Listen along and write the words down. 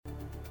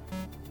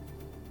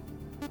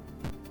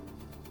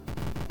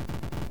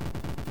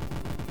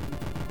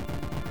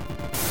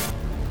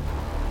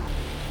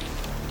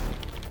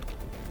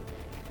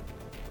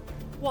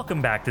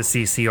Welcome back to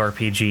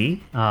CCRPG,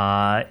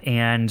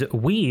 and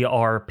we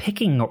are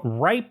picking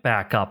right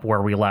back up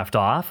where we left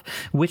off,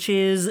 which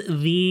is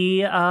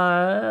the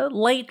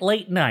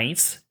late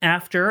night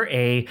after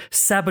a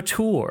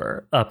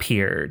saboteur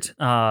appeared,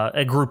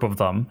 a group of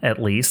them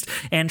at least,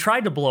 and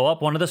tried to blow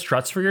up one of the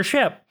struts for your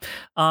ship.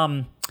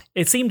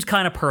 It seemed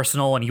kind of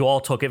personal, and you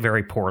all took it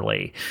very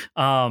poorly.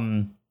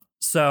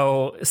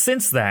 So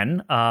since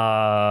then,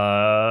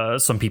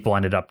 some people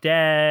ended up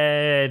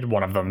dead,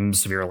 one of them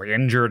severely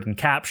injured and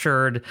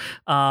captured,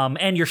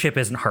 and your ship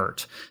isn't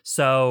hurt.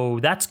 So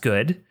that's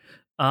good.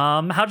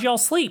 How'd y'all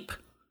sleep?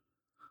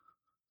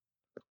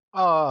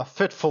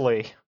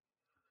 Fitfully.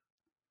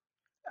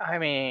 I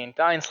mean,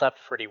 Dine slept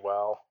pretty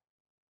well,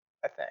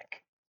 I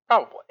think.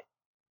 Probably.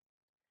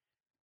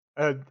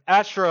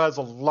 Astra has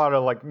a lot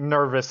of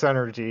nervous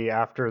energy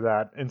after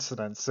that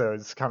incident, so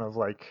it's kind of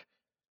like,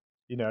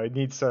 he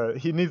needs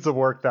to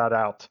work that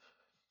out.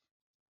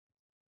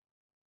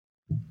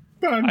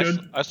 I'm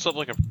good. I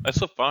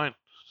slept fine.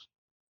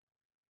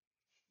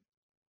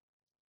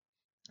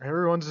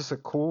 Everyone's just a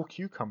cool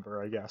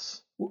cucumber, I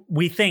guess.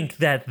 We think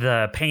that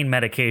the pain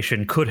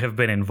medication could have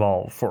been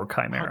involved for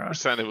Chimera.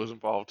 100% it was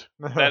involved.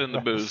 That and the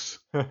booze.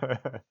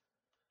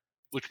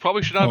 Which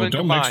probably should not have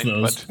been combined.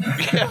 Mix those.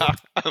 But yeah.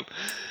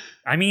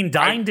 I mean,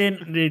 Dine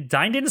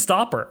didn't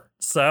stop her,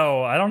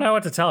 so I don't know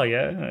what to tell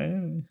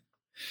you.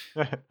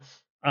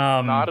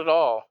 Not at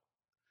all.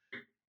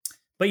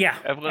 But yeah,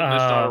 Evelyn is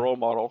not a role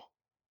model.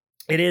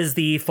 It is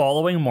the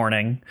following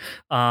morning.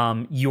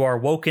 You are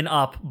woken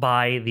up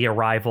by the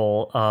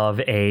arrival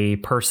of a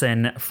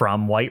person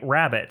from White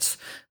Rabbit,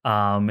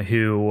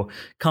 who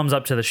comes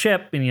up to the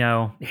ship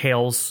and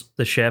hails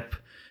the ship.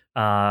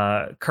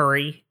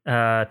 Curry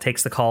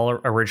takes the call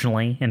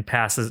originally and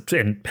patches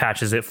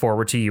it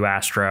forward to you,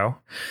 Astro.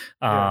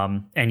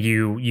 And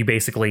you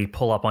basically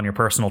pull up on your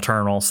personal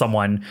terminal,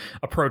 someone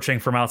approaching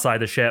from outside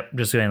the ship,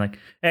 just going like,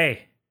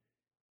 hey,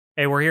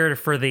 we're here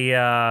for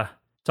the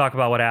talk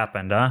about what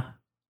happened, huh?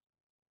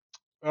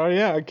 Oh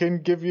yeah, I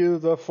can give you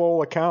the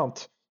full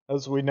account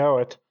as we know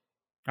it.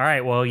 All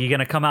right, well, you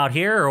gonna come out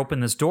here or open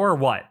this door or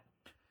what?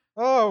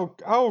 Oh,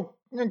 I'll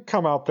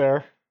come out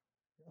there.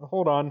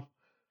 Hold on.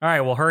 All right,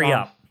 well, hurry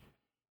up.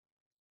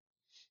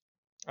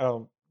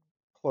 Oh,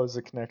 close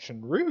the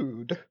connection.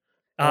 Rude.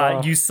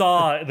 You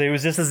saw there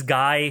was just this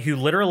guy who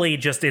literally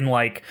just in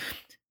like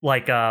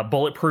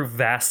bulletproof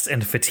vests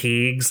and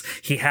fatigues.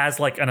 He has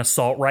an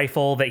assault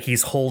rifle that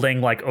he's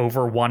holding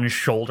over one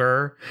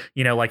shoulder.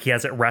 He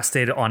has it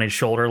rested on his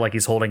shoulder, like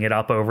he's holding it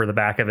up over the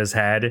back of his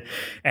head.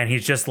 And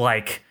he's just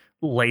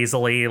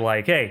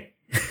lazily hey.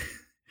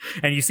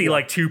 And you see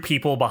two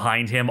people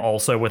behind him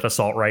also with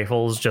assault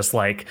rifles, just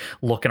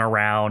looking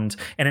around.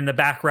 And in the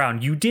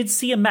background, you did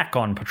see a mech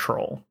on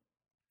patrol.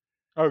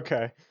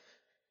 Okay.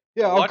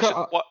 Yeah.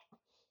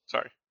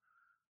 Sorry.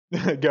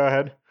 Go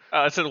ahead.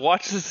 I said,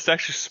 watch this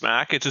actually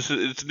smack. It's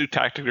a new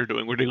tactic they're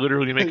doing where they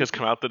literally make us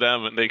come out to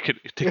them and they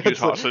could take you as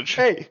hostage.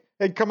 Hey,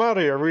 come out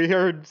of here. We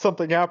heard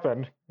something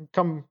happen.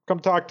 Come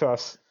talk to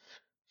us.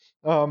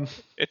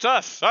 It's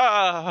us.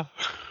 Ah.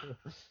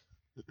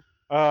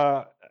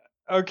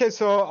 Okay,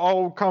 so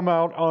I'll come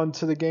out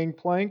onto the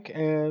gangplank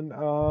and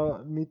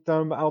meet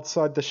them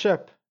outside the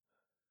ship.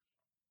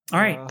 All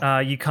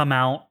right, you come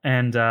out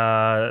and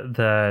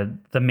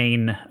the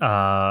main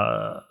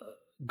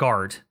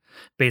guard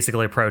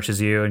basically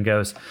approaches you and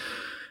goes,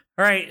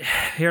 all right,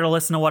 here to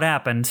listen to what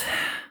happened.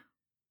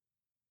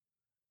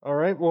 All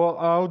right, well,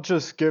 I'll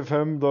just give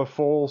him the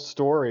full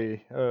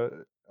story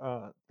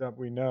that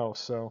we know.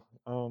 So,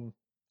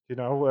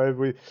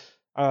 we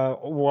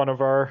one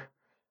of our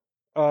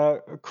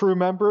crew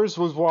members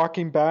was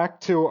walking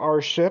back to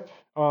our ship,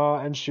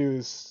 and she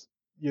was,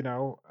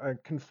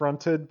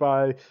 confronted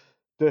by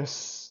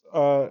this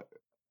a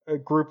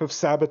group of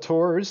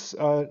saboteurs.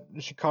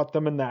 She caught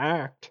them in the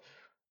act.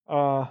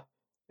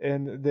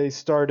 And they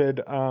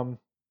started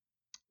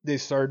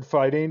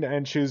fighting,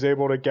 and she was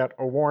able to get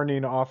a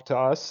warning off to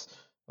us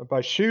by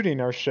shooting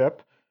our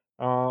ship.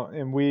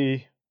 And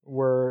we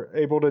were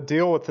able to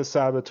deal with the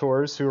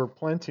saboteurs who were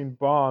planting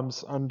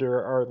bombs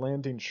under our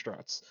landing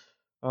struts.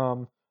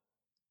 We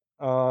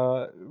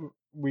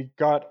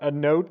got a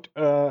note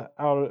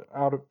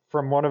out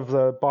from one of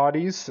the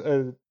bodies.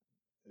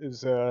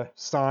 Is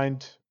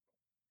signed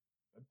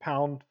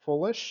Pound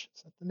Foolish.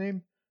 Is that the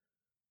name?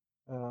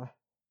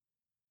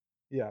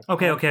 Yeah.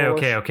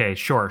 Okay.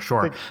 Sure.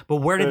 But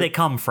where did they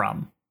come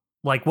from?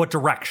 What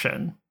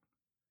direction?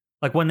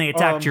 When they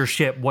attacked your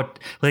ship, what?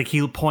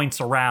 He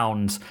points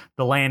around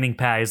the landing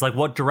pad. Is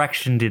what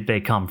direction did they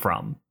come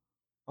from?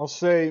 I'll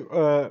say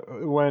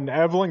when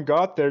Evelyn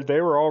got there,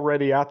 they were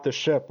already at the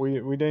ship. We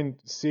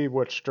didn't see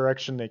which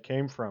direction they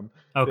came from.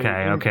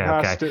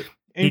 Okay.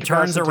 He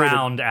turns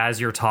around as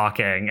you're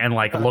talking and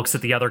looks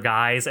at the other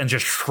guys and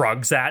just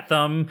shrugs at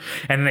them,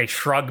 and they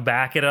shrug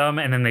back at him,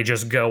 and then they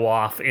just go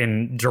off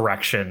in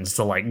directions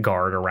to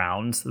guard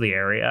around the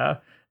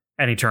area.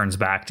 And he turns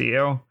back to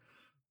you.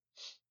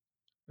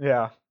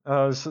 Yeah.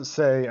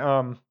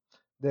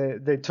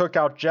 They took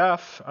out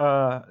Jeff.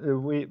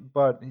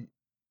 But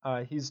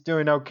He's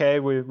doing okay.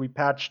 We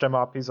patched him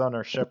up. He's on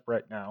our ship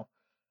right now.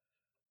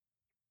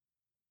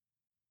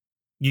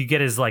 You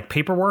get his like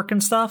paperwork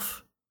and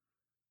stuff?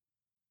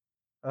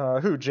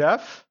 Who,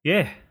 Jeff?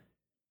 Yeah.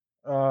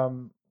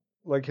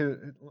 Like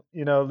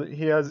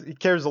he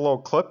carries a little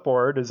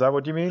clipboard. Is that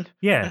what you mean?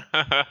 Yeah.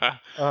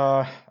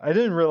 I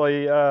didn't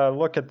really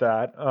look at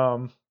that.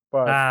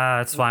 But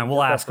That's fine.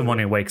 We'll ask him when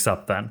he wakes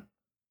up then.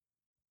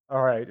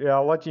 All right. Yeah,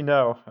 I'll let you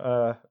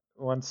know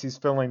once he's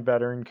feeling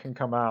better and can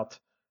come out.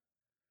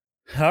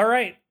 All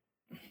right.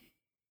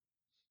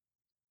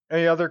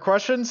 Any other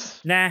questions?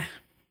 Nah.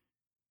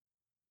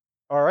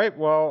 All right.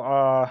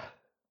 Well,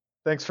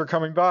 thanks for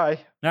coming by.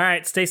 All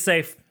right. Stay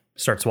safe.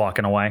 Starts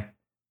walking away.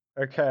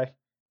 Okay.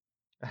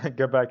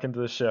 Go back into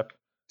the ship.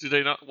 Do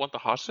they not want the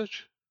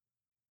hostage?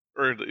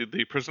 Or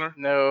the prisoner?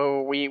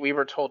 No, we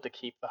were told to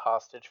keep the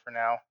hostage for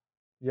now.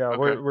 Yeah,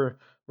 Okay.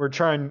 we're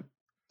trying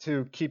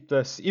to keep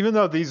this, even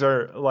though these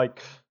are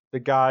like the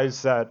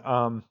guys that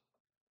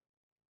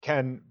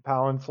Ken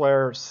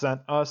Palanflare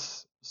sent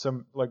us.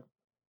 Some like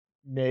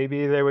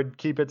maybe they would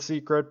keep it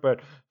secret, but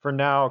for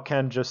now,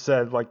 Ken just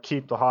said like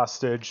keep the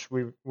hostage.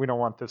 We don't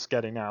want this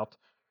getting out.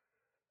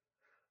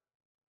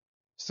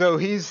 So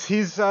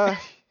he's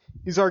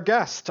our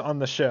guest on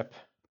the ship,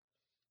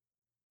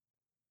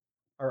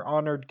 our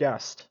honored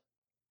guest.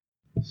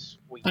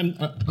 Sweet.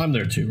 I'm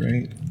there too,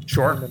 right?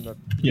 Sure. And then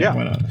Yeah, Yeah.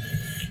 why not?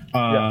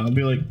 I'll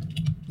be like,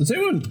 does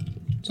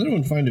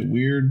anyone find it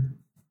weird,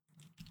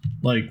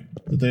 like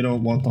that they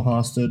don't want the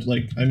hostage?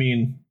 Like, I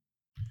mean,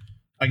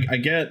 I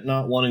get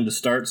not wanting to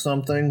start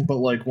something, but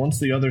like once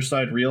the other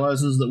side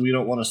realizes that we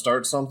don't want to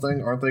start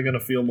something, aren't they going to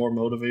feel more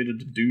motivated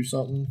to do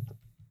something?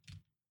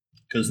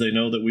 Because they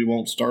know that we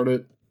won't start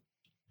it.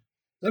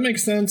 That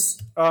makes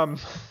sense.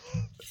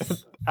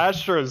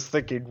 Astra is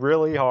thinking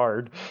really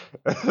hard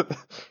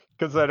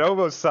because that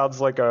almost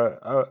sounds like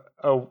a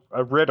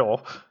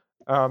riddle.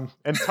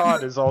 And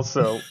Todd is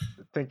also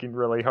thinking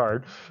really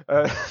hard.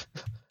 That's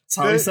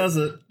how he says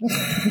it.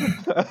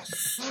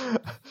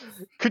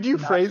 Could you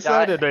phrase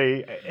that in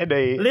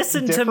a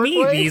Listen to different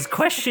me, way? these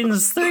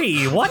questions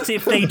 3. What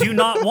if they do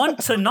not want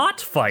to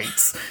not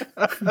fight?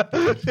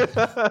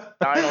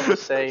 I'll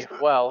just say,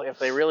 well, if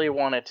they really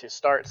wanted to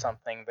start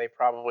something, they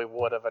probably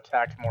would have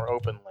attacked more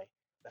openly.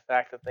 The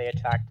fact that they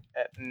attacked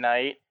at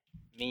night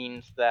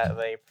means that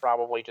they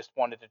probably just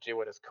wanted to do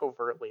it as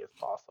covertly as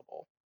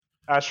possible.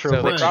 Astra So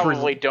they looks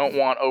probably don't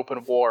want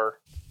open war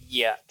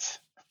yet.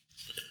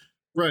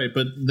 Right,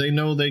 but they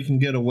know they can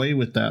get away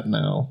with that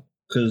now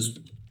because,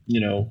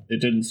 it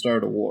didn't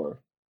start a war.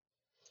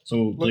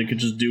 So they could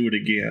just do it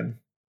again.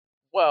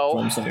 Well,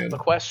 That's what I'm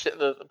saying.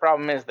 the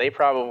problem is they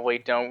probably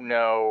don't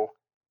know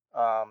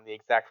the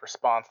exact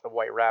response the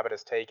White Rabbit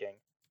is taking.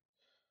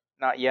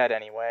 Not yet,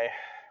 anyway.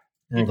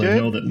 Well, they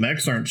know that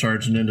mechs aren't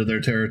charging into their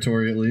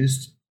territory, at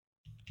least.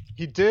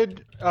 He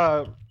did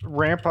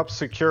ramp up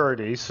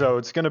security, so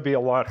it's going to be a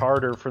lot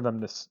harder for them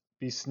to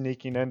be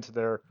sneaking into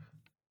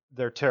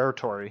their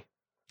territory.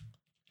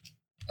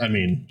 I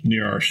mean,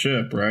 near our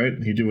ship, right?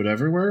 He do it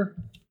everywhere?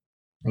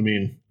 I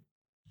mean...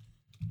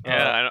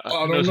 Yeah, I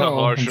don't knows how know.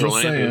 large I'm your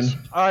just land is.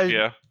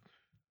 Yeah.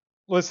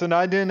 Listen,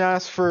 I didn't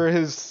ask for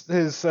his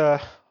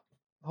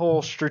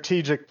whole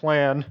strategic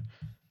plan.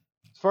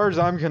 As far as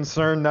I'm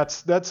concerned,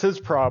 that's his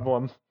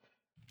problem.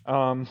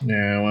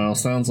 Yeah, well,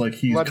 sounds like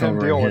he's Let him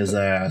deal covering with his it.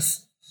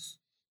 ass.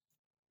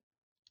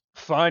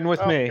 Fine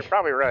with me. You're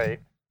probably right.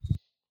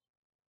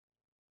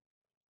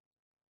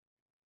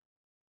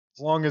 As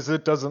long as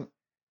it doesn't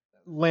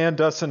land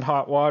us in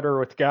hot water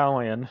with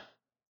Galleon,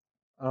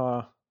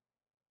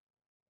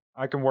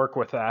 I can work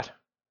with that.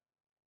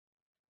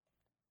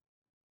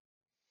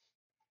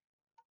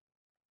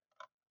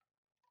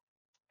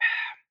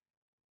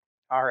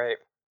 All right.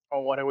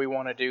 Well, what do we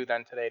want to do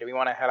then today? Do we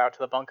want to head out to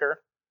the bunker?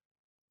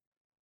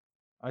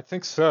 I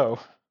think so.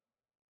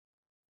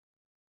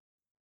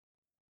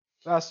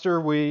 Faster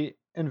we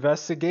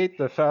investigate,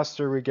 the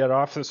faster we get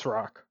off this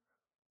rock.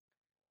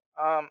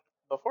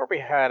 Before we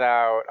head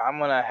out, I'm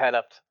gonna head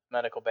up to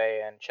medical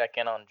bay and check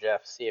in on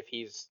Jeff, see if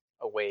he's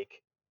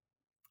awake.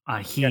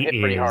 He Got hit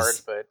pretty hard,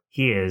 is. but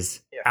He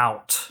is Yeah.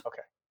 out.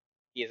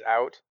 he is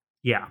out.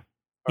 Yeah.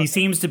 Okay. He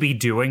seems to be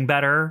doing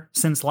better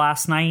since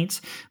last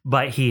night,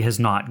 but he has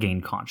not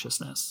gained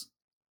consciousness.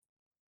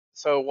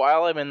 So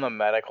while I'm in the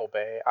medical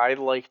bay, I'd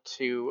like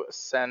to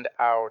send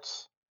out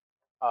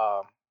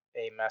a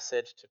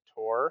message to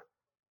Tor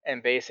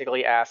and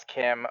basically ask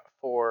him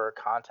for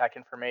contact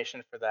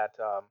information for that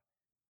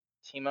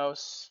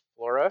Timos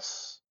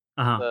Flores,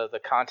 Uh-huh. the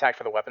contact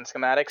for the weapon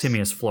schematics.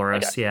 Timius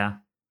Flores, yeah.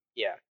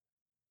 Yeah.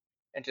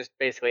 And just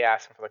basically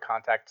ask him for the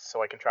contact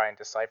so I can try and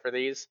decipher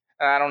these.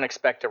 And I don't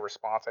expect a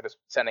response. I'm just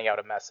sending out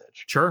a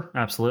message. Sure,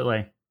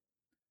 absolutely.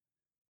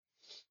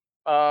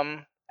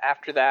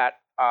 After that,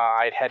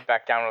 I'd head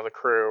back down to the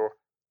crew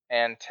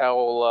and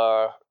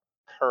tell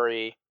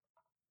Curry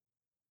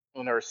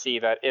or C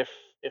that if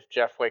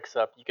Jeff wakes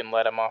up, you can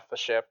let him off the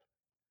ship.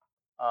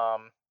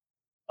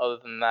 Other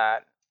than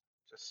that,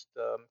 just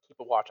keep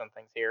a watch on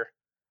things here.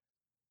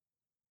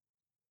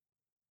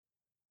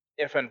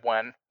 If and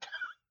when.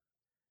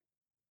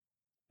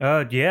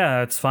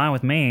 Yeah, it's fine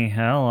with me.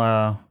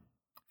 Hell,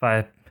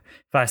 if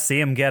I see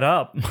him get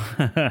up.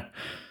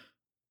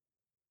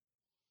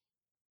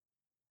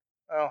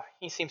 Oh,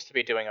 he seems to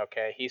be doing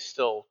okay. He's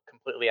still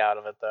completely out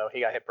of it, though.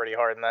 He got hit pretty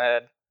hard in the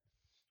head.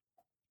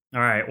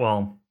 All right,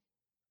 well,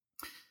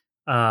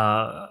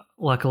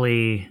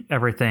 luckily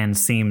everything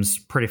seems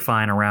pretty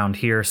fine around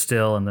here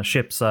still, and the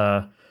ship's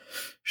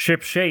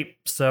ship shape.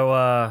 So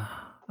I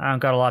don't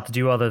got a lot to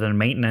do other than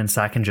maintenance.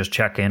 I can just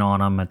check in on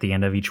them at the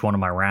end of each one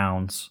of my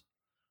rounds.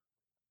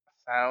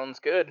 Sounds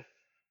good.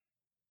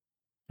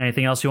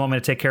 Anything else you want me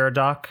to take care of,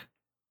 Doc?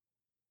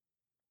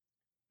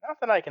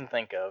 Not that I can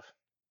think of.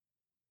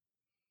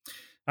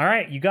 All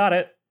right, you got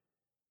it.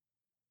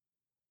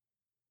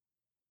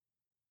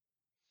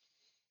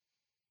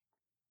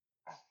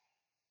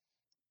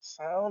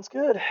 Sounds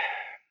good.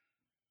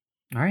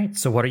 All right,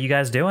 so what are you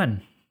guys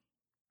doing?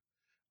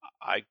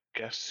 I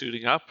guess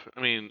suiting up.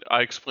 I mean,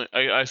 I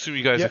assume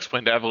you guys Yep.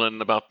 explained to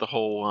Evelyn about the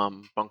whole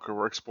bunker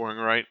we're exploring,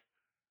 right?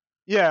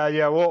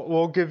 Yeah,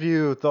 we'll give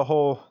you the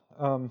whole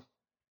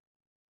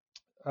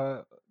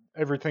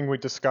everything we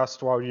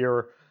discussed while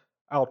you're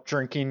out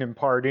drinking and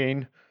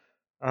partying,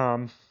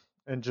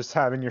 and just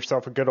having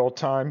yourself a good old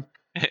time.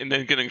 And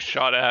then getting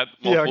shot at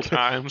multiple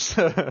times.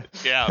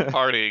 Yeah,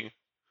 partying.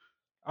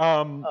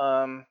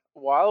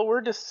 While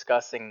we're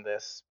discussing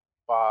this,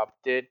 Bob,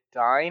 did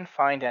Dine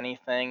find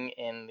anything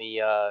in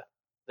the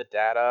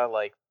data,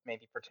 like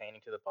maybe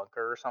pertaining to the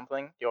bunker or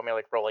something? Do you want me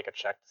to roll a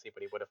check to see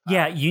what he would have found?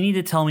 Yeah, you need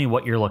to tell me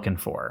what you're looking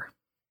for.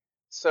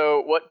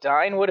 So what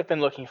Dine would have been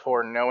looking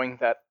for, knowing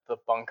that the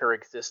bunker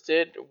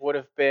existed, would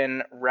have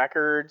been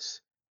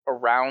records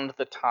around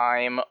the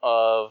time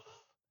of,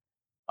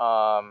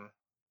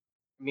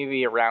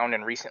 maybe around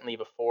and recently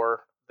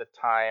before the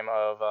time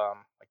of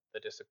the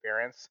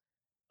disappearance,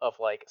 of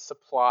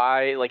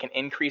supply, an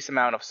increased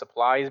amount of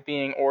supplies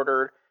being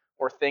ordered,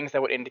 or things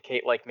that would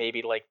indicate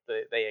maybe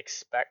they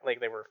expect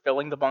they were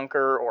filling the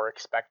bunker or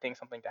expecting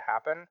something to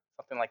happen,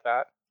 something like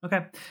that.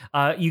 Okay.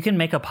 You can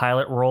make a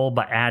pilot roll,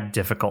 but add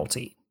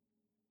difficulty.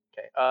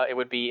 Okay. It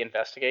would be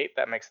investigate.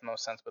 That makes the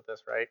most sense with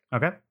this, right?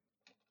 Okay. All right.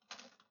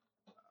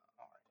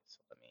 So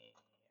let me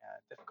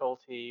add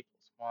difficulty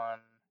 +1,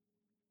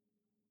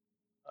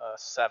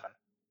 7.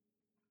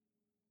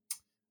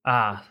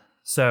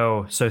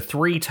 So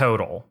 3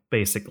 total,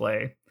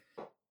 basically.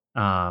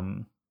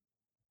 No,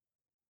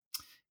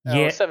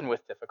 Yeah. 7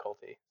 with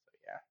difficulty. So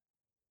yeah.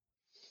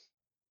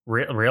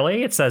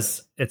 Really? It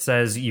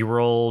says you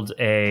rolled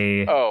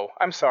a. Oh,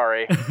 I'm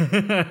sorry.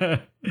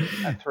 A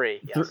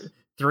 3. Yes.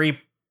 3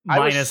 I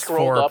was minus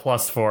scrolled 4 up.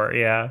 plus 4.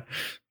 Yeah.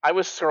 I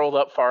was scrolled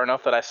up far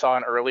enough that I saw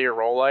an earlier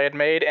roll I had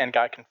made and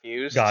got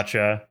confused.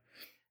 Gotcha.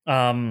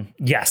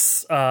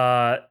 Yes.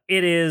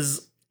 It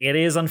is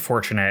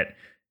unfortunate.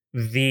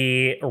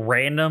 The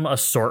random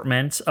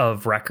assortment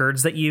of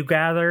records that you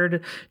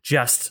gathered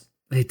just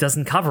it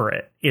doesn't cover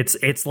it.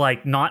 It's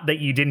not that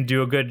you didn't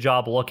do a good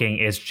job looking,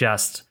 it's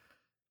just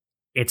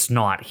it's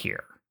not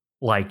here.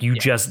 You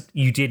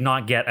did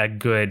not get a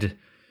good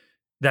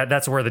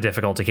that's where the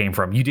difficulty came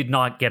from. You did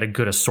not get a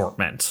good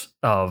assortment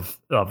of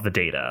the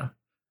data.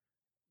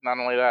 Not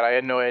only that, I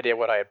had no idea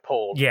what I had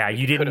pulled. Yeah,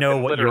 you didn't know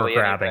what you were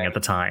grabbing at the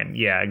time.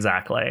 Yeah,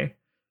 exactly.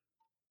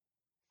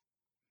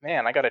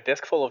 Man, I got a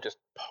disc full of just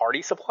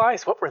party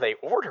supplies. What were they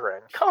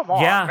ordering? Come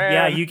on, yeah, man.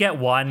 Yeah, you get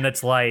one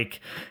that's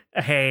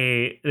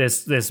hey,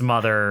 this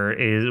mother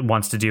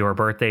wants to do her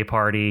birthday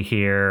party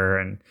here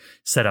and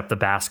set up the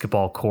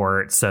basketball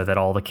court so that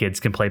all the kids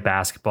can play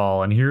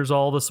basketball. And here's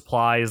all the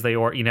supplies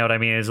you know what I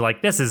mean? It's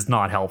this is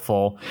not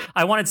helpful.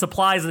 I wanted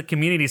supplies at the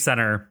community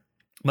center,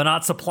 but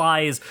not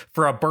supplies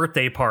for a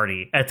birthday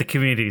party at the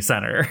community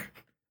center.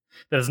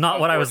 That is not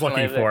what I was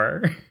looking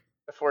for.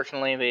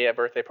 Unfortunately, the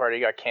birthday party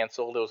got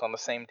canceled. It was on the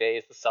same day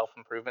as the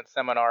self-improvement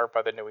seminar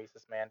by the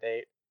Nueces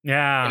mandate.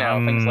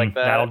 Yeah, things like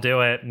that. That'll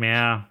do it.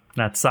 Yeah,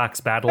 that sucks.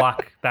 Bad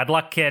luck. Bad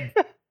luck, kid.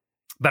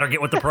 Better get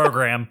with the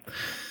program.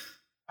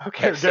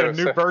 Okay, Get a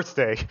new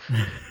birthday.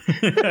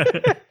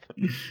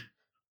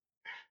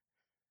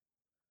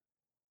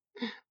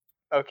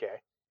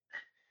 Okay.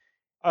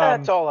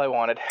 That's all I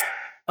wanted.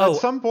 At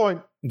some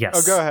point... Yes.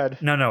 Oh, go ahead.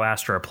 No,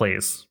 Astro,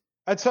 please.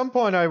 At some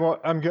point,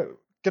 I'm going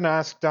to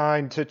ask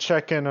Dine to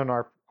check in on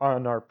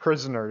our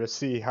prisoner to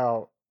see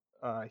how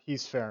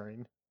he's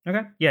faring.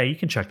 Okay. Yeah, you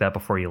can check that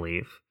before you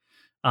leave.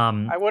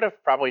 I would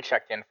have probably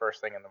checked in first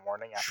thing in the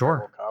morning after I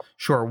woke up.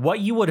 Sure.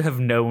 What you would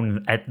have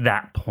known at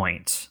that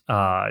point,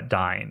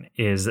 Dine,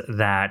 is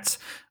that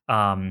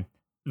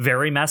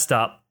very messed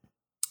up,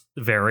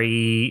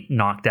 very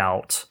knocked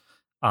out,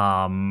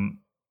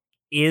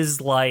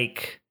 is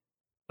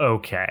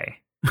okay.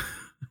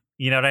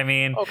 You know what I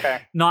mean?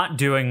 Okay. Not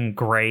doing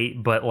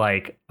great, but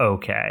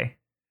okay.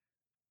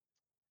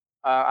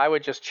 I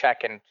would just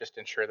check and just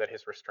ensure that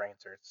his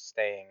restraints are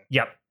staying.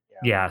 Yep.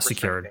 Yeah,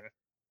 secured.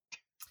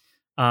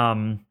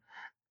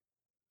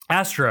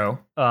 Astro,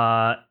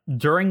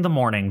 during the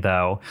morning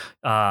though,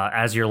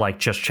 as you're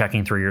just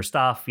checking through your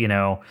stuff,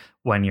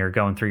 when you're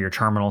going through your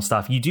terminal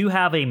stuff, you do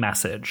have a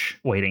message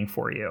waiting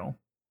for you.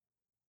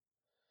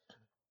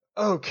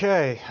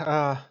 Okay.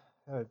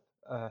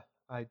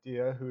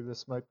 idea who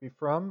this might be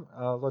from.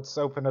 Let's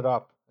open it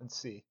up and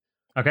see.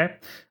 Okay.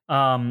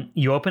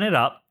 You open it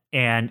up,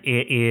 and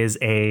it is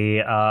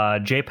a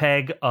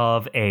JPEG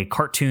of a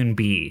cartoon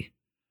bee.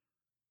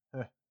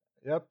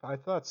 Yep, I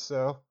thought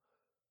so.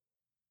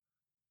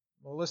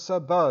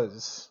 Melissa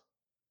Buzz.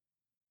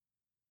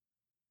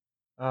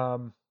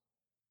 Honora.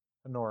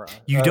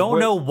 You don't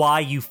know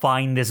why you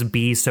find this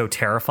bee so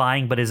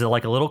terrifying, but is it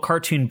like a little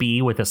cartoon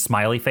bee with a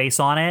smiley face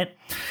on it?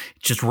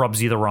 It just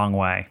rubs you the wrong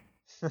way.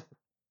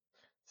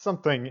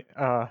 Something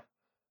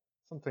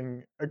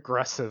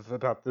aggressive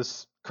about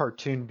this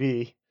cartoon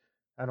bee.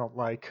 I don't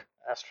like.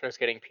 Astro's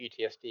getting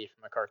PTSD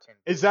from a cartoon.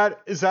 Is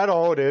that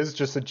all it is?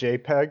 Just a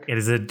JPEG?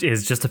 It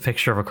is just a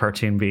picture of a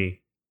cartoon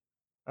bee.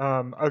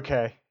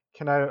 Okay.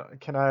 Can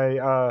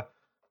I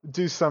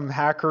do some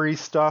hackery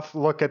stuff?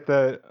 Look at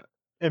the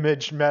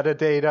image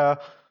metadata,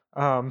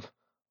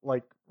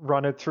 like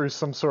run it through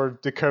some sort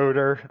of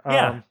decoder.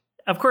 Yeah,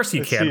 of course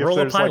you can. Roll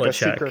a pilot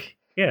check. Secret...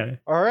 Yeah.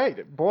 All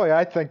right, boy,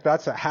 I think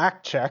that's a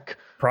hack check.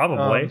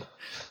 Probably.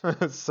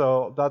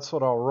 So that's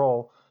what I'll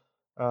roll.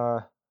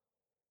 All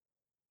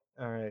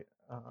right.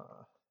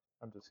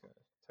 I'm just gonna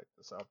take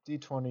this out.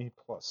 D20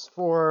 plus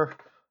 4.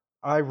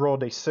 I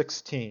rolled a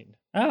 16.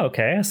 Oh,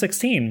 okay, a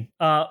 16.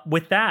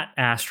 With that,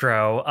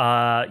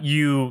 Astro,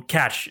 you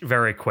catch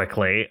very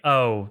quickly.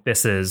 Oh,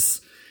 this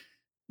is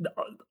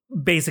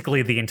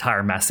basically the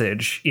entire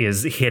message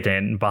is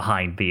hidden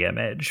behind the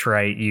image,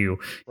 right?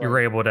 You're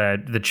able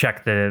to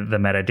check the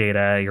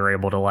metadata. You're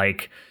able to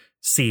like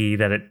see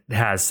that it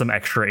has some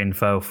extra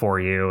info for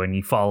you, and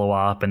you follow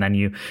up, and then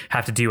you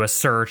have to do a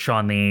search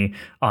on the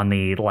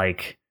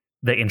like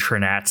the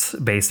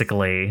intranet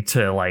basically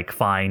to like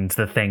find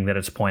the thing that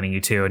it's pointing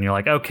you to, and you're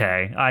like,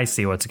 okay, I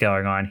see what's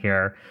going on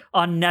here.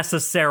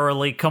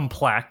 Unnecessarily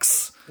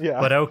complex,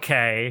 but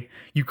okay.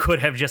 You could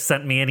have just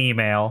sent me an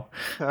email.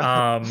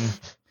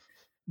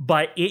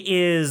 But it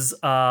is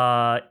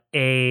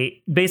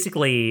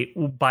basically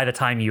by the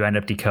time you end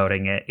up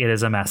decoding it, it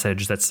is a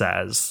message that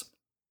says,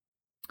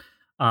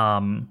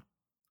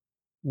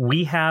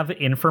 we have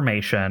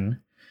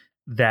information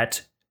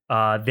that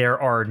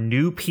there are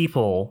new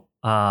people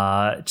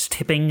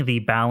tipping the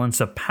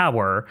balance of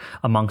power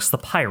amongst the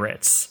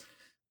pirates.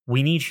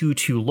 We need you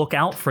to look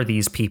out for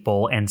these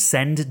people and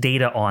send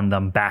data on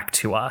them back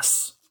to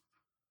us.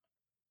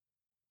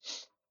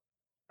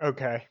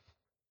 Okay.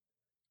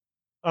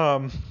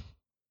 You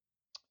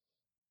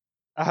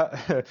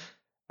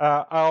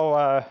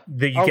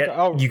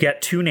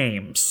get 2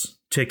 names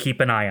to keep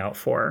an eye out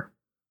for.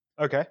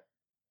 Okay.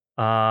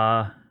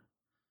 Donahan.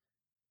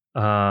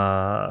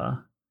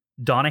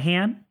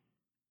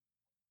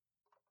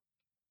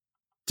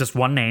 Just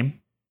one name.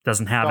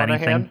 Doesn't have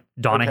anything.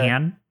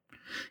 Donahan. Okay.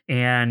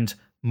 And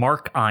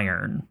Mark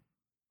Iron.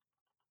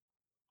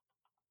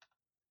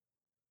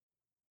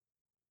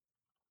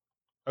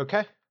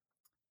 Okay.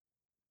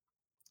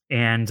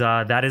 And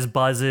that is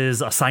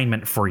Buzz's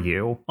assignment for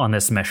you on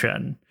this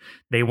mission.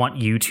 They want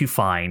you to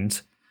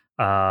find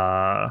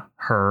her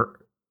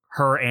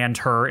and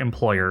her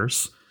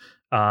employers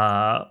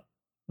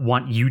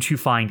want you to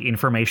find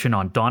information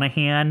on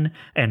Donahan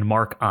and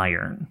Mark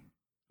Iron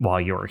while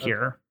you're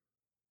here.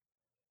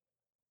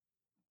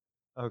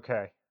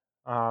 Okay.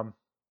 I'll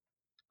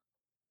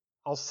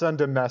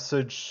send a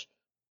message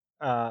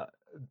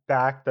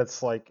back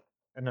that's like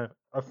an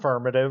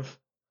affirmative.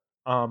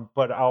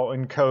 But I'll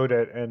encode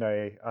it in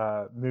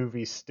a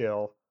movie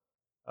still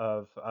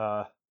of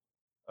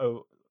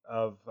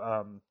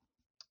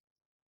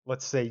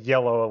let's say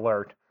yellow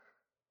alert.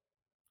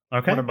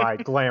 Okay. One of my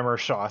glamour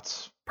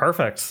shots.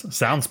 Perfect.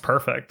 Sounds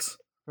perfect.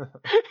 All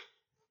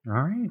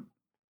right.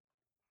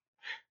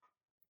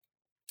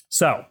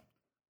 So,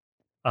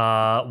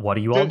 what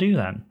do you all do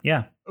then?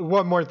 Yeah.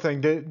 One more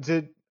thing.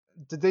 Did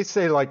they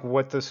say like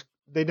what this?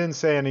 They didn't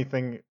say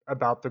anything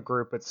about the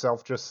group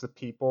itself, just the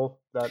people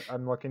that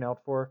I'm looking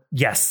out for?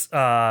 Yes.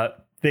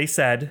 They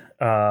said,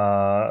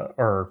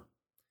 or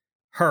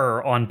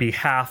her on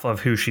behalf of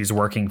who she's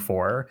working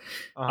for,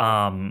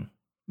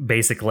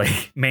 basically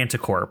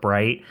Manticorp,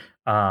 right?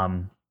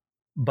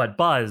 But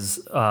Buzz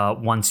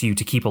wants you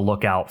to keep a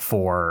lookout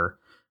for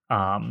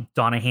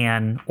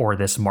Donahan or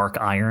this Mark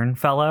Iron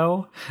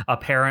fellow.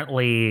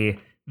 Apparently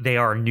they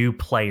are new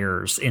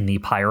players in the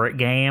pirate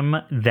game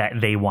that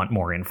they want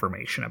more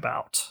information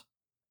about.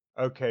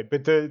 Okay,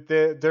 but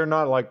they're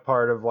not like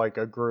part of like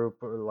a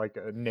group or like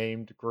a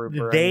named group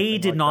or they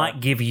did like not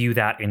that? give you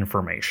that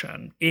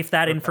information. If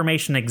that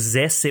information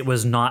exists, it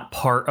was not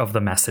part of the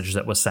message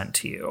that was sent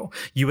to you.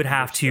 You would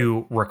have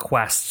to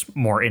request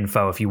more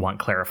info if you want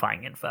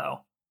clarifying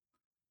info.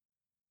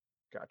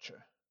 Gotcha.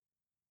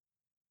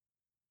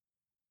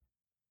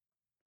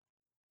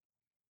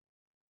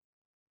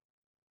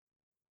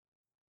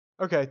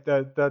 Okay,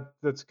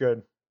 that's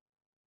good.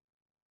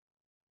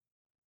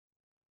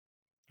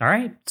 All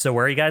right. So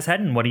where are you guys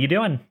heading? What are you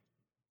doing?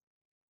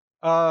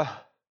 Yeah,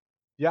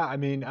 I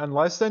mean,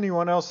 unless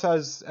anyone else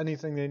has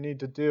anything they need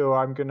to do,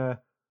 I'm gonna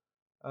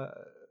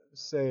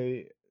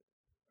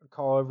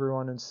call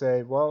everyone and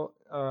say, well,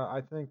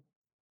 I think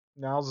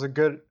now's a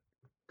good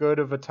good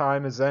of a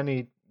time as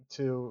any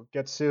to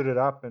get suited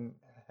up and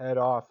head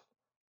off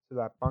to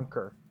that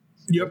bunker.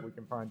 See Yep. what we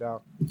can find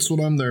out. That's what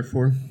I'm there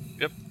for.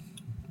 Yep.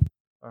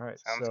 All right.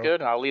 Sounds so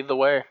good. I'll lead the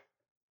way.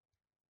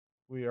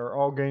 We are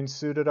all getting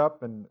suited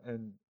up and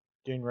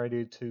getting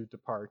ready to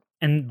depart.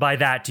 And by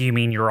that, do you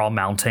mean you're all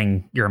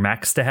mounting your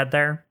mechs to head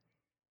there?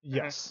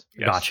 Yes.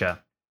 Yes.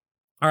 Gotcha.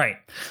 All right.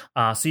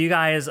 So you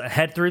guys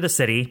head through the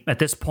city. At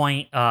this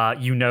point,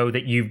 you know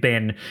that you've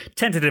been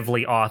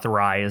tentatively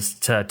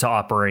authorized to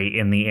operate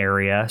in the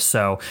area.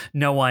 So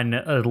no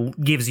one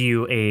gives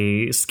you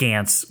a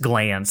scant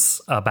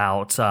glance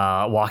about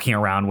walking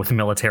around with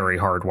military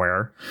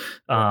hardware.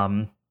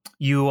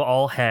 You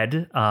all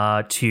head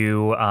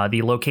to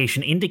the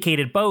location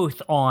indicated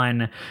both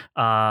on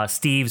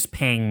Steve's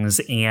pings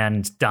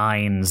and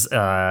Dine's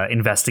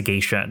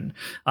investigation.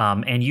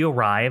 And you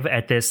arrive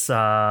at this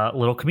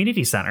little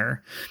community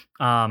center.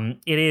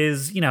 It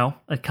is,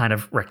 a kind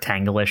of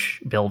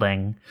rectangular-ish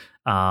building.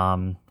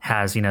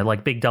 Has,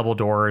 like big double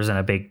doors and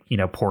a big,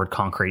 poured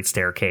concrete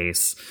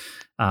staircase.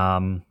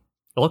 It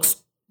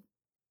looks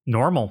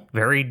normal,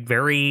 very,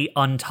 very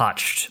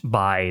untouched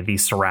by the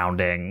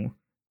surrounding.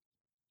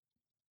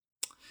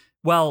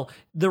 Well,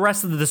 the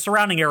rest of the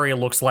surrounding area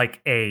looks like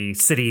a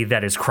city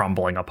that is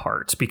crumbling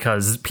apart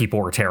because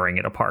people were tearing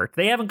it apart.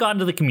 They haven't gotten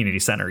to the community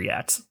center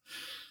yet.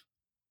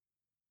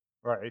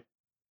 Right.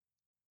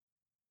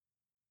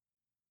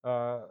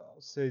 I'll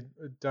say,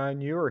 Dine,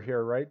 you were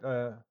here, right?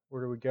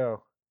 Where do we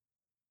go?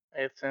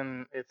 It's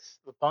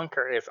the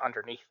bunker is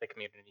underneath the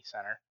community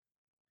center.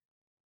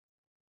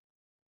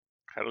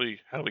 How do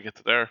we get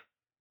to there?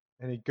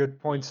 Any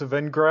good points of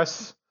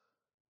ingress?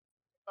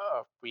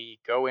 We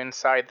go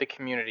inside the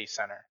community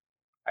center.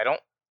 I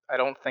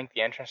don't think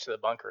the entrance to the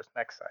bunker is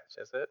mech sized,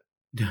 is it?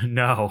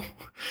 No,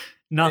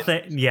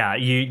 nothing. Yeah,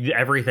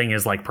 everything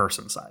is like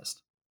person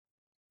sized.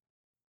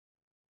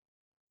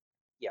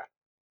 Yeah.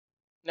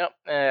 Nope.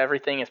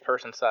 Everything is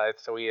person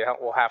sized, so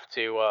we'll have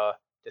to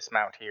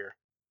dismount here.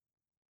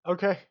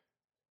 Okay.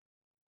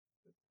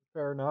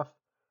 Fair enough.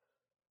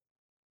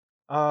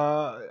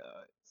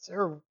 Is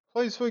there a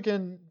place we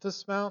can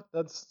dismount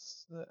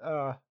that's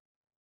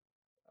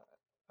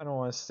I don't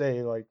want to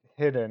say like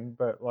hidden,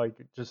 but like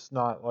just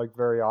not like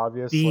very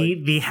obvious.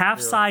 The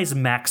half-size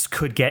mechs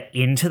could get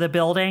into the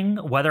building.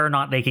 Whether or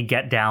not they could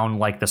get down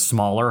like the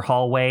smaller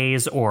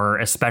hallways or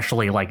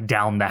especially like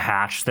down the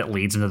hatch that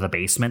leads into the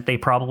basement, they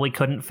probably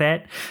couldn't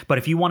fit. But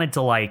if you wanted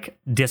to like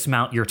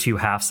dismount your two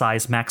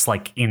half-size mechs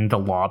like in the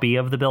lobby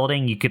of the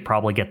building, you could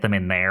probably get them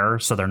in there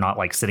so they're not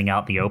like sitting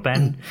out in the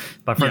open.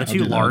 But for the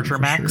two larger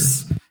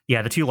mechs,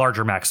 the two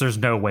larger mechs, there's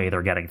no way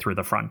they're getting through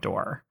the front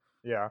door.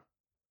 Yeah.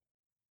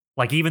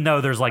 Like, even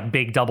though there's like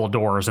big double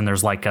doors and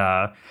there's like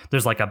a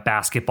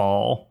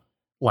basketball,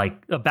 what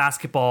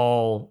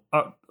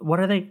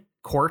are they?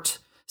 Court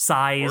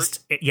sized.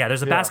 Yeah,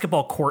 there's a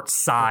basketball court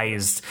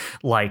sized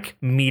like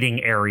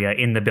meeting area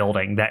in the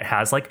building that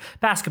has like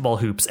basketball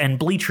hoops and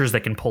bleachers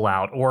that can pull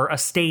out or a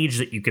stage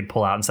that you could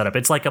pull out and set up.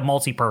 It's like a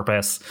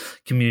multi-purpose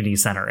community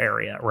center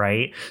area,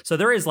 right? So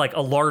there is like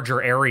a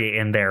larger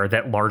area in there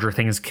that larger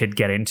things could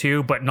get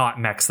into, but not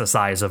mechs the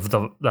size of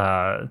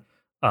the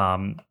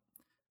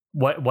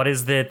What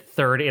is the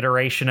third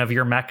iteration of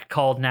your mech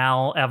called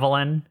now,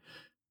 Evelyn?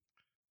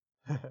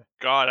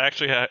 God,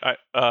 actually,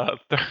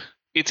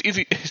 it's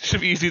easy. It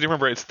should be easy to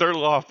remember. It's third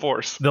law of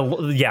force.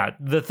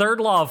 The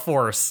third law of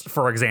force,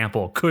 for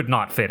example, could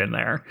not fit in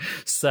there.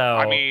 So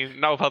I mean,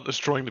 not without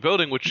destroying the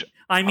building, which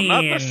I'm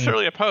not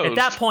necessarily opposed. At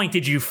that point,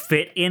 did you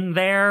fit in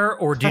there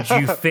or did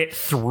you fit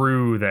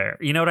through there?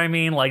 You know what I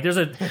mean? Like, there's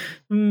a.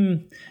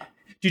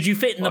 Did you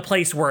fit in the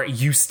place where it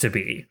used to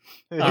be?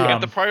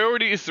 If the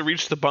priority is to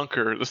reach the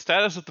bunker, the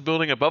status of the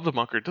building above the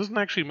bunker doesn't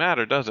actually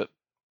matter, does it?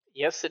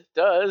 Yes, it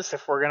does,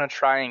 if we're going to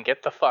try and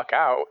get the fuck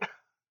out.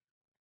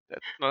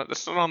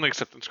 That's not on the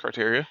acceptance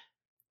criteria.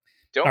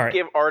 Don't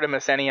give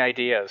Artemis any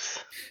ideas.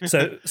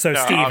 So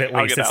Steve, at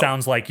least, it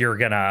sounds like you're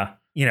going to,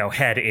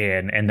 head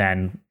in and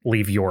then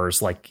leave yours,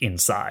 like,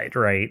 inside,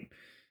 right?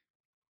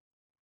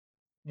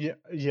 Yeah,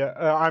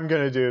 I'm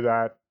going to do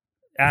that.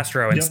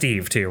 Astro and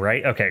Steve, too,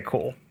 right? Okay,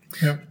 cool.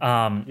 Yep.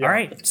 All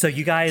right, so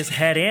you guys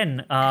head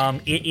in.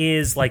 It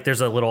is like there's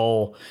a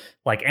little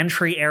like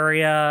entry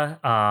area.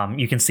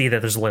 You can see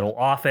that there's a little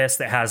office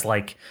that has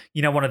like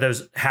one of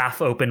those half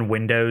open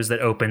windows that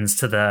opens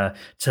to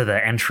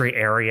the entry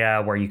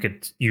area where you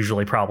could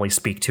usually probably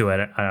speak to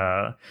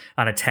an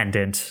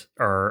attendant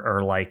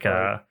or like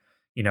a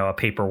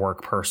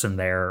paperwork person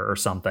there or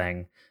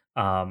something.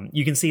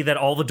 You can see that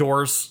all the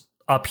doors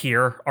up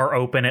here are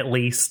open at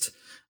least.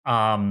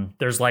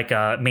 There's like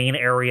a main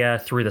area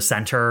through the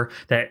center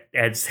that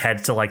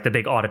heads to like the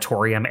big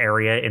auditorium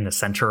area in the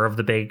center of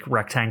the big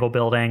rectangle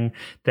building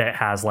that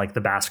has like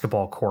the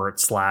basketball court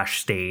 /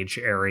 stage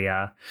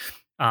area.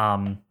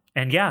 And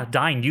yeah,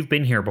 Dine, you've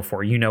been here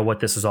before. You know what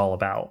this is all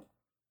about.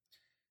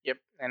 Yep,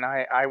 and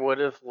I would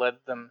have led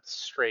them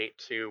straight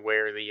to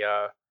where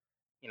the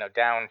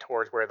down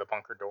towards where the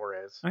bunker door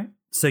is. All right.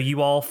 So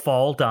you all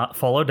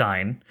follow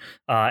Dine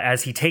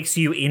as he takes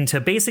you into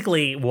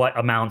basically what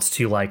amounts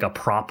to like a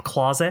prop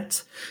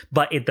closet.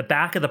 But at the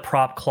back of the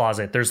prop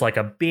closet, there's like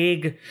a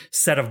big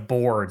set of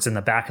boards in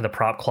the back of the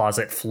prop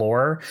closet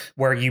floor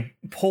where you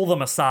pull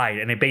them aside,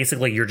 and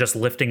you're just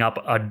lifting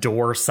up a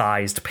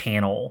door-sized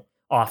panel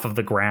off of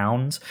the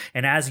ground.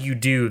 And as you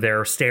do, there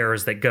are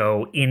stairs that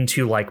go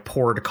into like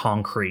poured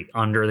concrete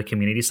under the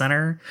community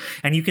center.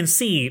 And you can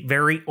see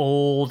very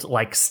old,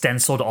 like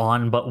stenciled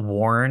on but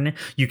worn.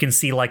 You can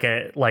see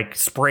like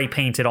spray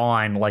painted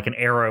on like an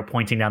arrow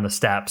pointing down the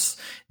steps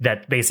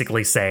that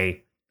basically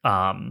say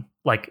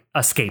like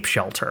escape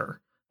shelter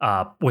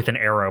with an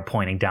arrow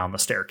pointing down the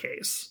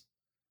staircase.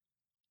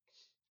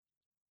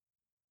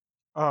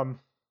 And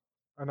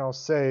I'll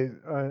say,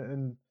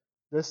 and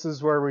this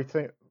is where we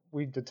think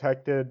we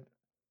detected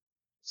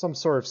some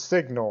sort of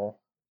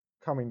signal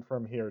coming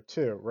from here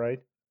too,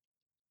 right?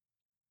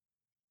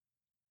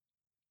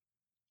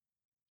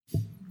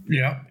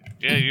 Yeah.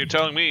 Yeah, you're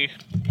telling me.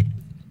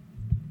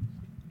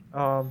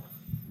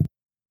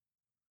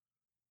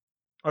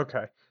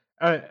 Okay.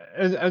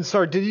 And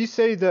sorry, did you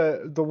say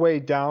the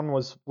way down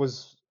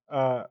was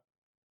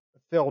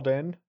filled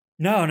in?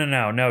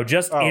 No.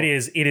 Just it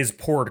is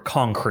poured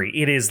concrete.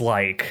 It is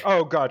like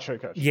Gotcha.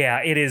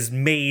 Yeah, it is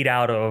made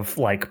out of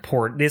like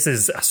poured. This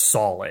is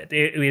solid.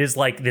 It is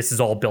like this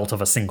is all built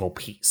of a single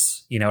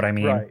piece. You know what I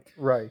mean?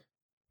 Right.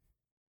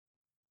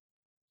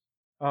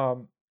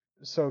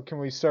 So can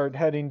we start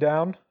heading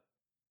down?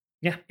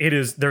 Yeah, it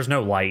is. There's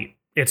no light.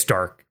 It's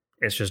dark.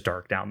 It's just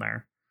dark down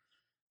there.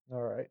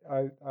 All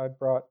right. I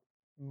brought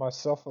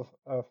myself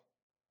a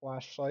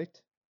flashlight.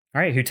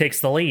 All right, who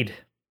takes the lead?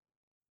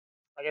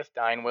 I guess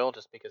Dine will,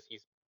 just because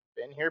he's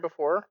been here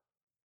before.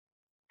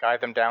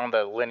 Guide them down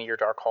the linear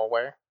dark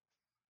hallway.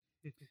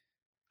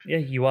 Yeah,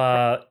 you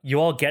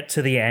all get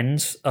to the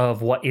end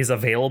of what is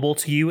available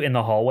to you in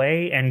the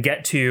hallway and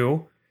get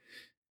to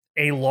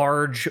a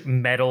large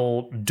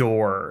metal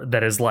door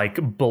that is like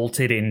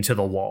bolted into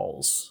the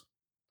walls.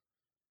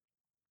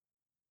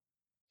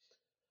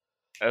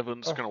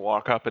 Evan's gonna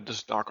walk up and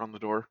just knock on the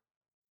door.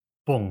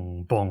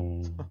 Boom,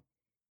 boom.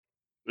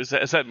 Is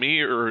that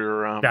me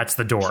or That's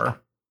the door.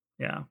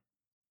 Yeah.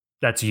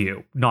 That's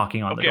you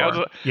knocking on the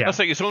door. I was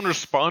like, is someone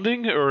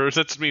responding or is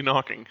that me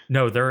knocking?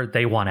 No,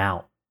 they want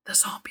out. The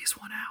zombies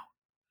want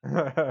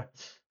out.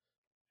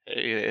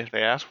 Hey, if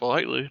they ask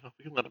politely,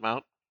 we can let them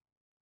out.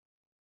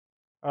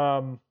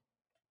 All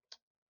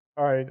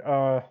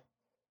right.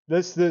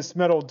 This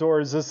metal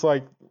door, is this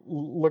like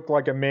look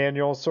like a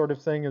manual sort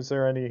of thing? Is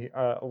there any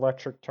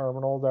electric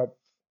terminal that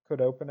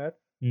could open it?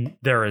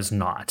 There is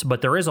not,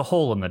 but there is a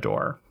hole in the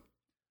door.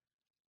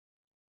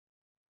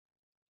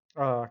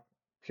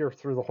 Peer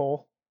through the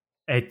hole.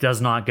 It does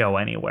not go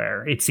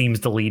anywhere. It seems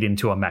to lead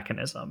into a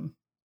mechanism.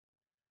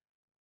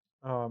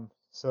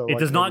 So it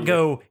does not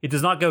go. It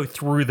does not go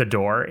through the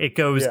door. It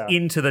goes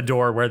into the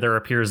door where there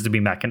appears to be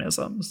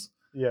mechanisms.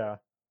 Yeah.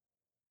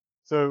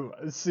 So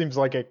it seems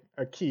like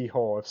a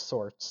keyhole of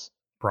sorts.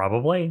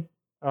 Probably.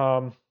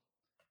 All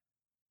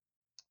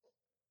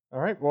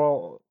right.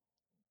 Well,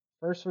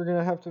 first we're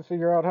gonna have to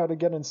figure out how to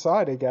get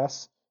inside, I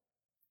guess.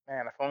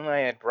 Man, if only I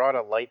had brought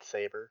a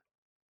lightsaber.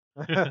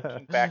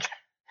 Back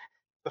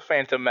the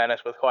Phantom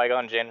Menace with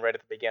Qui-Gon Jinn right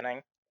at the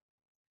beginning.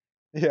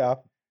 Yeah.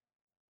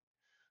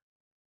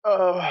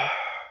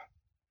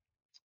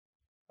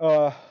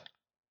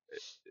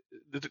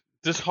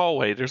 This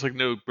hallway, there's like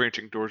no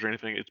branching doors or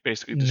anything. It's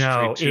basically just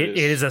no. straight to It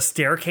is a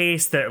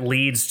staircase that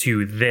leads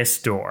to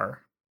this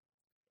door.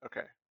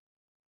 Okay.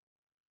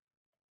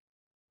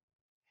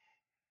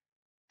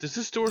 Does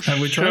this door Have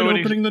we tried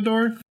opening the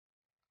door?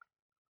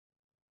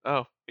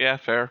 Oh, yeah,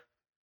 fair.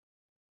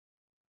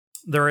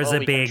 There is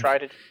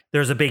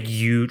there's a big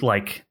U,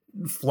 like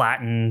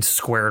flattened,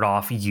 squared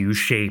off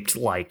U-shaped,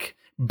 like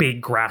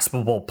big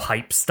graspable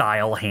pipe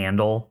style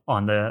handle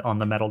on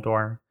the metal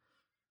door.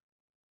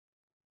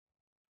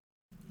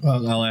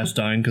 I'll ask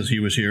Dine because he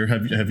was here.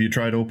 Have you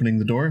tried opening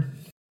the door?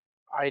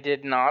 I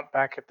did not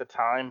back at the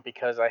time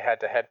because I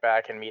had to head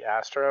back and meet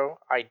Astro.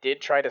 I did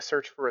try to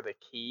search for the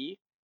key,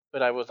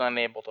 but I was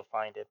unable to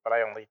find it. But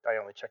I only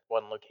checked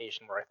one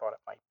location where I thought it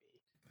might be.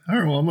 All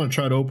right, well, I'm going to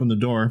try to open the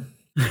door.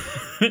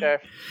 Okay.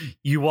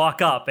 You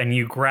walk up and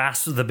you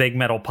grasp the big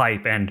metal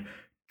pipe and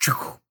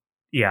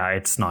yeah,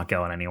 it's not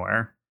going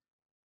anywhere.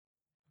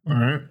 All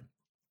right.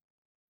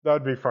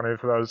 That'd be funny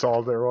if that was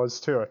all there was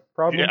to it.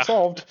 Problem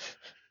solved.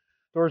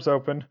 Door's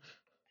open.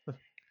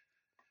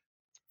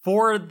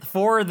 For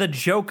the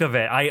joke of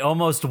it, I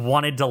almost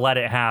wanted to let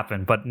it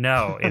happen, but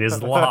no, it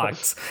is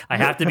locked. I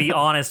have to be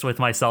honest with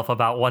myself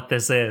about what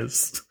this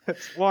is.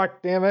 It's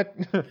locked, damn it.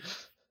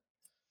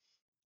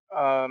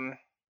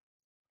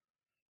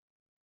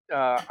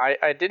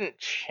 I didn't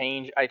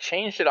change. I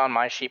changed it on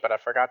my sheet, but I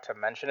forgot to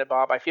mention it,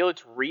 Bob. I feel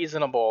it's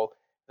reasonable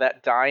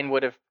that Dine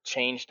would have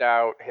changed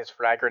out his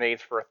frag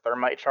grenades for a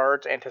thermite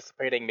charge,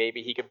 anticipating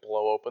maybe he could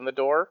blow open the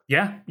door.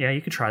 Yeah,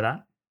 you could try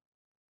that.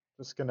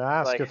 Just gonna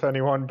ask if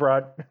anyone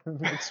brought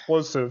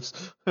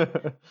explosives.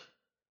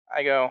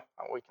 I go,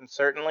 we can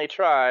certainly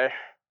try.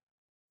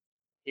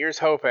 Here's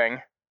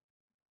hoping.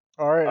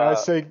 All right, I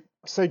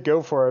say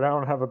go for it. I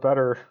don't have a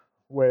better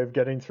way of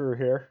getting through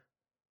here.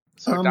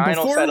 So Dine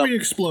will before set up. we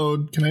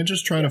explode, can I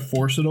just try to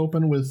force it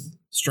open with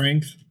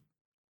strength?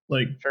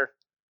 Like, Sure.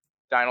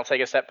 Dine will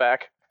take a step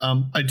back.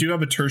 I do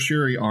have a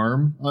tertiary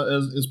arm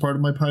as part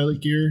of my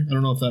pilot gear. I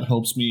don't know if that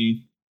helps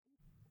me.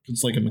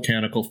 It's like a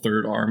mechanical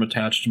third arm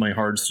attached to my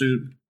hard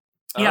suit.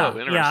 Yeah,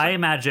 interesting. I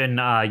imagine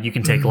you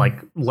can take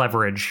like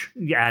leverage,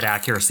 add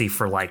accuracy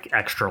for like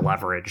extra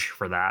leverage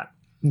for that.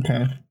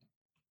 Okay.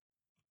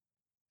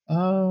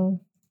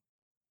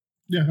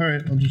 Yeah,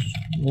 alright, I'll just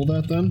roll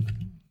that then.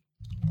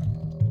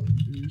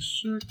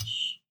 D6.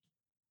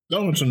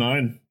 Oh, it's a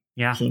 9.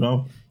 Yeah. So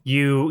no.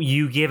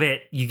 You give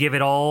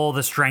it all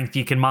the strength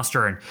you can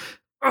muster, and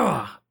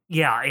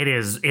yeah, it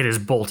is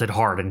bolted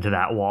hard into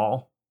that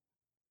wall.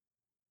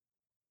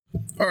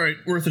 Alright,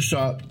 worth a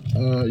shot.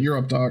 You're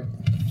up, Doc.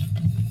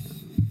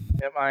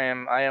 Yep, I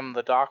am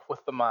the doc with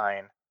the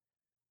mine.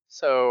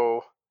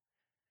 So,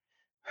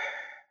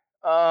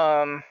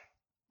 let's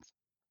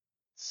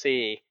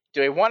see.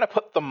 Do I want to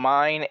put the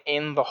mine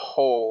in the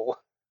hole?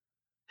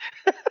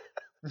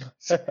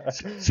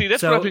 See,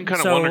 that's what I've been kind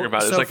of wondering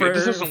about. It's like, if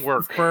this doesn't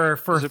work. For does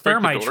it break the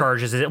thermite door?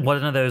 charges, is it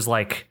one of those,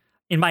 like,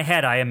 in my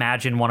head, I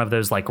imagine one of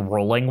those, like,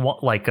 rolling,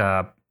 like,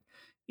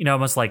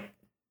 almost like,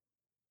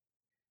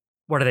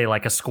 what are they,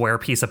 like a square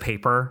piece of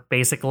paper,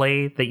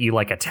 basically, that you,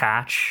 like,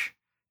 attach,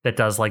 that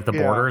does, like, the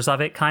borders of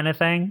it kind of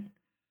thing?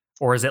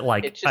 Or is it,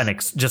 like,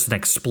 just an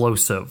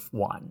explosive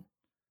one?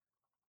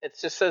 It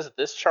just says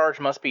this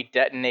charge must be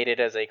detonated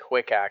as a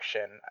quick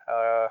action.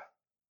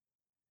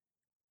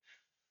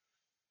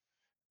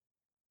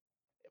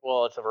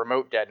 Well, it's a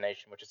remote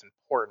detonation, which is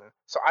important.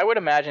 So I would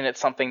imagine it's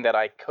something that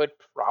I could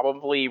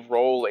probably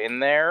roll in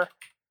there,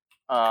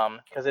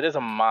 because it is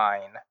a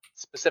mine,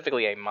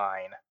 specifically a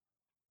mine.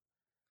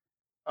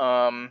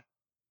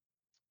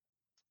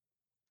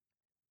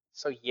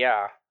 So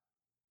yeah,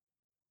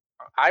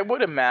 I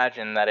would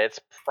imagine that it's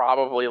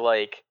probably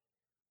like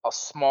a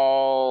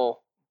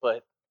small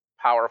but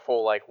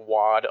powerful like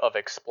wad of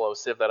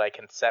explosive that I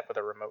can set with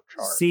a remote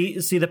charge.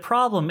 See, the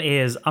problem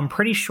is I'm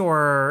pretty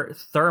sure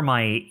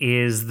thermite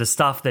is the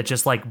stuff that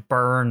just like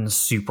burns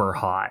super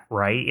hot,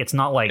 right? It's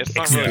not like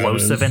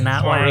explosive in that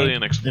it's way. not really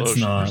an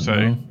explosion per se.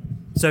 No.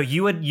 So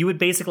you would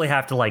basically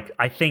have to, like,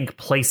 I think,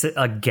 place it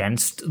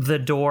against the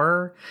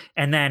door,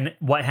 and then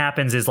what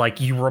happens is,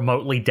 like, you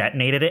remotely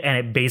detonated it and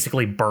it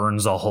basically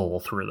burns a hole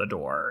through the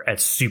door at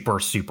super,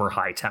 super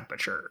high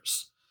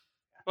temperatures.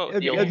 Well,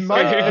 It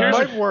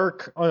might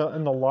work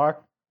in the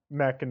lock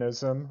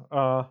mechanism.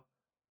 I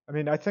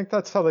mean, I think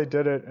that's how they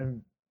did it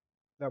in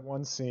that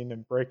one scene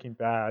in Breaking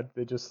Bad.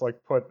 They just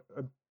like put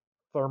a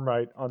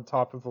thermite on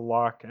top of the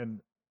lock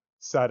and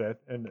set it,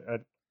 and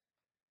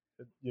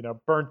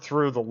burned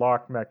through the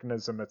lock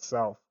mechanism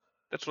itself.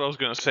 That's what I was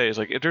going to say. Is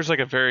like, if there's like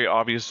a very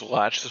obvious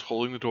latch that's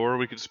holding the door,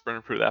 we could just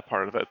burn through that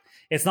part of it.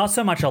 It's not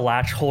so much a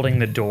latch holding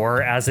the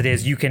door as it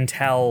is you can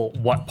tell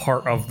what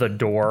part of the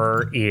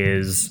door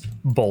is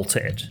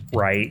bolted,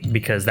 right?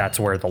 Because that's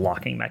where the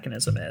locking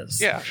mechanism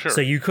is. Yeah, sure.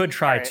 So you could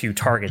try to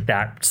target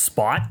that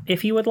spot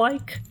if you would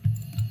like.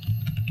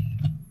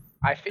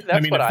 I think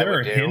that's what I would do.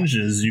 If there are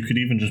hinges, you could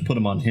even just put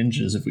them on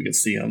hinges if we could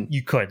see them.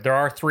 You could. There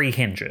are 3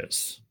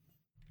 hinges.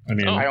 I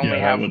mean, I only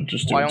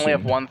I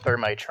have one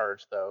thermite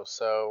charge though,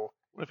 so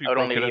I would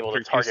only be able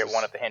to target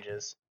one of the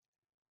hinges.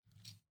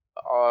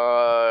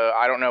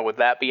 I don't know. Would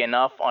that be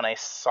enough on a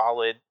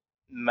solid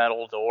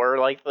metal door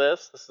like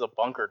this? This is a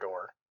bunker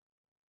door.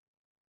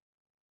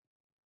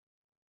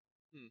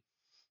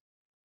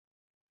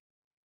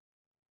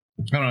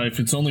 I don't know. If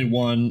it's only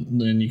one,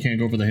 then you can't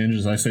go for the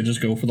hinges. I say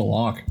just go for the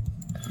lock.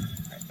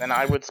 Then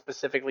I would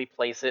specifically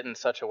place it in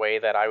such a way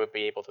that I would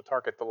be able to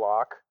target the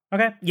lock.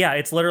 Okay. Yeah,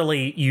 it's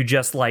literally you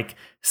just like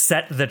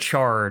set the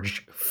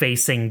charge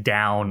facing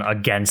down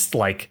against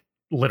like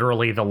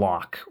literally the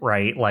lock,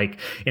 right? Like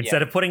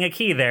instead of putting a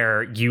key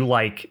there, you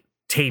like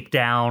tape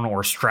down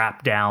or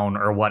strap down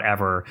or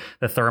whatever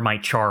the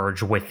thermite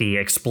charge with the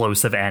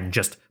explosive end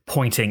just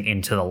pointing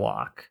into the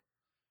lock.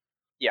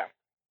 Yeah.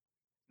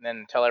 And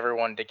then tell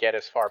everyone to get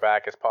as far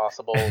back as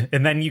possible.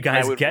 And then you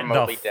guys get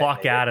the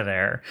fuck detonate out of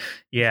there.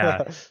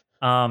 Yeah.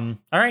 All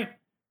right.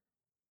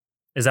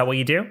 Is that what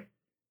you do?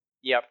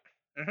 Yep.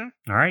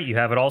 Mm-hmm. All right, you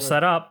have it all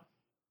set up.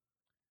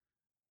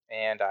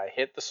 And I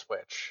hit the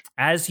switch.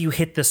 As you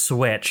hit the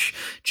switch,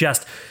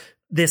 just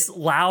this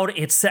loud,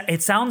 it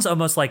sounds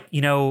almost like,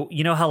 you know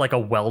how like a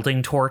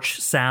welding torch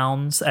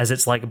sounds as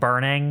it's like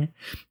burning?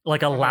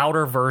 Like a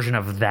louder version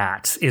of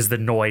that is the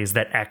noise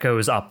that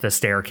echoes up the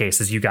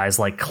staircase as you guys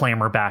like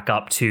clamber back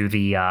up to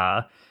the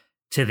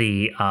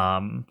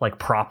like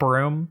prop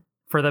room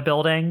for the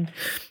building.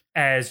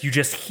 As you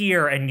just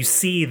hear and you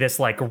see this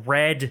like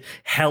red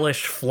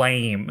hellish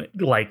flame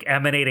like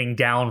emanating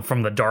down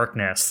from the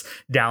darkness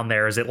down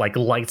there as it like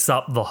lights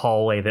up the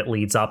hallway that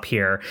leads up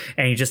here,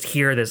 and you just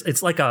hear this,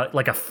 it's like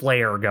a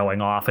flare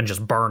going off and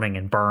just burning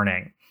and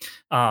burning.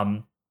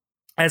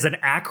 as an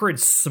acrid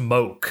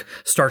smoke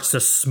starts to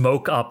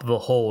smoke up the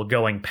hole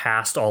going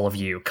past all of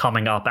you,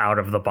 coming up out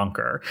of the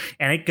bunker.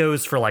 And it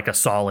goes for like a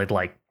solid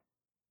like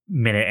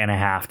minute and a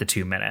half to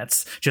 2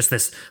 minutes. Just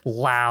this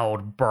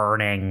loud,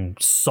 burning,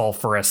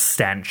 sulfurous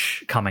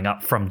stench coming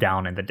up from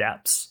down in the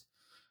depths.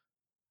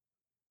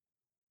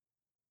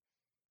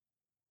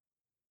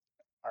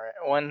 All right.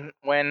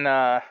 When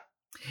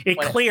it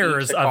when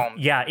clears. seems to calm.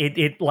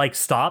 It like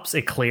stops.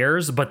 It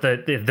clears, but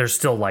there's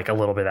still like a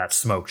little bit of that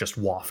smoke just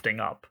wafting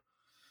up.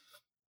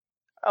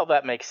 Oh,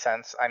 that makes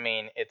sense. I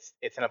mean, it's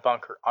in a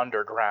bunker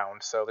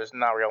underground, so there's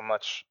not real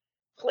much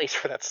place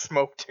for that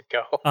smoke to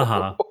go.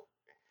 Uh-huh.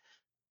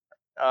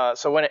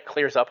 So when it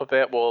clears up a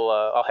bit,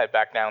 I'll head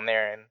back down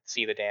there and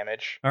see the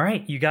damage. All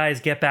right, you guys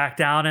get back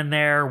down in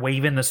there,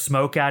 waving the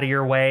smoke out of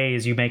your way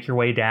as you make your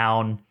way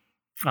down.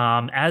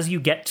 As you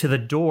get to the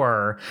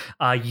door,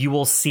 you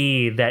will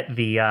see that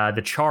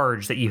the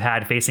charge that you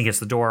had facing against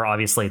the door,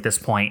 obviously at this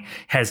point,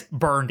 has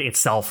burned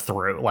itself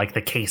through. Like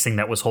the casing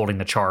that was holding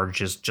the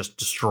charge is just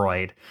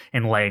destroyed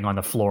and laying on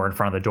the floor in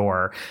front of the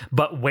door.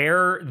 But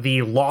where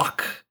the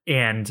lock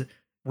and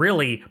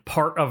really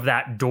part of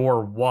that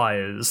door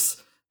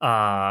was,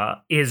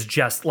 is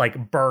just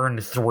like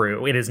burned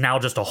through. It is now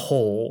just a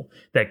hole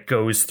that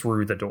goes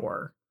through the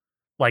door.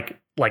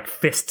 Like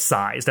fist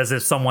sized, as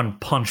if someone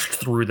punched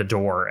through the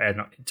door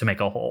and to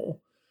make a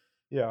hole.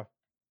 Yeah.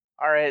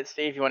 All right,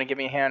 Steve, you want to give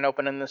me a hand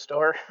opening this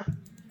door?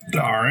 All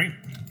right.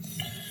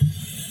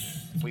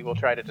 We will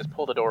try to just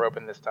pull the door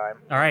open this time.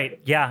 All right,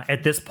 yeah.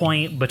 At this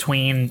point,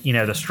 between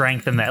the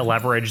strength and the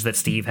leverage that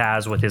Steve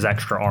has with his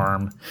extra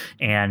arm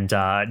and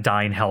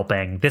Dine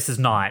helping, this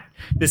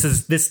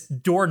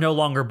door no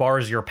longer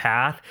bars your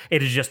path.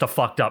 It is just a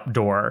fucked up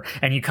door,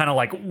 and you kind of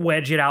like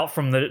wedge it out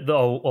from the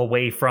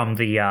away from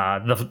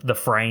the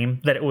frame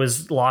that it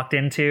was locked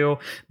into.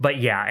 But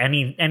yeah,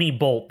 any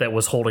bolt that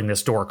was holding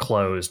this door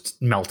closed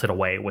melted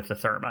away with the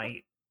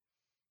thermite.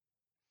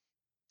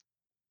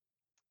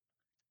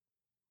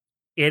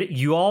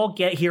 You all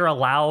hear a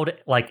loud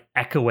like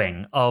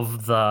echoing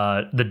of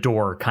the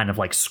door kind of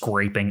like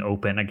scraping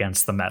open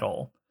against the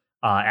metal,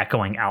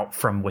 echoing out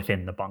from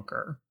within the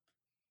bunker.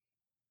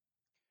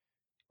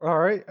 All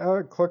right,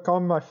 click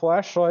on my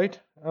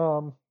flashlight.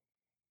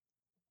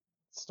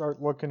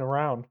 Start looking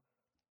around.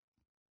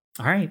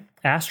 All right,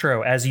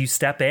 Astro, as you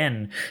step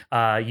in,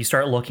 you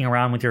start looking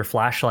around with your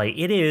flashlight.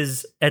 It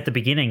is, at the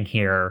beginning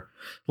here,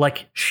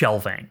 like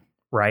shelving.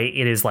 Right?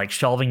 It is like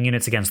shelving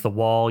units against the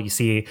wall. You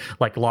see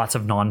like lots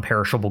of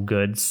non-perishable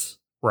goods,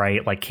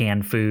 right? Like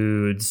canned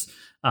foods,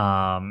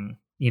 bottled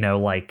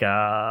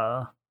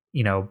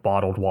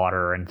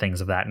water and things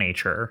of that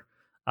nature,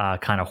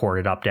 kind of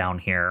hoarded up down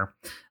here.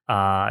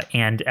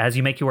 And as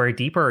you make your way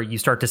deeper, you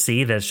start to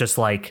see there's just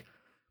like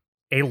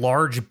a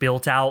large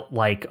built out,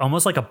 like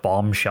almost like a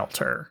bomb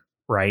shelter,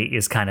 right?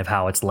 Is kind of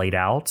how it's laid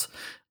out.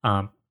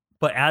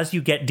 But as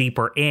you get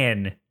deeper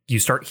in, you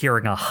start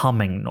hearing a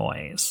humming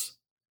noise.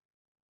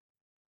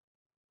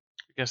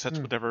 I guess that's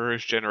whatever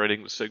is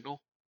generating the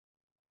signal.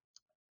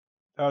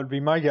 That would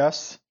be my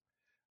guess.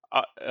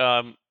 I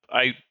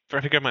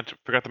think I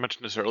forgot to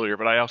mention this earlier,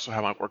 but I also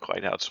have my work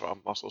light out, so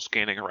I'm also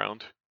scanning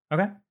around.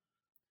 Okay.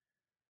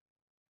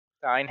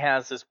 Dine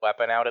has his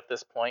weapon out at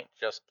this point,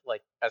 just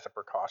like as a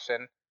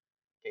precaution,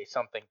 in case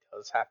something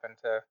does happen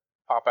to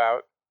pop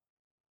out.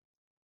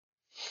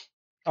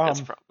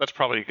 That's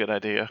probably a good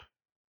idea.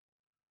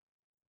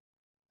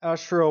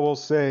 Astro will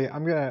say,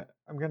 "I'm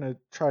gonna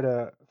try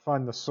to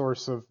find the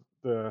source of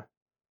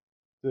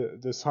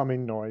this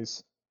humming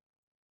noise,"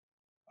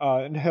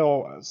 and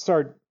he'll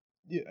start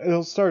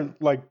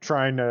like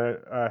trying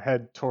to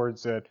head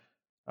towards it.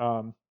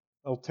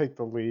 He'll take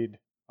the lead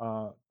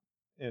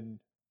in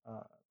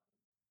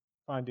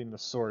finding the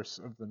source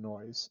of the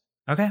noise.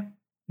 Okay.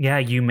 Yeah,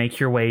 you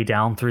make your way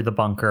down through the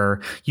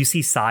bunker. You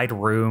see side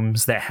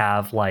rooms that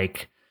have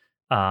like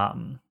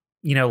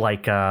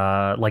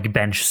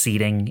bench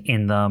seating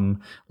in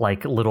them,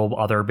 like little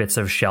other bits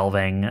of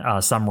shelving.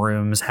 Some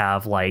rooms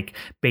have like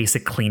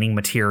basic cleaning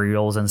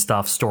materials and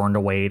stuff stored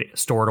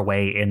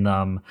away in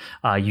them.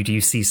 You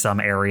do see some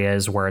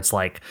areas where it's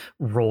like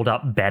rolled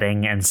up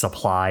bedding and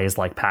supplies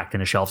like packed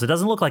into shelves. It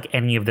doesn't look like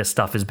any of this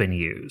stuff has been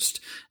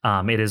used.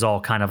 It is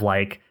all kind of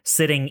like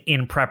sitting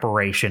in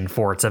preparation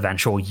for its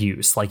eventual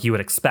use, like you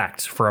would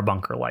expect for a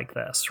bunker like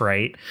this,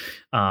 right?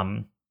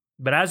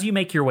 But as you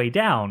make your way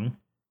down,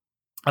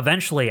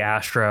 eventually,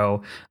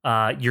 Astro,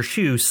 your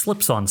shoe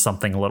slips on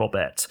something a little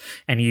bit,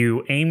 and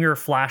you aim your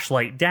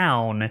flashlight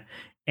down,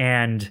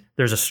 and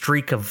there's a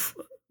streak of,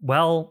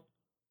 well,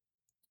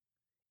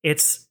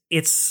 it's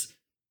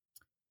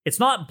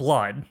not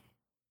blood,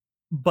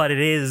 but it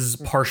is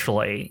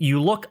partially.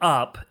 You look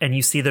up, and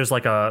you see there's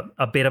like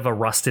a bit of a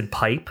rusted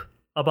pipe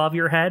above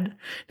your head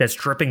that's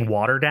dripping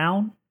water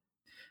down.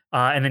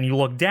 And then you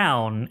look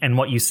down, and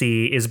what you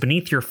see is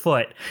beneath your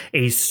foot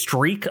a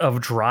streak of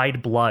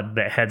dried blood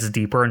that heads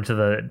deeper into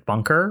the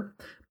bunker.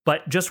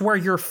 But just where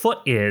your foot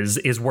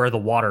is where the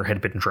water had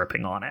been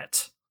dripping on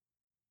it.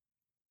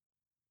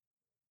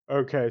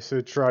 Okay, so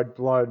dried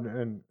blood,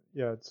 and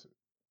yeah, it's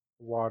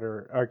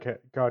water. Okay,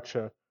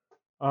 gotcha.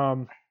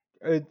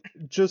 It,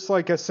 just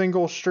like a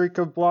single streak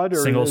of blood,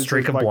 or Single is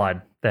streak it of like,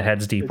 blood that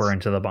heads deeper it's-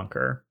 into the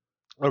bunker.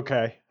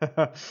 Okay.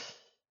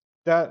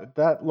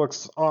 That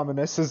looks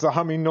ominous. Is the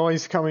humming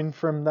noise coming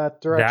from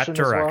that direction?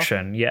 That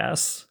direction,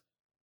 yes.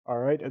 All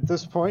right. At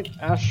this point,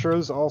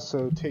 Astro's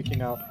also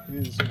taking out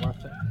his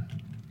weapon.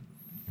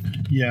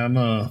 Yeah,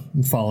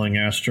 I'm following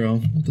Astro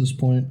at this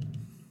point.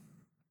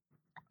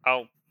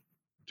 I'll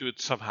do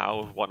it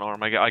somehow with one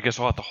arm. I guess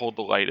I'll have to hold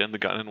the light and the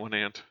gun in one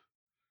hand.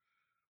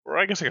 Or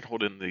I guess I can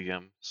hold in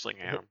the sling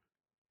arm.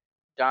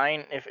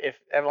 Dine, if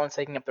Evelyn's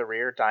taking up the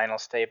rear, Dine will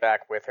stay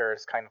back with her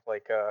as kind of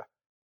like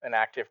an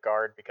active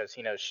guard because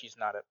he knows she's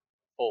not at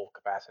full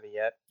capacity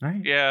yet. All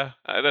right. Yeah,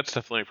 that's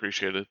definitely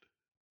appreciated.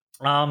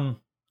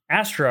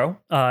 Astro,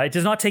 it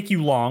does not take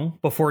you long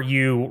before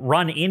you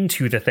run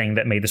into the thing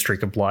that made the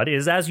streak of blood.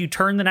 Is as you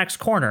turn the next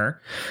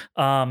corner,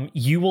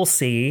 you will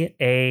see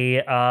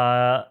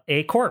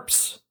a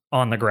corpse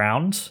on the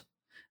ground,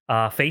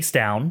 face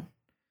down,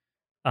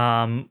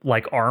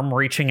 like arm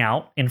reaching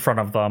out in front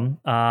of them,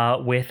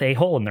 with a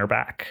hole in their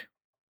back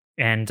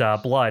and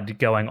blood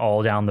going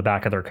all down the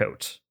back of their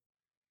coat.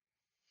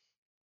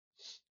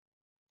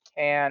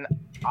 Can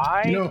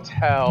I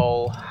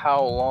tell how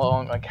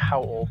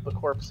old the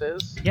corpse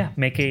is? Yeah,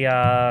 make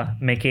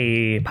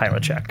a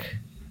pilot check.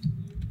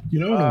 You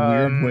know, in a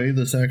weird way,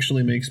 this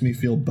actually makes me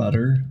feel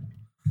better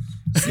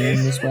seeing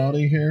this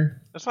body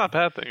here. That's not a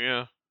bad thing,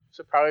 yeah.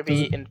 Should probably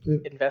be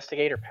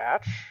investigator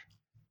Patch.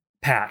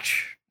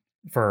 Patch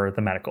for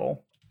the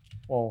medical.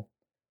 Well,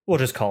 we'll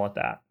just call it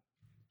that.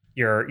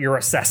 You're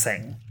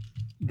assessing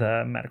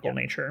the medical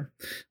nature.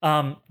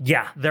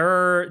 Yeah,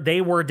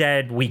 they were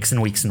dead weeks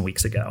and weeks and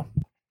weeks ago.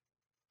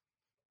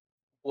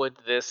 Would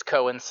this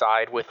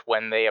coincide with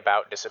when they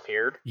about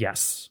disappeared?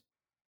 Yes.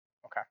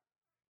 Okay.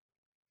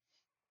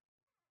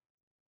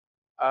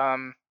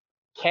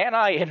 Can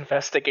I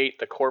investigate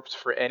the corpse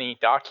for any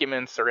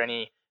documents or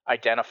any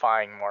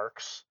identifying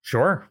marks?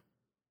 Sure.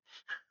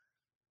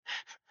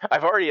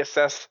 I've already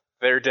assessed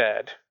they're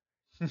dead.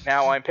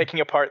 Now I'm picking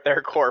apart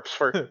their corpse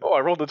for, I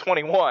rolled a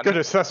 21. Good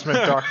assessment,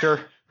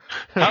 Doctor.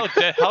 How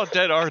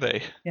dead are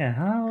they? Yeah,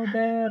 how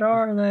dead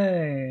are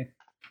they?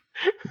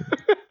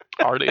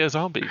 Are they a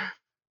zombie?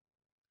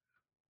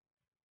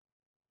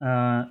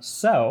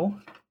 So,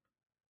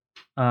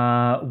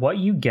 what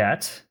you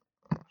get...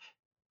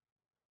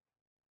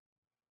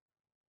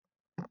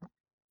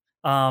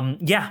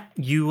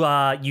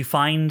 you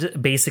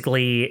find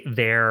basically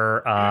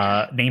their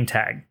name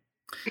tag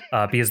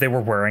because they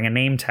were wearing a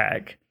name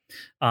tag.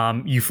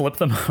 You flip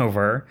them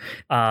over.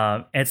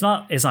 And it's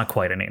not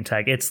quite a name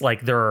tag. It's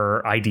like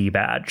their ID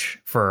badge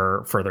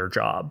for their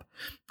job.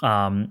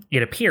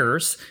 It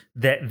appears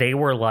that they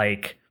were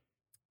like,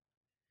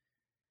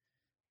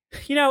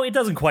 it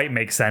doesn't quite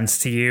make sense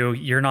to you.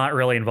 You're not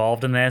really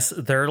involved in this.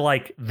 They're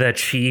like the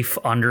chief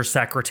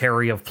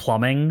undersecretary of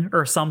plumbing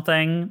or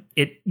something.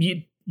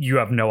 You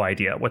have no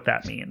idea what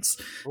that means.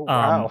 Oh,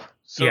 wow.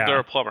 So they're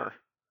a plumber.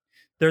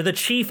 They're the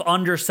chief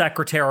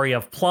undersecretary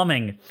of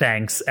plumbing.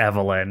 Thanks,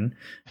 Evelyn.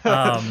 Hey,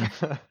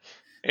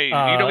 you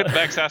don't get the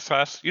backspass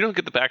fast. You don't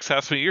get the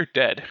backspass when you're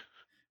dead.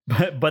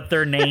 But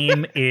their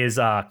name is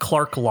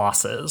Clark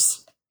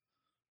Losses.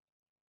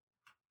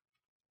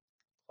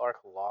 Clark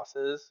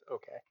Losses?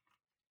 Okay.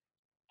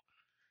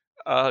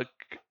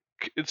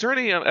 Is there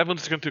any?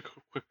 Evelyn's going to do a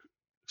quick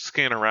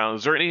scan around.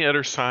 Is there any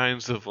other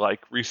signs of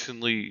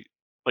recent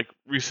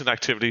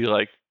activity,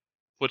 like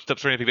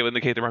footsteps or anything that would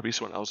indicate there might be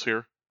someone else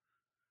here?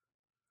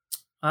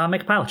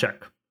 Make a pilot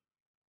check.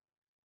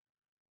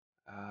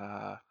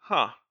 I'm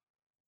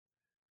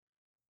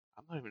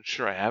not even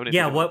sure I have anything.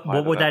 Yeah,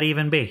 what would that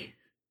even be?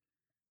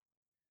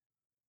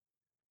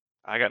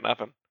 I got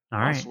nothing. All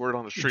right. Word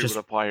on the street would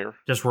apply here.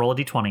 Just roll a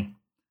d20.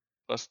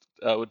 Plus,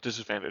 with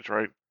disadvantage,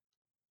 right?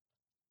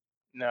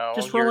 No,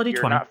 just roll a d20.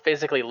 You're not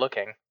physically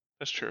looking.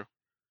 That's true.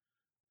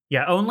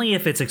 Yeah, only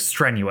if it's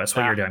extraneous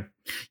what you're doing.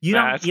 You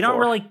don't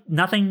really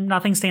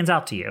nothing stands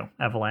out to you,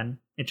 Evelyn.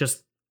 It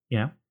just,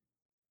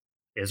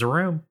 is a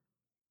room.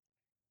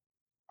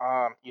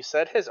 You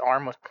said his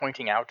arm was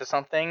pointing out to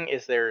something.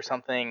 Is there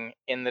something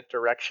in the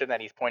direction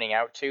that he's pointing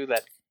out to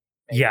that?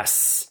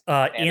 Yes.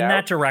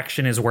 That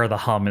direction is where the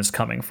hum is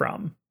coming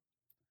from.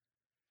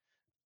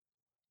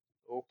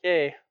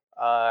 Okay.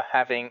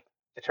 Having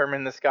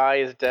determined this guy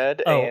is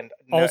dead, and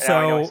also now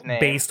I know his name.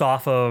 Based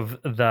off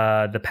of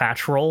the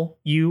patch roll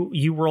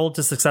you rolled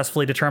to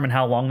successfully determine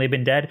how long they've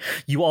been dead,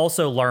 you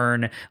also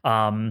learn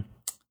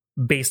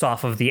based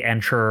off of the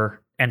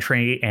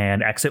entry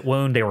and exit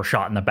wound, they were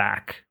shot in the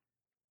back.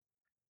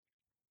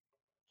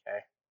 Okay.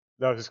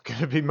 That was going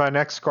to be my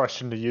next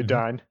question to you,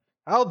 Dine.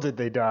 How did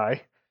they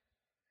die?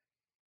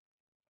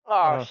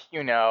 Oh,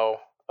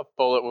 a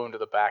bullet wound to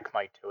the back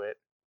might do it.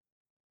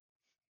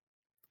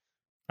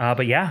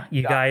 But yeah,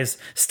 you guys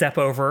step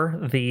over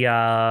the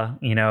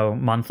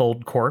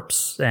month-old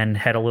corpse and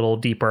head a little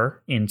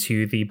deeper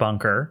into the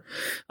bunker.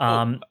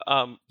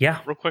 Yeah.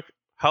 Real quick,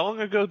 how long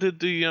ago did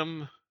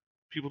the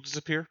people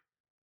disappear?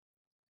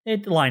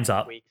 It lines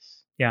up.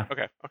 Weeks. Yeah.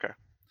 Okay.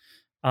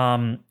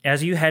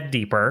 As you head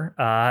deeper,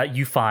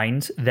 you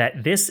find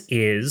that this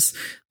is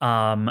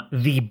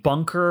the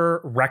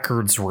bunker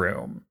records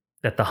room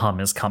that the hum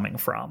is coming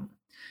from.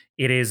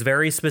 It is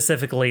very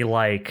specifically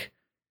like,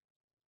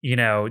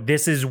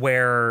 this is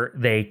where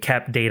they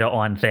kept data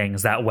on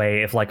things. That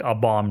way, if like a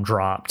bomb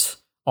dropped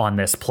on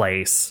this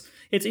place,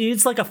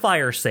 it's like a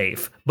fire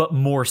safe, but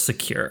more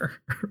secure,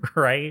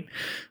 right?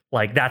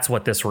 Like that's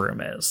what this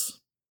room is.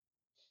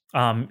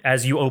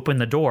 As you open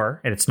the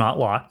door, and it's not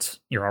locked,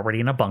 you're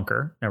already in a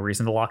bunker. No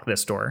reason to lock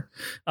this door.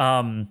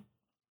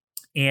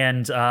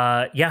 There's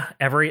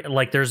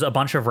a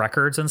bunch of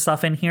records and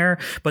stuff in here,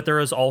 but there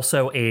is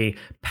also a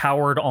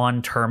powered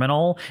on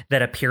terminal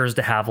that appears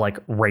to have like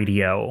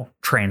radio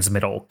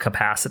transmittal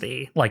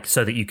capacity, like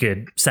so that you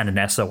could send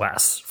an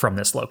SOS from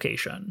this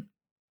location.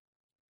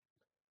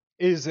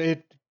 Is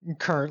it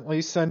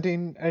currently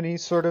sending any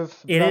sort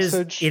of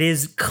message? It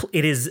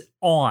is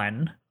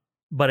on,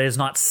 but it is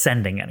not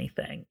sending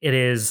anything. It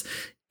is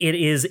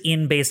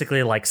in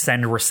basically like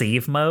send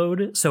receive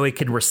mode, so it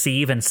could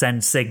receive and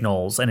send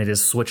signals, and it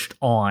is switched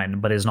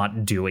on, but is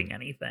not doing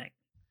anything.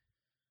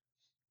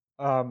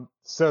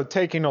 So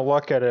taking a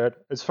look at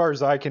it, as far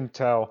as I can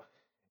tell,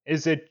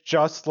 is it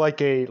just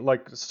like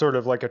sort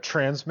of like a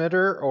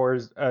transmitter, or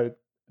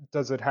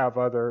does it have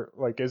other,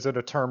 like, is it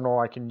a terminal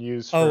I can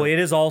use? Oh, it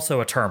is also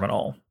a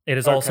terminal. It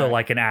is also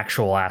like an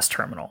actual ass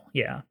terminal.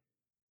 Yeah.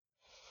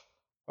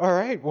 All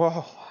right.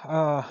 Well,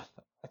 I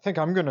think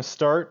I'm going to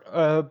start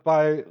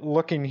by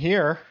looking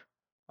here.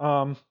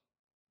 I'll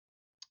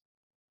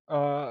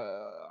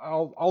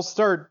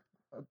start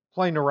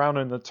playing around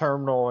in the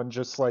terminal and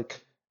just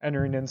like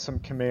entering in some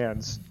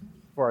commands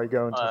before I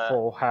go into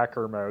full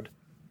hacker mode.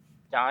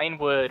 Dine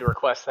would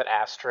request that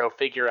Astro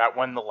figure out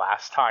when the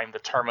last time the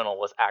terminal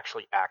was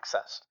actually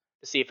accessed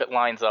to see if it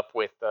lines up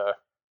with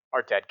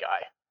our dead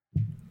guy.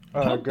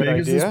 How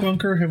big is this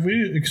bunker? Have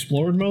we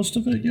explored most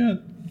of it yet?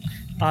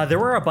 There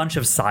were a bunch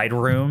of side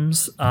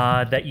rooms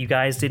that you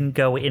guys didn't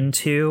go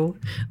into,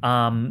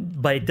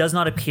 but it does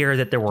not appear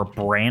that there were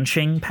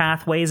branching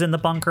pathways in the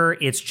bunker.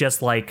 It's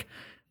just like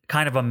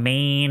kind of a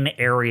main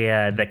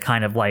area that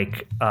kind of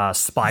like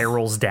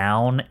spirals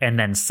down, and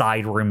then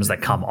side rooms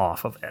that come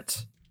off of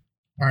it.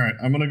 All right,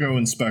 I'm going to go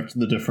inspect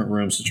the different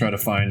rooms to try to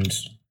find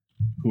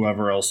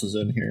whoever else is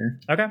in here.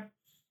 Okay.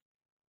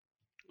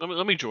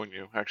 Let me join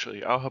you,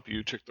 actually. I'll help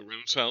you check the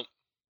rooms out.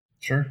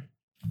 Sure.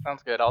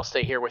 Sounds good. I'll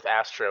stay here with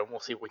Astro.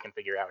 We'll see what we can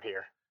figure out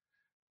here.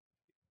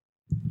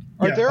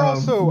 Are there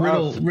also...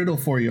 riddle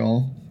for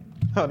y'all.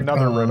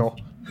 Another riddle.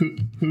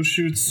 Who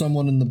shoots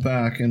someone in the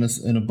back in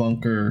a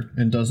bunker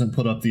and doesn't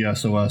put up the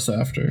SOS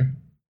after?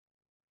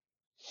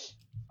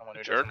 Someone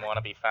who doesn't want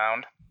to be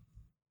found.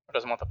 Or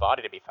doesn't want the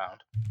body to be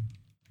found.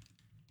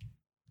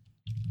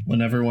 When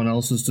everyone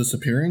else is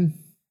disappearing?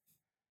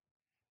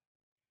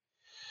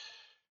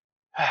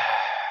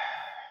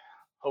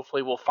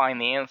 Hopefully we'll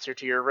find the answer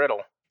to your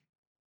riddle.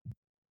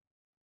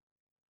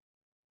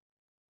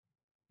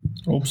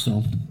 Hope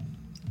so.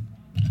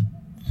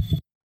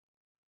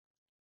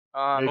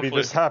 Maybe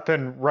this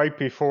happened right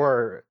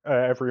before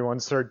everyone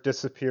started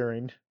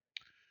disappearing.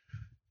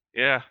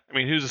 Yeah, I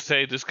mean, who's to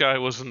say this guy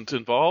wasn't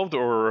involved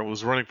or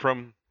was running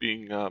from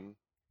being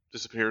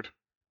disappeared?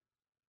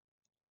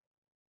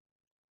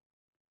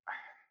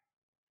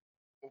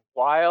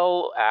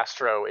 While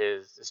Astro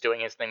is doing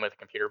his thing with the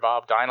computer,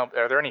 Bob,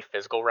 are there any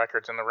physical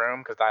records in the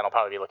room? Because Dine will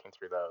probably be looking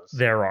through those.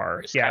 There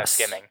are, just yes. Kind of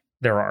skimming.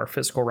 There are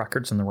physical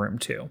records in the room,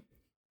 too.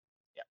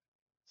 Yeah.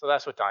 So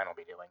that's what Dine will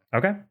be doing.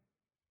 Okay.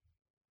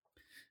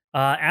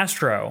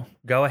 Astro,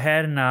 go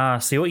ahead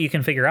and see what you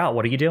can figure out.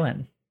 What are you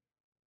doing?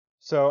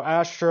 So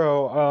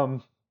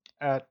Astro,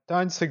 at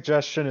Dine's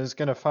suggestion, is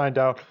going to find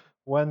out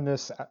when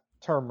this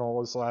terminal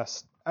was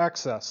last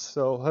accessed.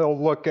 So he'll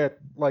look at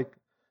like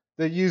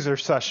the user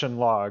session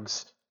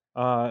logs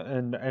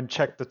and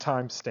check the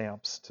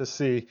timestamps to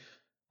see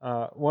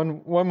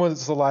when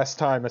was the last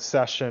time a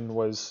session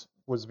was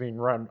being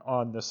run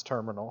on this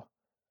terminal.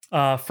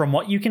 From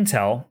what you can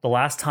tell, the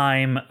last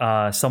time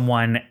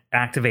someone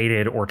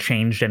activated or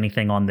changed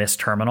anything on this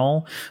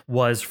terminal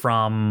was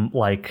from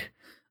like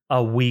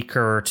a week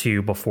or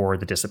two before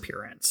the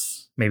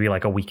disappearance. Maybe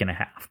like a week and a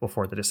half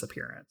before the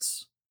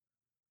disappearance.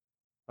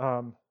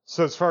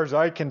 So as far as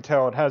I can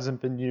tell, it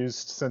hasn't been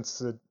used since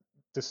the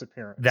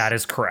disappearance. That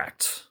is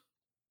correct.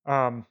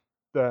 I'll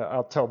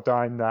tell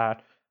Dine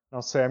that.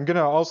 I'll say I'm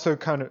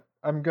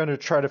gonna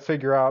try to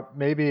figure out,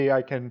 maybe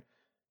I can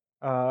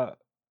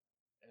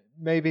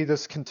maybe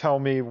this can tell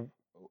me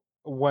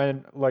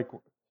when, like,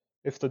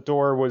 if the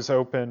door was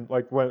open,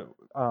 like when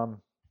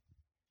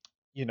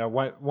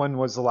when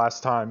was the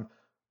last time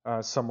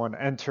someone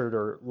entered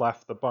or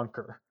left the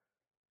bunker.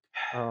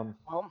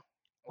 Well,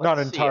 not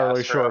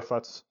entirely sure if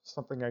that's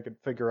something I could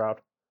figure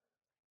out.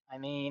 I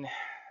mean,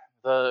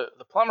 the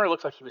plumber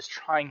looks like he was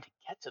trying to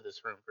get to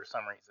this room for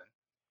some reason.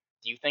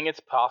 Do you think it's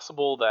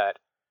possible that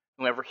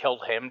whoever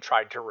killed him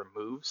tried to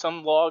remove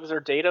some logs or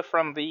data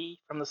from the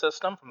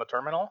system, from the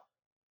terminal?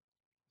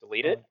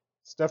 Delete it?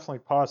 It's definitely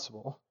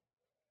possible.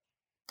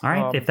 All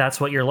right, if that's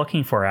what you're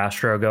looking for,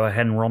 Astro, go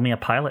ahead and roll me a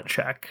pilot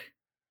check.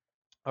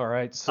 All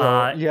right.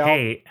 So yeah.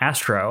 Hey,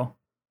 Astro,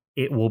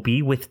 it will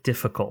be with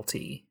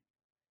difficulty.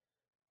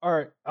 All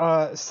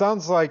right.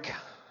 Sounds like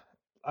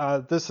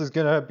this is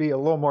gonna be a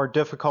little more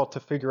difficult to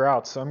figure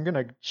out. So I'm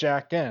gonna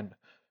jack in,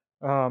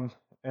 and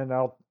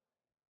I'll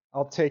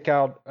take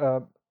out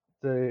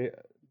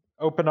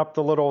open up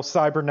the little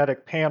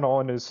cybernetic panel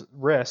in his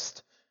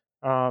wrist,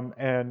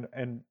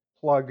 and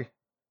plug.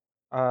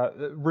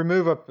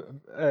 Remove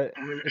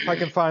if I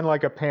can find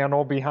like a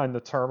panel behind the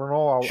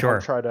terminal, Sure.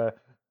 I'll try to.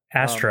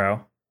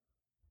 Astro,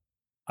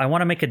 I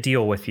want to make a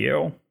deal with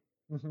you.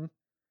 Mm-hmm.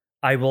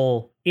 I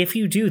will, if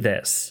you do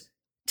this,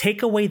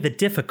 take away the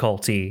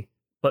difficulty,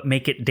 but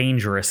make it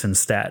dangerous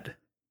instead.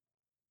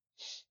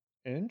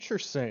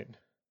 Interesting.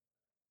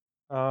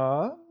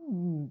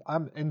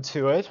 I'm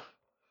into it.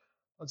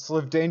 Let's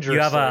live dangerously.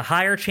 You have a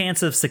higher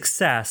chance of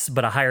success,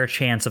 but a higher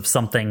chance of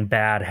something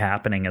bad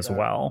happening as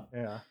well.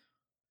 Yeah.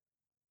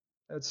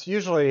 That's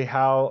usually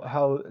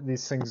how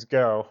these things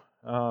go.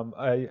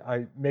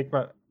 I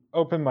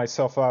open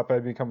myself up, I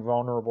become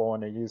vulnerable,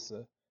 and I use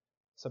the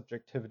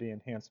subjectivity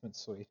enhancement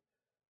suite.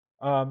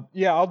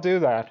 Yeah, I'll do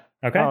that.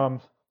 Okay.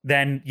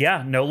 Then,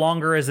 yeah, no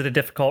longer is it a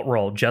difficult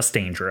roll, just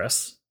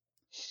dangerous.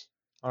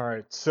 All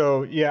right.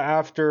 So, yeah,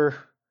 after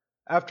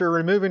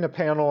removing a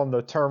panel on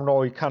the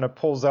terminal, he kind of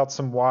pulls out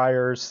some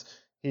wires.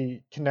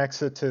 He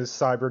connects it to his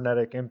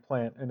cybernetic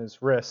implant in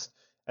his wrist,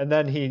 and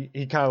then he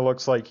kind of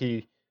looks like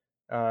he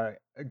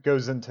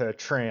goes into a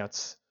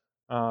trance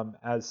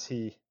as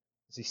he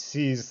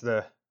sees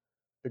the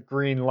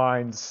green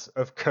lines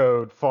of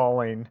code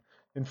falling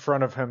in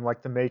front of him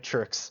like the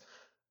Matrix.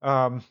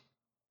 And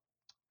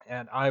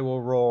I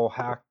will roll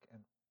hacker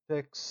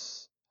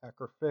fix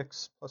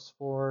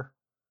 +4.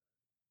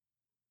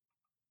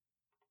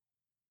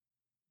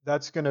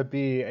 That's going to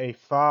be a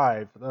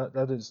 5.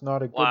 That is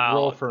not a good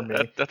roll for me.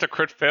 That's a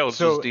crit fail. It's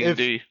So just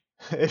D&D.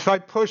 If I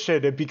push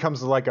it, it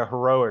becomes like a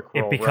heroic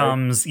roll. It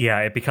becomes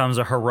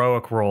a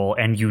heroic roll,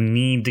 and you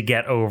need to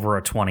get over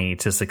a 20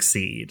 to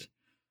succeed.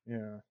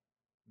 Yeah.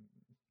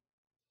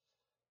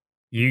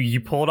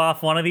 You pulled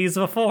off one of these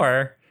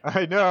before.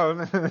 I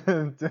know.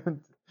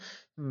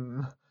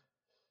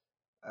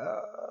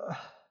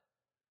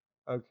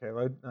 Okay,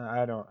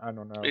 I don't know. I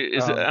don't know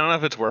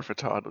if it's worth it,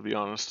 Todd, to be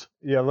honest.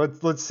 Yeah,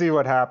 let's see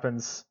what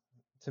happens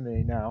to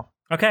me now.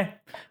 Okay.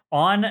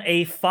 On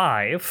a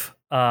 5,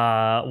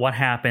 what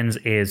happens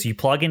is you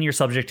plug in your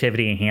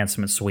subjectivity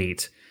enhancement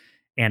suite,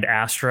 and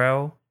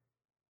Astro,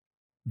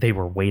 they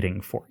were waiting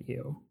for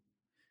you.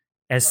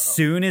 As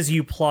soon as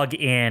you plug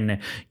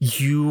in,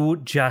 you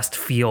just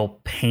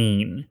feel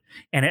pain.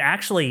 And it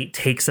actually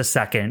takes a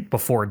second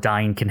before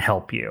Dine can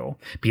help you,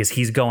 because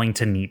he's going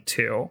to need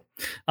to.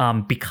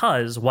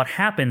 Because what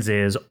happens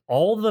is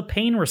all the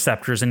pain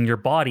receptors in your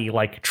body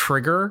like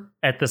trigger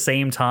at the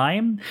same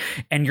time,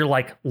 and you're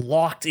like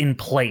locked in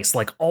place.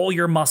 Like all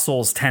your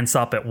muscles tense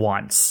up at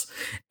once,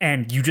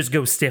 and you just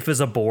go stiff as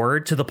a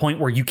board to the point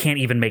where you can't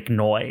even make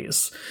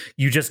noise.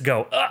 You just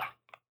go, ugh.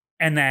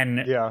 And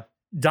then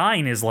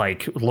Dine is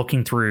like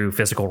looking through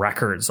physical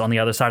records on the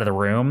other side of the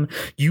room.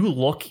 You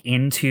look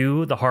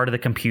into the heart of the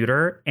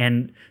computer,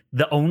 and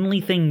the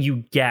only thing you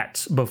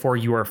get before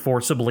you are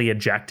forcibly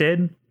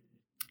ejected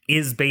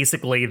is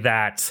basically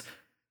that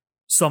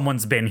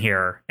someone's been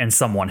here and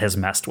someone has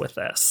messed with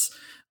this.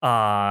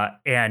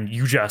 And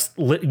you just,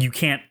 you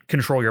can't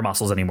control your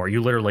muscles anymore.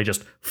 You literally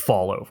just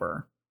fall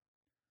over.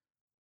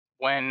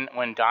 When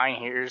Dine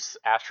hears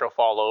Astro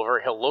fall over,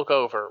 he'll look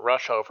over,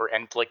 rush over,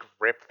 and like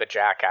rip the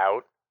jack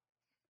out.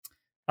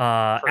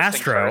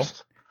 Astro,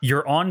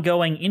 your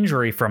ongoing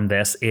injury from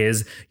this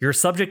is your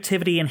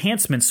subjectivity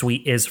enhancement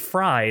suite is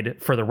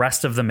fried for the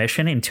rest of the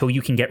mission until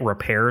you can get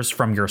repairs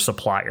from your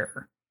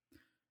supplier.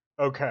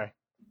 Okay.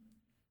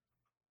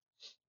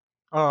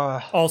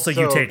 Also,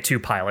 you take 2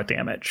 pilot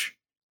damage.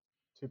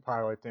 2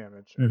 pilot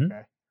damage. Mm-hmm.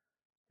 Okay.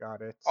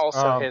 Got it.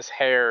 Also, his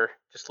hair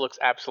just looks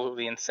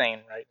absolutely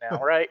insane right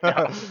now, right?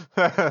 No.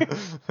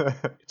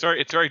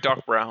 It's very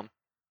dark brown.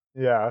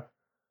 Yeah.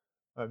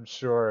 I'm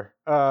sure.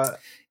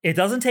 It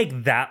doesn't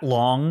take that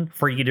long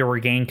for you to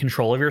regain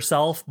control of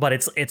yourself, but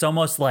it's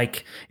almost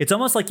like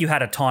you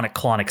had a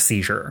tonic-clonic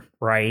seizure,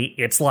 right?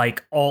 It's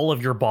like all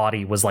of your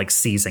body was like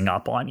seizing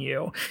up on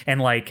you, and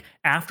like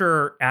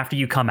after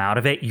you come out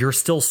of it, you're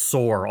still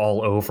sore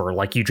all over,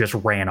 like you just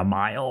ran a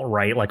mile,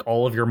 right? Like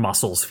all of your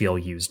muscles feel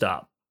used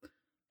up.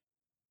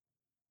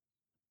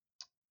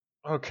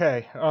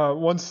 Okay.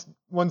 Once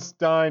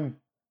Dine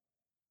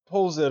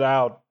pulls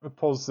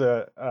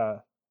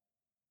the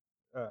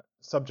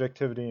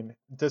subjectivity and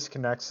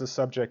disconnects the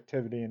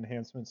subjectivity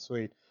enhancement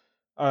suite,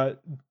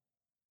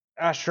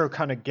 Astro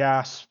kind of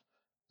gasps.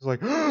 He's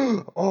like,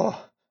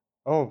 oh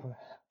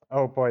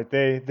boy,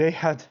 they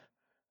had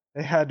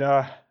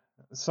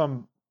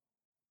some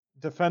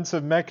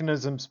defensive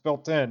mechanisms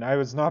built in. I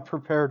was not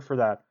prepared for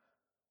that.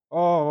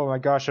 Oh my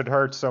gosh, it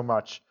hurts so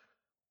much.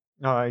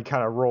 He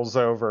kind of rolls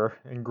over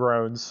and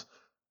groans.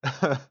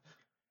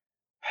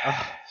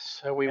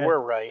 So we were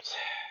right.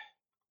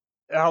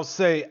 I'll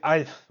say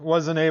I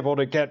wasn't able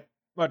to get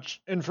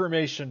much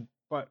information,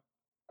 but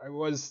I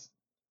was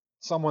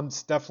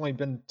someone's definitely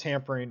been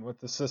tampering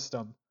with the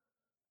system.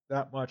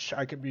 That much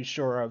I can be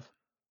sure of.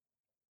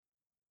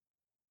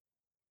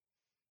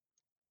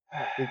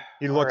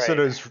 He looks at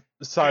his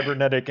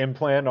cybernetic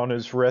implant on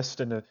his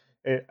wrist, and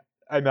I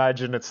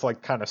imagine it's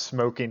like kind of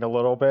smoking a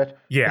little bit.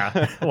 Yeah,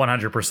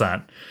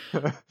 100%.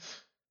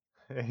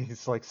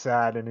 He's like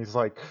sad, and he's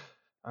like,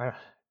 I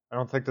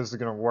don't think this is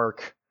gonna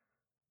work.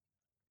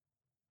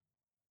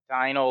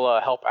 Dine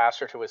will help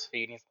Astro to his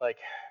feet, and he's like,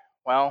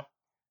 well,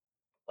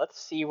 let's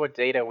see what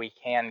data we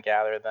can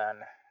gather then.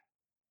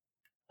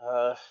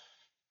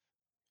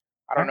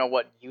 I don't know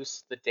what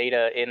use the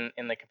data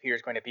in the computer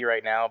is going to be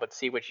right now, but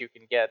see what you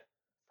can get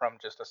from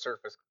just a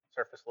surface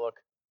look.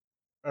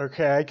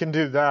 Okay, I can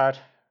do that.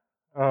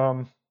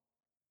 I'll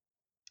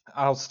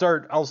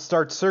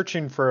start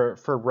searching for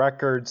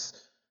records.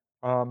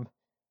 I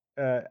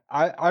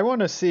want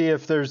to see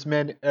if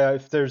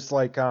there's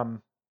like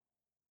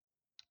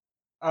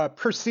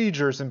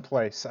procedures in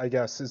place, I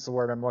guess is the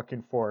word I'm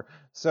looking for.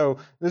 So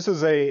this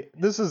is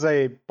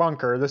a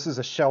bunker, this is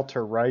a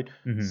shelter, right?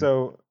 Mm-hmm.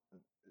 So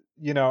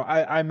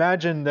I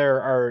imagine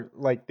there are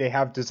they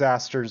have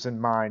disasters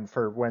in mind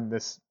for when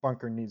this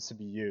bunker needs to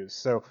be used.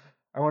 So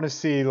I want to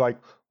see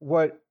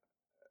what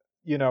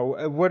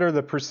are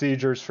the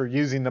procedures for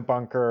using the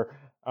bunker,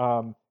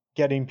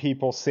 getting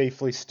people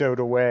safely stowed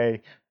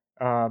away,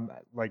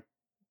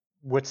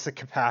 what's the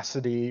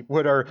capacity?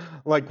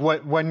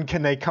 When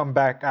can they come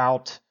back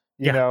out?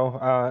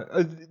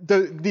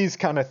 These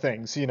kind of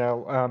things.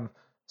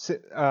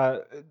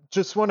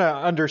 Just want to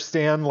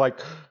understand.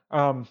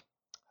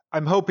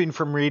 I'm hoping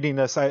from reading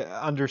this, I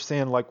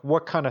understand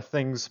what kind of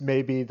things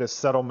maybe the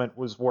settlement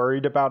was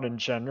worried about in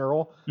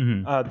general,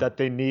 that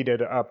they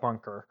needed a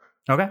bunker.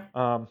 Okay.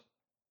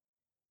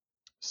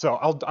 So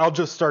I'll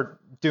just start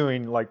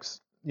doing like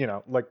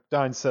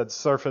Dine said,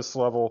 surface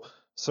level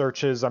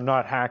searches. I'm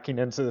not hacking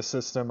into the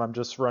system. I'm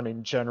just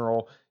running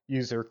general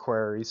user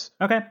queries.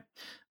 Okay.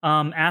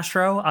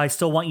 Astro, I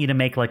still want you to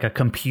make a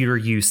computer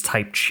use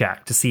type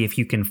check to see if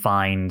you can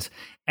find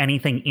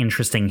anything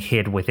interesting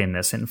hid within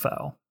this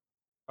info.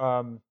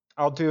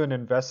 I'll do an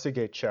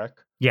investigate check.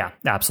 Yeah,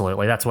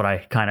 absolutely. That's what I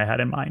kind of had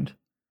in mind.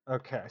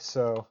 Okay,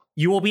 so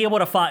you will be able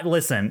to find.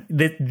 Listen,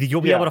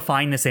 you'll be able to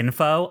find this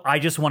info. I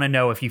just want to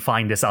know if you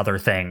find this other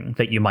thing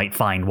that you might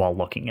find while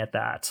looking at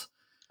that.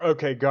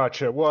 Okay,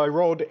 gotcha. Well, I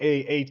rolled a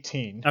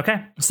 18.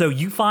 Okay, so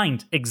you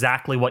find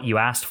exactly what you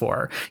asked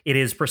for. It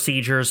is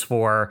procedures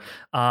for,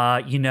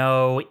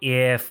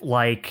 if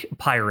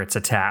pirates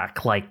attack,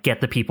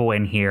 get the people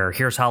in here.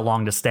 Here's how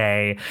long to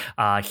stay.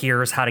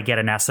 Here's how to get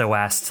an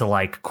SOS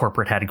to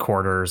corporate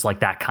headquarters,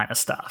 that kind of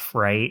stuff,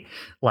 right?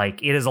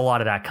 It is a lot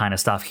of that kind of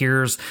stuff.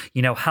 Here's,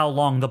 how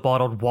long the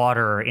bottled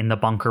water in the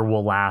bunker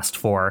will last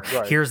for.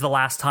 Right. Here's the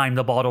last time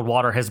the bottled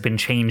water has been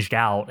changed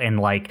out, and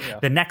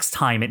the next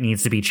time it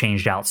needs to be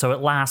changed out, so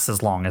it lasts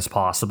as long as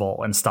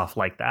possible and stuff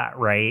like that,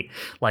 right?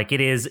 It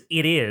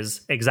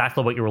is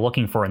exactly what you were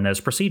looking for in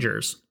those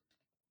procedures.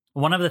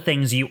 One of the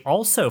things you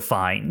also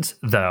find,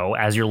 though,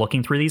 as you're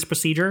looking through these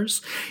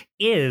procedures,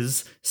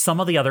 is some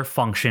of the other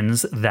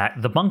functions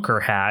that the bunker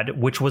had,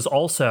 which was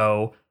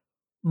also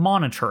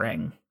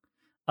monitoring.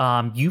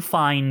 You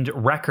find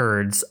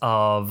records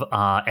of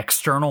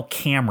external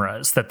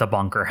cameras that the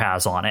bunker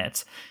has on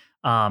it.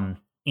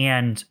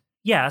 And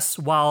yes,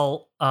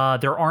 while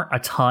there aren't a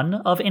ton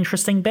of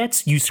interesting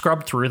bits, you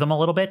scrub through them a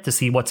little bit to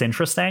see what's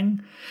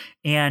interesting.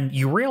 And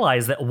you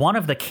realize that one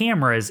of the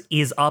cameras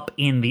is up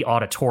in the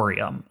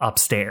auditorium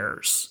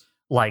upstairs.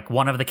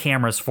 One of the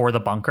cameras for the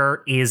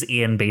bunker is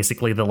in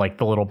basically the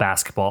little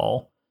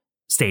basketball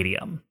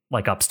stadium,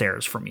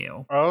 upstairs from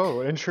you.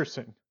 Oh,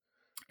 interesting.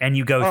 And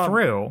you go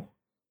through,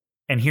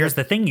 and here's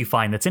the thing you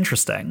find that's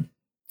interesting.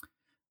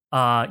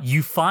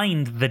 You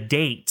find the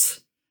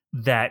date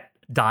that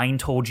Dine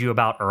told you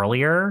about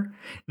earlier,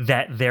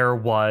 that there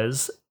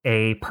was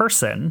a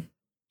person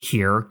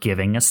here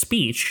giving a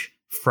speech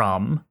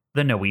from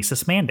the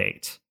Noesis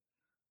Mandate.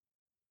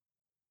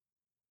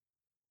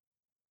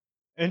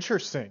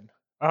 Interesting.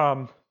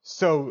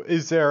 So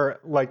is there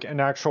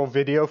an actual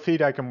video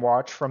feed I can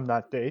watch from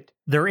that date?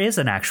 There is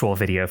an actual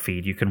video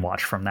feed you can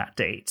watch from that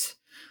date.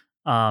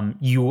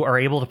 You are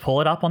able to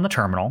pull it up on the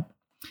terminal,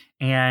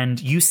 and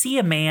you see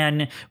a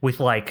man with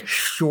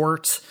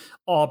short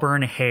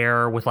auburn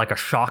hair with a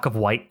shock of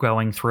white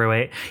going through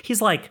it.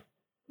 He's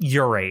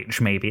your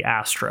age, maybe,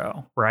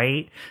 Astro,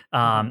 right?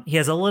 He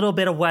has a little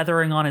bit of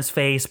weathering on his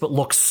face, but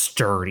looks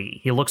sturdy.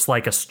 He looks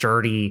like a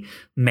sturdy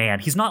man.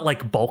 He's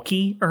not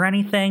bulky or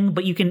anything,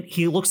 but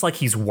he looks like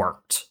he's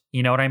worked.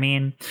 You know what I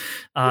mean?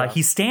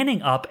 He's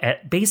standing up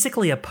at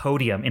basically a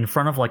podium in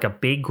front of a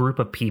big group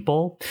of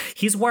people.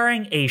 He's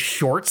wearing a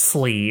short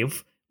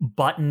sleeve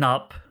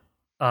button-up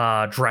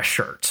dress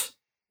shirt.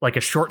 A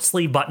short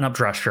sleeve button-up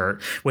dress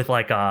shirt with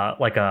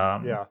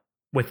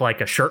with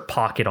a shirt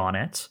pocket on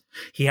it.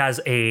 He has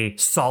a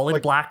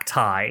solid black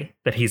tie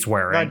that he's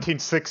wearing.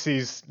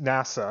 1960s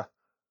NASA.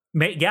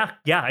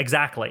 Yeah,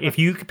 exactly. If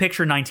you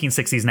picture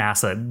 1960s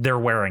NASA, they're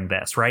wearing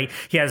this, right?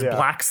 He has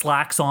black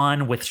slacks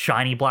on with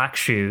shiny black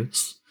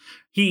shoes,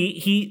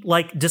 He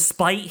like,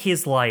 despite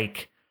his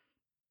like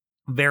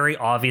very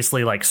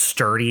obviously like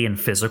sturdy and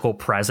physical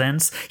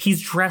presence,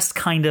 he's dressed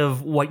kind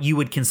of what you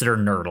would consider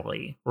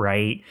nerdily,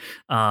 right?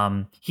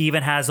 He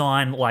even has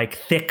on like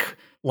thick,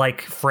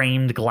 like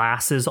framed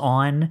glasses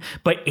on,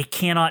 but it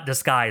cannot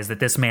disguise that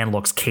this man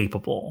looks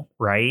capable,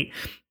 right?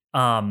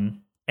 And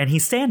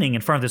he's standing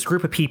in front of this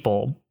group of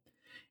people,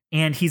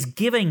 and he's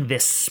giving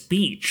this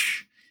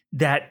speech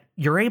that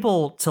you're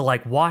able to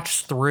like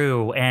watch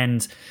through,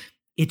 and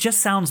it just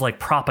sounds like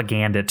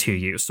propaganda to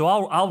you. So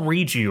I'll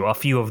read you a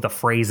few of the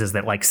phrases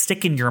that like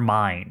stick in your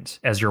mind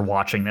as you're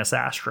watching this,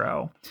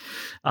 Astro.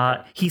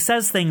 He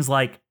says things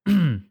like,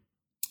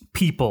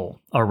 people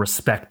are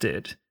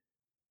respected.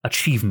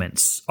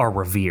 Achievements are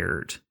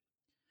revered.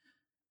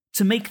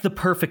 To make the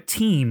perfect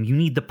team, you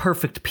need the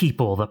perfect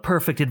people, the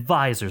perfect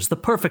advisors, the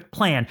perfect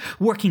plan,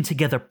 working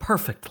together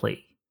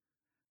perfectly.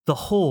 The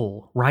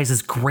whole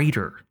rises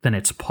greater than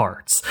its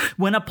parts.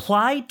 When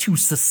applied to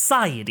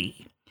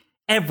society,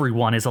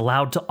 everyone is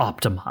allowed to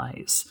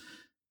optimize,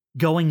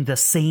 going the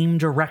same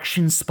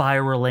direction,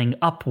 spiraling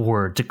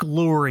upward to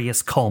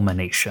glorious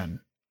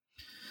culmination.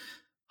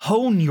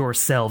 Hone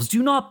yourselves.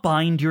 Do not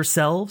bind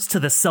yourselves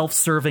to the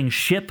self-serving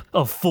ship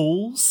of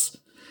fools.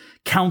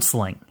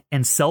 Counseling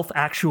and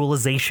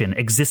self-actualization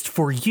exist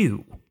for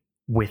you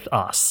with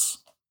us.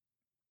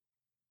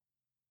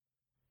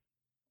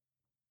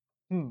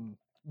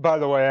 By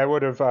the way, I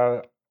would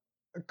have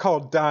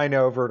called Dine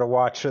over to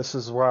watch this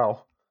as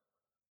well.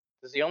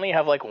 Does he only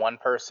have like one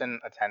person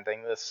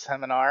attending this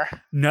seminar?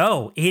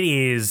 No, it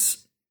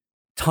is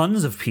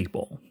tons of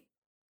people.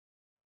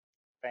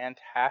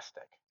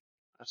 Fantastic.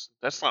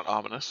 That's not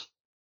ominous.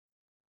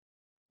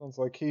 Sounds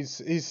like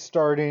he's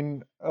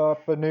starting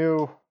up a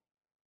new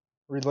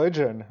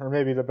religion, or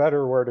maybe the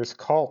better word is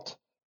cult,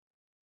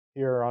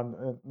 here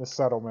on the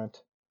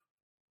settlement.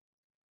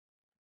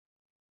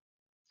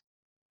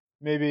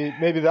 Maybe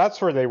that's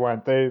where they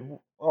went. They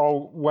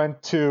all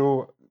went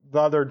to the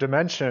other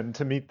dimension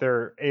to meet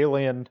their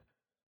alien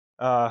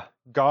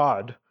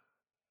god.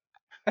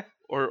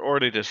 Or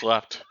they just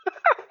left.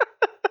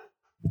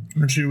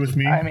 Aren't you with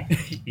me? I mean,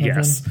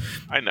 Yes.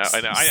 I know.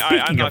 I'm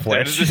Speaking not of there.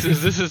 which-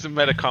 This is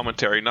meta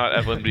commentary, not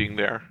Evelyn being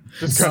there.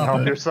 Just Stop couldn't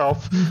help it.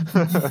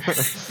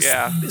 yourself.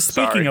 Yeah.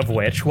 Speaking sorry. of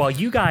which, while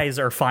you guys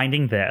are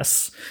finding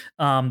this,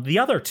 the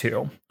other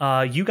two,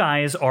 you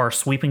guys are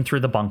sweeping through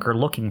the bunker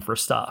looking for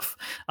stuff.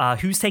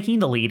 Who's taking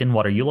the lead, and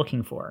what are you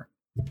looking for?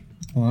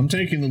 Well, I'm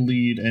taking the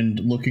lead and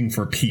looking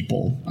for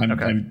people.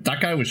 That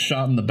guy was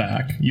shot in the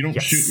back. You don't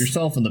Yes. shoot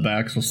yourself in the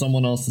back, so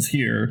someone else is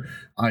here,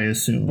 I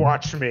assume.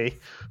 Watch me.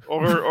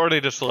 Or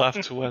they just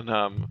left when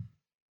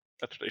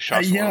after they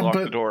shot someone and locked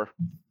the door.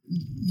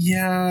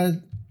 Yeah.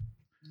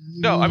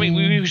 No, I mean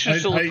we should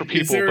still look for is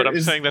people, there- but I'm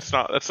is- saying that's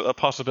a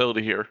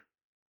possibility here.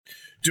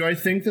 Do I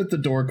think that the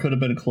door could have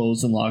been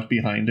closed and locked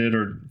behind it,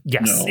 or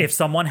Yes, no? if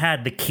someone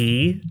had the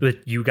key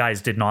that you guys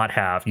did not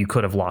have, you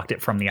could have locked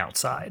it from the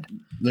outside.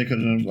 They could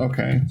have.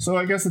 Okay, so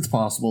I guess it's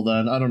possible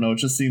then. I don't know. It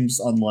just seems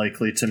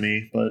unlikely to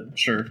me, but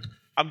sure.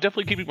 I'm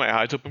definitely keeping my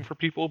eyes open for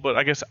people, but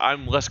I guess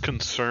I'm less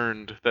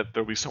concerned that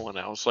there'll be someone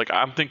else. Like,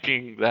 I'm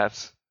thinking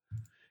that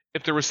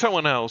if there was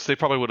someone else, they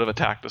probably would have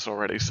attacked us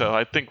already. So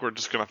I think we're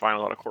just going to find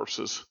a lot of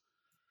corpses.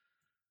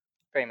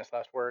 famous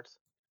last words.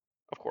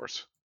 Of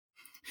course.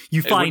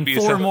 You It find would be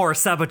 4 a- more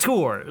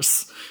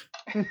saboteurs.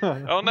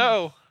 Oh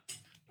no!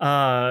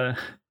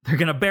 They're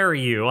gonna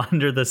bury you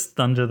under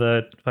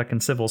the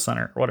fucking civil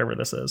center, whatever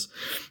this is.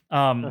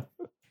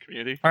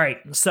 Community. All right,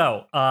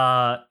 so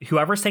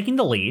whoever's taking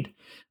the lead,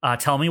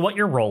 tell me what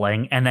you're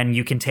rolling, and then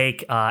you can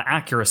take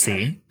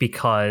accuracy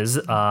because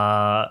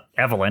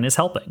Evelyn is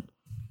helping.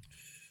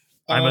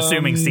 I'm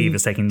assuming Steve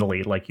is taking the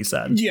lead, like you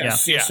said.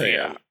 Yes, Yeah, yes, I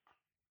yeah. am.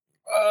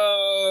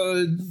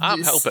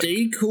 I'm helping.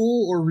 Stay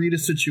cool or read a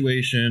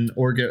situation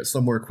or get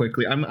somewhere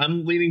quickly.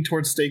 I'm leaning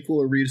towards stay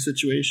cool or read a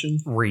situation.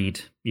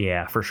 Read,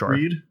 yeah, for sure.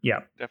 Read.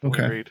 Yeah. Definitely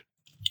Okay. read.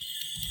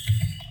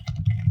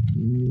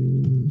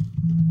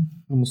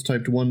 Almost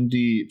typed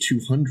 1D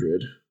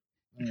 200.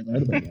 Oh,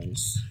 that'd have been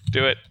nice.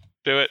 Do it.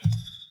 Do it.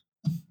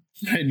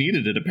 I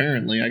needed it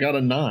apparently. I got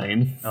a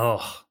 9.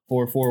 Oh.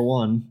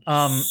 441.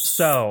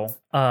 So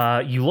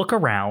you look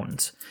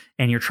around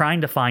and you're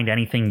trying to find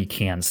anything you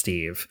can,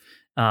 Steve.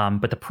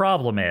 But the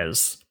problem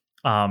is,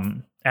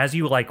 as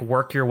you like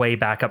work your way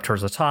back up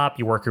towards the top,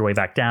 you work your way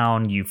back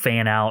down, you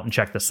fan out and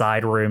check the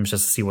side rooms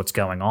just to see what's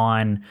going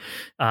on.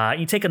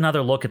 You take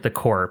another look at the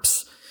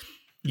corpse.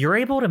 You're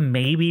able to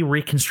maybe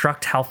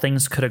reconstruct how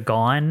things could have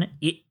gone.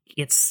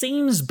 It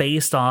seems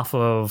based off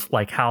of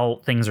like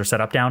how things are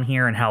set up down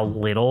here and how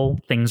little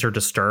things are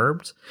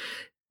disturbed.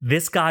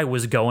 This guy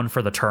was going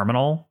for the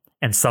terminal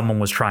and someone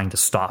was trying to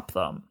stop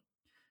them.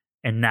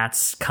 And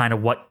that's kind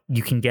of what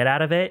you can get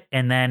out of it.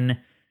 And then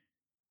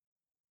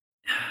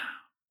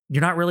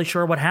you're not really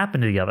sure what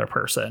happened to the other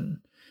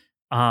person.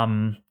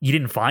 You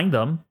didn't find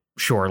them,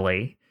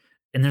 surely.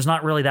 And there's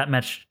not really that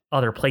much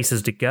other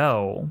places to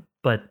go,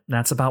 but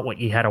that's about what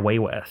you had away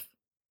with.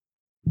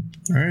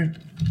 All right.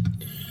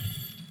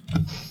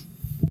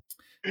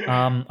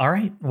 All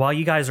right. While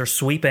you guys are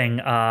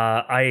sweeping,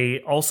 I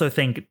also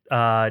think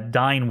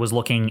Dine was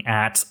looking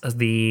at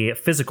the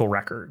physical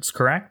records,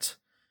 correct?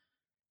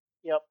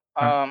 Yep.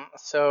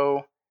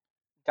 So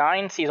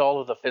Dine sees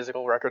all of the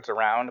physical records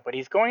around, but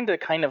he's going to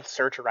kind of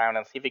search around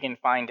and see if he can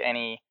find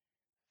any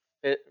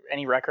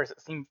records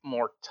that seem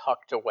more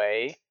tucked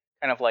away,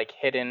 kind of like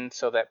hidden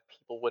so that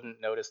people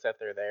wouldn't notice that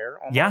they're there.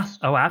 Almost. Yeah.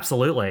 Oh,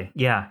 absolutely.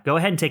 Yeah. Go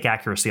ahead and take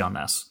accuracy on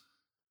this.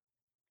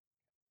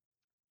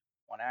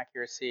 1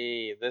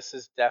 accuracy. This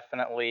is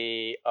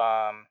definitely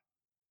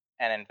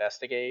an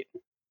investigate.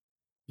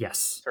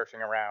 Yes.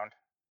 Searching around.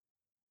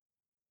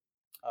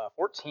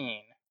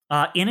 14.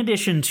 In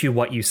addition to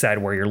what you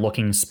said, where you're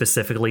looking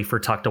specifically for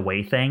tucked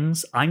away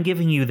things, I'm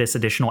giving you this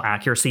additional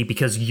accuracy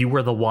because you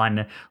were the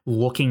one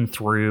looking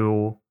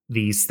through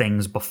these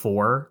things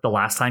before the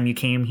last time you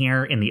came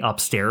here in the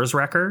upstairs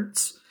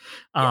records.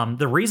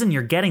 The reason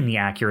you're getting the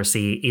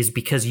accuracy is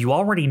because you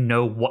already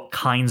know what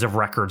kinds of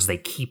records they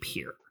keep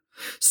here.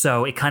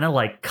 So it kind of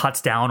like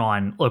cuts down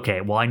on, okay,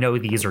 well, I know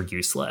these are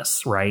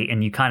useless, right?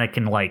 And you kind of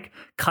can like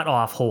cut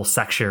off whole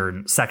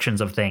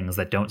sections of things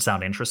that don't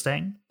sound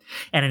interesting.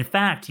 And in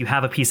fact, you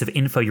have a piece of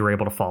info you're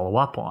able to follow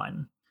up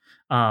on.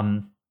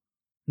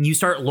 You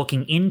start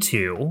looking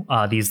into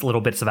these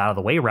little bits of out of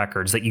the way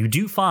records that you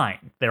do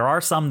find. There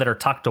are some that are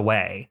tucked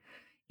away.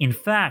 In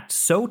fact,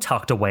 so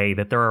tucked away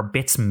that there are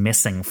bits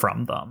missing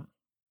from them.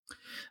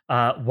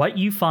 What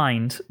you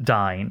find,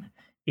 Dine,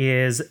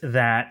 is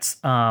that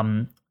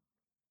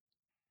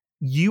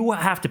you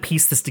have to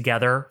piece this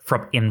together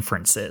from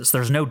inferences.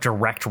 There's no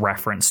direct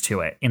reference to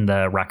it in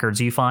the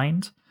records you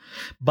find.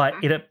 But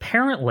it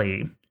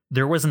apparently,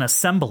 there was an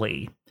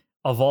assembly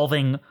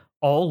involving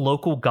all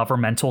local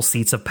governmental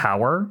seats of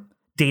power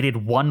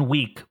dated 1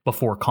 week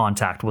before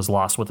contact was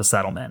lost with the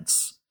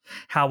settlements.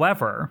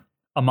 However,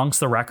 amongst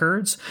the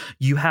records,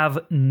 you have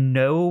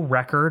no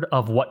record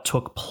of what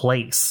took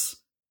place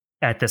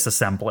at this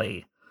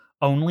assembly,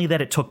 only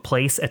that it took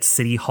place at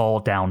City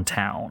Hall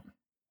downtown.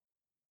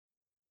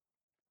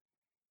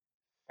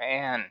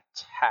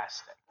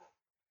 Fantastic.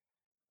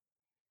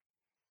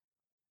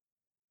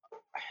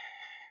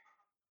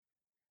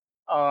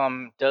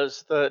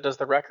 Does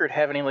the record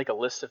have any like a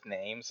list of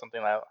names, something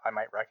that I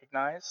might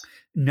recognize?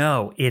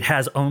 No, it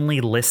has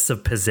only lists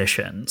of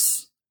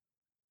positions.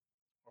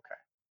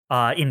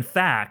 Okay. In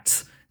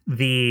fact,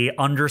 the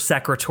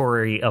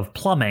Undersecretary of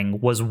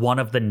Plumbing was one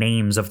of the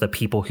names of the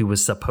people who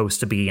was supposed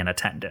to be in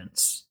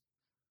attendance.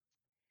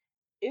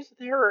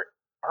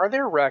 Are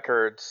there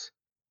records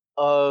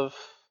of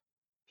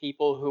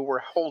people who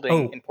were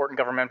holding important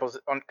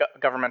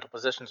governmental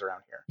positions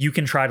around here? You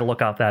can try to look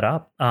that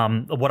up.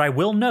 What I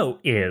will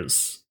note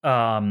is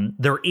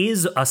there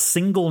is a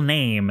single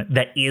name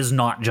that is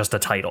not just a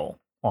title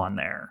on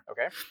there.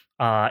 Okay.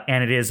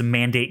 And it is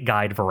Mandate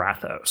Guide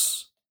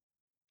Varathos.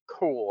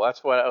 Cool. That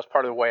was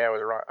part of the way I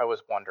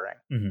was wondering.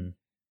 Mm-hmm.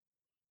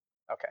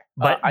 Okay.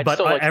 But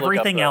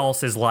everything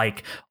else is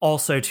like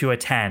also to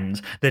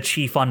attend the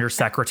chief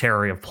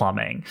undersecretary of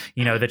plumbing,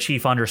 the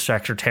chief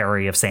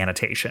undersecretary of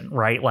sanitation,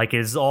 right? Like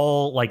is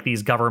all like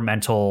these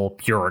governmental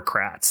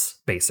bureaucrats,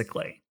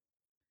 basically.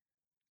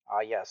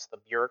 Yes, the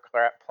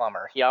bureaucrat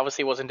plumber. He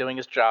obviously wasn't doing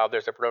his job.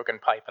 There's a broken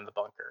pipe in the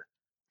bunker.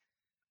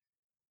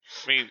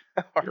 I mean,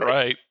 you're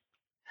right.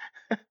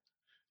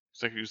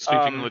 It's like he was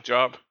sleeping on the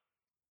job.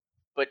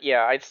 But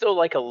yeah, I'd still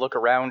like a look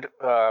around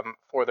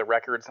for the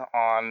records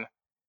on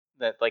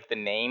the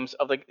names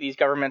of these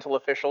governmental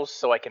officials,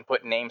 so I can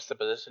put names to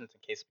positions in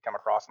case we come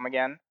across them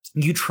again.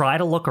 You try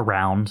to look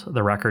around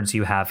the records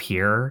you have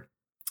here.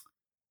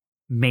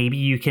 Maybe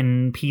you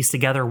can piece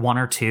together one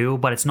or two,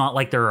 but it's not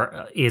like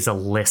there is a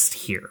list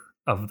here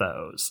of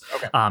those.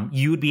 Okay.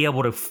 You would be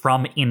able to,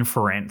 from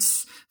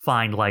inference,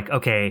 find like,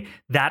 okay,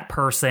 that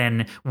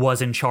person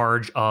was in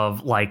charge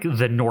of like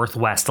the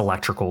Northwest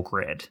electrical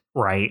grid,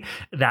 right?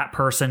 That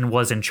person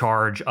was in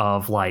charge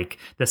of like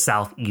the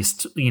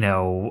Southeast,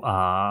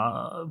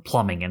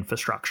 plumbing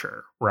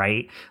infrastructure,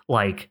 right?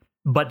 Like,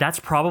 but that's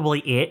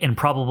probably it, and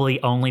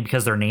probably only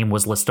because their name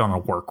was listed on a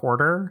work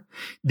order.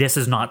 This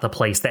is not the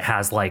place that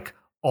has like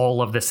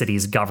all of the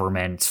city's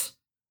government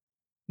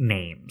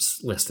names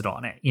listed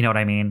on it. You know what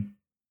I mean?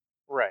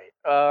 Right.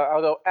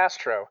 I'll go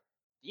Astro.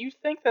 Do you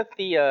think that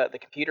the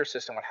computer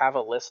system would have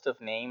a list of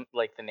the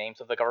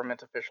names of the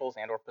government officials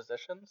and or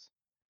positions,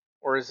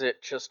 or is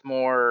it just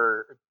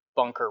more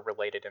bunker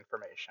related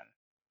information?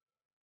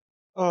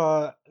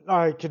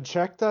 I can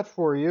check that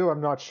for you.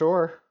 I'm not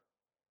sure.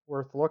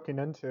 Worth looking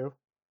into. It's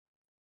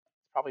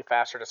probably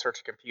faster to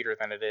search a computer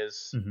than it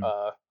is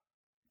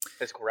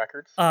physical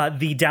records.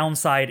 The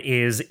downside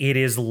is it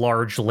is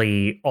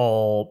largely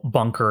all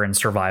bunker and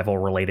survival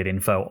related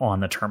info on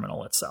the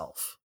terminal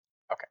itself.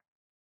 Okay.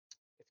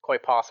 It's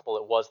quite possible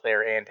it was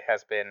there and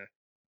has been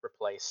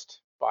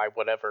replaced by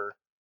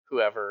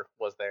whoever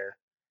was there.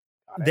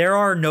 There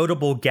are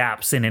notable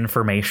gaps in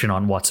information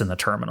on what's in the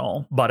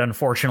terminal, but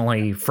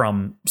unfortunately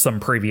from some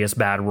previous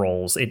bad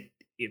rolls,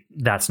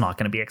 that's not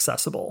going to be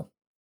accessible.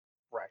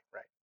 Right.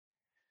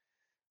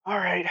 All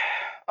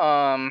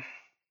right.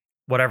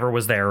 Whatever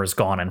was there is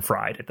gone and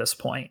fried at this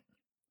point.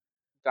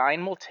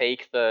 Dine will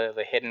take the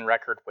hidden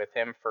record with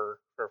him for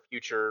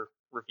future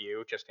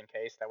review, just in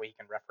case. That way he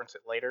can reference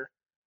it later.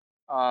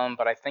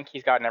 But I think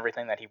he's gotten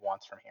everything that he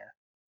wants from here.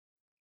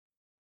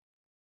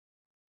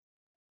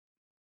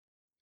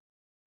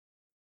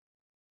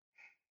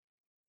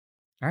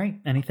 All right.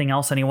 Anything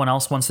else anyone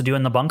else wants to do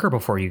in the bunker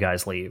before you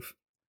guys leave?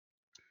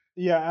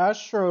 Yeah,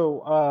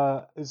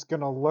 Astro is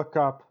going to look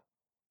up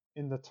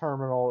in the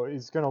terminal.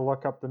 He's going to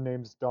look up the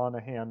names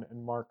Donahan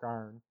and Mark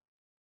Iron.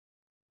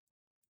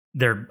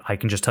 I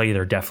can just tell you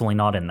they're definitely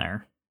not in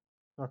there.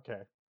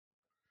 Okay.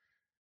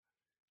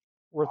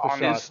 Worth a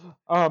shot.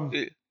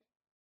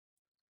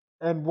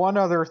 And one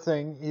other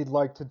thing he'd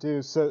like to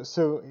do.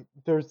 So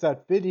there's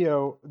that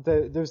video.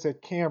 There's a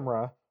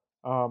camera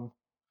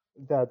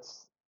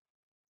that's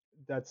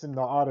in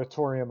the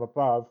auditorium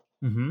above.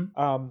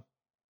 Mm-hmm.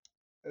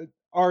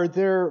 Are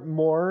there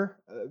more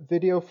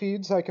video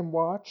feeds I can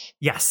watch?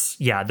 Yes.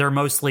 Yeah, they're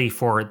mostly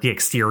for the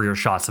exterior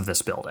shots of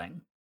this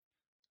building.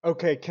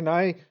 Okay, can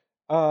I...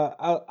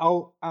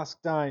 I'll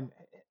ask Dine.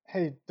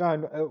 Hey,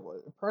 Dine,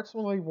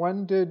 approximately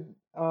when did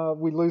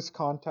we lose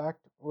contact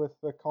with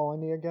the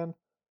colony again?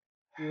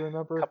 Do you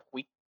remember?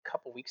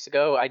 Couple weeks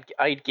ago.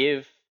 I'd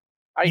give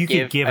an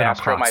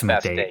Astro my approximate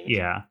best date. date.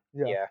 Yeah.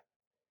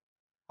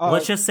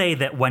 Let's Let's just say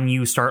that when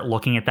you start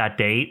looking at that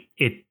date,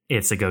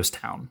 it's a ghost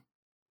town.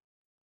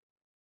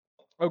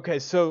 Okay,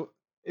 so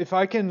if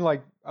I can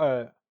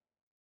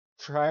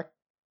track,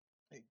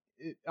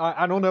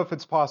 I don't know if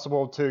it's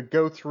possible to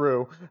go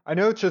through. I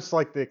know it's just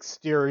like the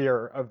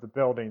exterior of the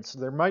building, so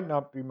there might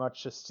not be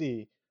much to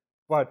see.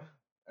 But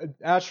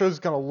Astro's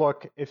gonna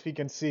look if he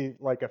can see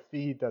like a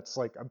feed that's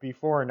like a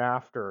before and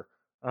after.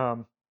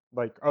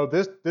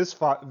 This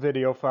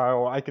video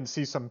file, I can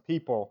see some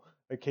people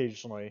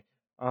occasionally.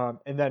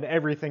 And then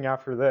everything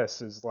after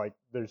this is like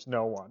there's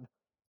no one.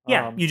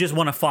 Yeah, you just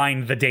want to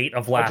find the date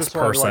of last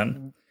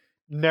person.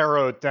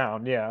 Narrow it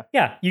down, yeah.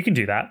 Yeah, you can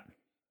do that.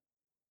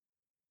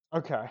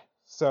 Okay,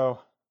 so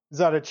is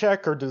that a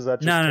check or does that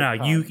just No.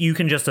 You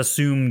can just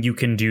assume you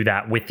can do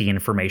that with the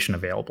information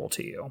available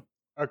to you.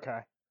 Okay,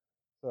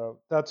 so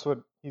that's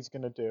what he's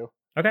going to do.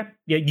 Okay,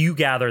 yeah, you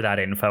gather that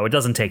info. It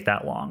doesn't take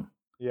that long.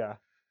 Yeah.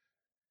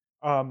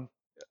 The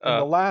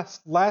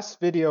last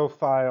video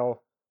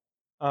file,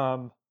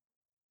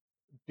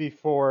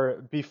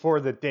 before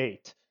the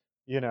date,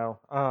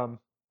 can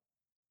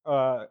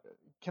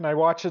I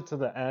watch it to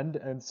the end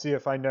and see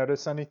if I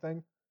notice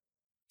anything?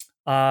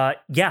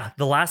 Yeah,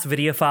 the last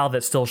video file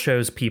that still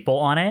shows people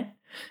on it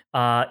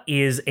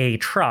is a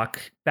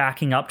truck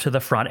backing up to the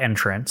front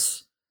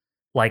entrance.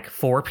 Like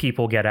 4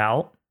 people get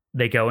out,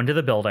 they go into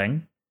the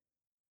building,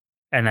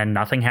 and then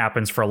nothing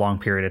happens for a long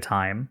period of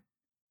time.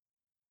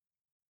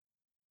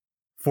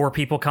 4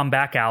 people come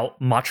back out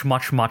much,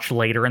 much, much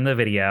later in the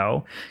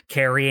video,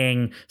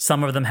 carrying,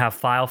 some of them have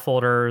file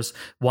folders.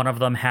 One of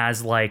them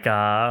has like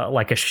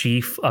a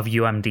sheaf of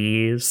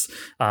UMDs.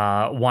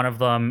 One of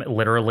them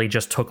literally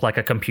just took like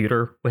a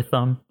computer with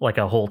them, like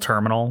a whole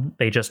terminal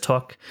they just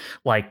took.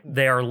 Like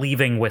they are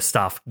leaving with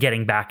stuff,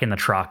 getting back in the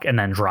truck, and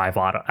then drive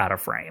out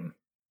of frame.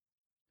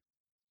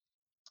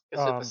 Is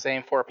it the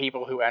same 4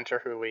 people who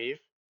enter who leave?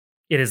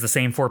 It is the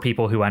same 4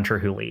 people who enter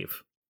who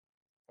leave.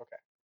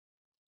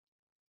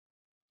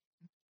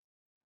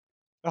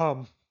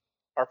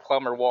 Our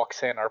plumber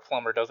walks in, our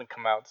plumber doesn't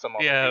come out, some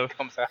other dude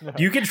comes out.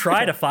 You can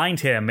try to find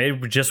him. It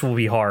just will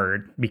be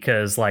hard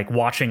because like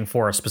watching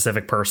for a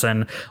specific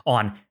person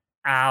on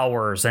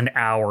hours and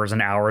hours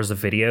and hours of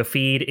video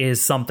feed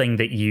is something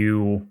that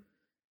you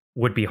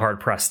would be hard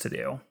pressed to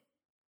do.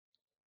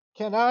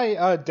 Can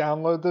I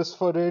download this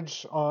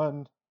footage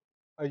on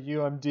a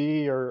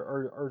UMD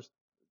or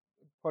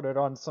put it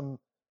on some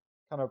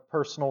kind of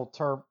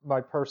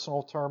my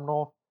personal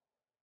terminal?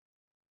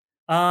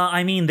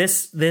 I mean,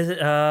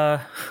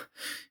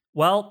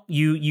 well,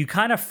 you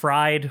kind of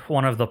fried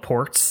one of the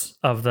ports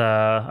of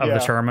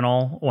the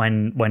terminal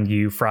when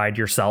you fried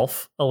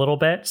yourself a little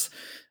bit.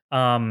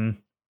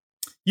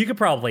 You could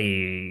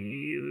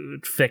probably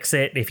fix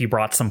it if you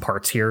brought some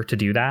parts here to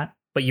do that,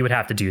 but you would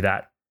have to do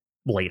that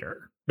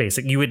later.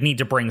 Basically, you would need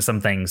to bring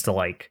some things to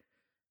like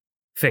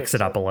fix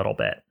it up a little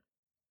bit.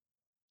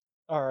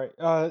 All right.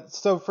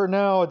 So for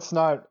now, it's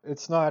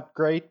not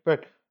great,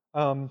 but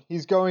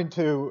he's going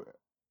to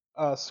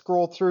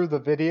scroll through the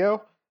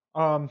video,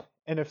 and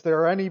if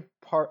there are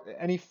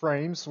any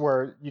frames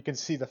where you can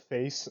see the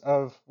face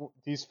of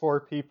these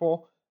 4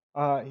 people,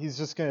 he's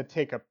just going to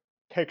take a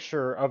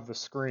picture of the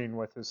screen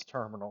with his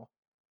terminal.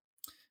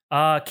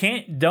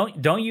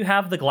 Don't you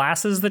have the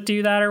glasses that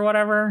do that or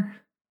whatever?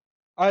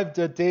 I have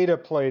the data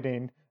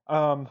plating.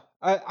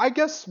 I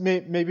guess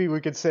maybe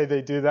we could say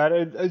they do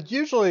that.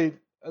 Usually,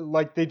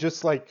 like they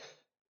just like.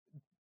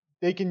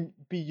 They can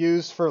be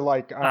used for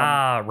like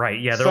right,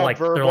 yeah, they're like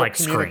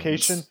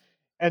communication, screens.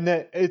 And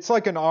that it's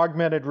like an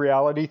augmented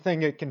reality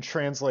thing. It can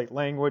translate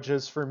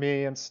languages for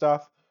me and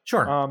stuff.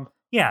 Sure.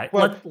 Yeah,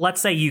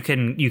 let's say you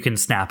can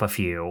snap a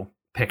few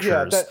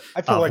pictures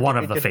I feel of like one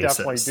it of the could faces.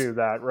 Definitely do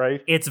that,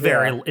 right? It's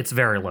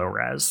very low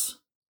res.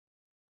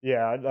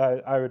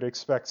 Yeah, I would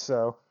expect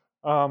so.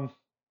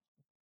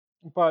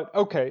 But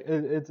okay,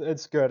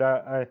 it's good.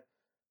 I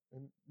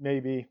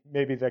maybe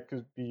that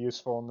could be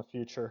useful in the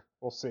future.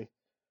 We'll see.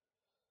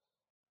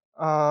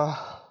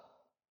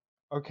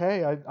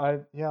 Okay. I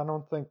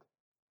don't think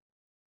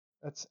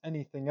that's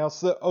anything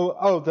else. The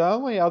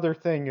only other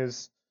thing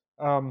is,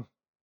 do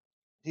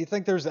you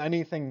think there's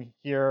anything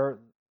here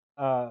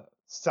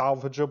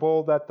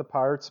salvageable that the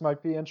pirates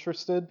might be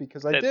interested?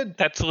 Because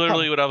That's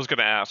literally what I was going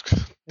to ask.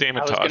 Damn it,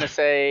 I was Todd. going to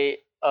say,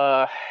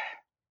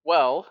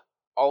 well,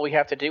 all we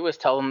have to do is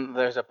tell them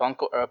there's a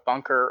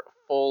bunker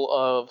full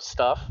of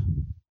stuff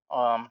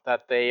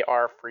that they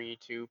are free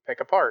to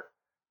pick apart.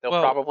 They'll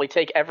probably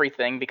take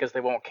everything because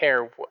they won't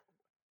care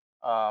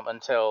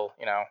until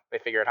they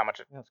figure out how much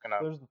it's going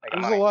to make.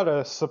 There's a lot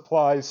of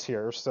supplies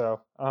here,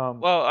 so.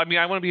 Well, I mean,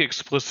 I want to be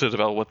explicit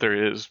about what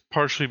there is,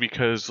 partially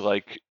because,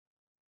 like,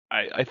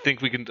 I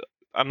think we can.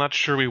 I'm not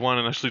sure we want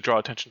to necessarily draw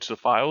attention to the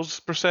files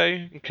per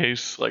se, in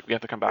case like we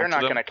have to come back to them.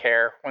 They're not going to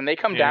care when they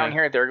come down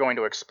here. They're going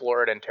to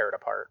explore it and tear it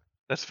apart.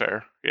 That's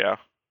fair. Yeah.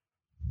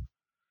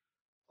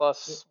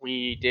 Plus,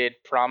 we did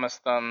promise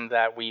them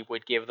that we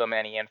would give them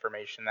any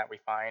information that we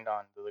find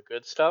on the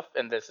good stuff,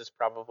 and this is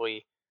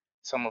probably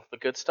some of the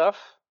good stuff.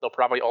 They'll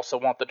probably also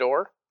want the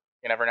door.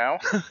 You never know.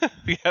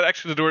 Yeah,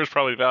 actually, the door is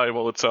probably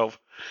valuable itself.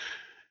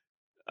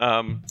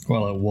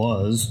 Well, it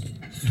was.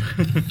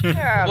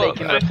 Yeah, they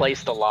can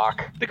replace the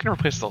lock. They can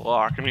replace the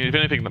lock. I mean, if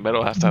anything, the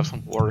metal has to have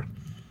some war.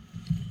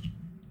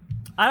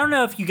 I don't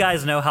know if you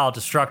guys know how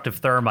destructive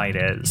thermite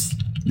is.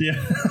 Yeah.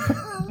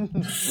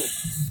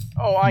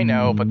 Oh, I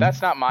know, but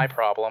that's not my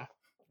problem.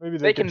 Maybe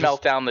they can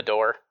melt down the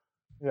door.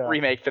 Yeah.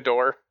 Remake the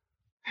door.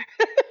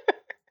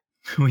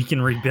 We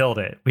can rebuild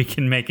it. We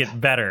can make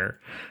it better.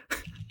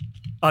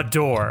 A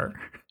door.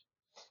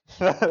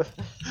 A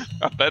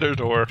better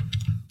door.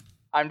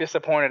 I'm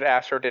disappointed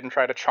Astro didn't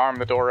try to charm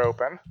the door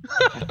open.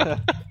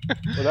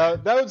 Well,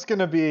 that was going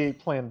to be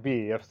plan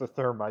B if the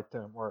thermite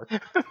didn't work.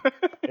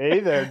 Hey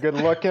there, good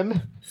looking.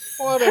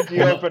 Why don't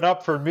you open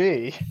up for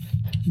me?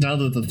 Now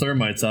that the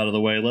thermite's out of the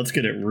way, let's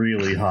get it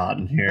really hot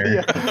in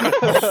here.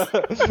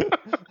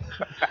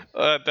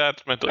 Yeah.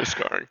 That's mentally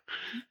scarring.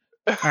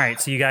 All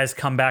right, so you guys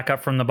come back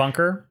up from the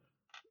bunker?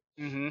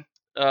 Mm-hmm.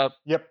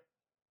 Yep.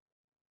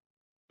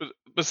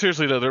 But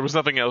seriously, though, there was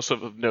nothing else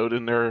of note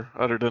in there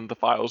other than the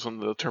files in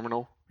the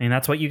terminal. And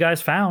that's what you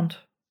guys found.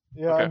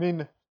 Yeah, Okay. I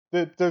mean,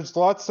 there's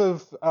lots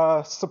of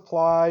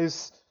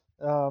supplies.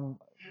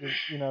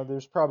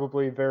 There's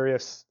probably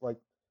various like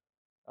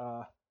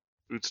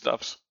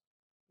Foodstuffs.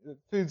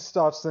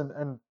 foodstuffs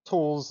and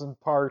tools and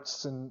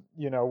parts and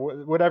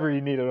whatever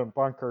you need in a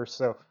bunker.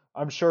 So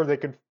I'm sure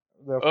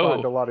they'll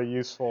find a lot of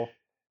useful.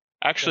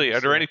 Actually, are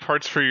there any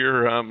parts for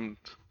your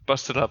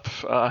busted up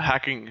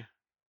hacking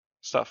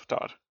stuff,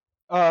 Todd?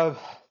 I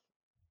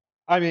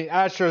mean,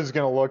 Astro's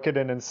gonna look at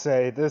it and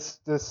say, "This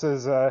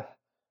is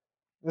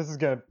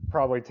gonna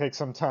probably take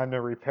some time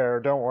to repair.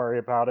 Don't worry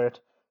about it."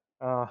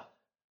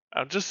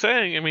 I'm just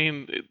saying. I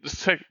mean,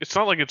 it's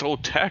not like it's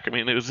old tech. I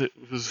mean, it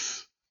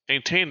was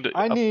maintained up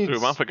to a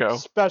month ago.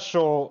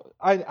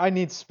 I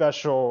need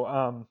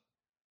special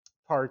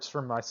parts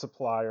from my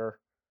supplier.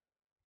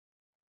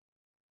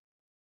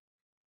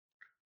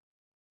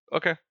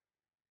 Okay.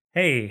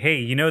 Hey,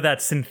 you know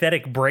that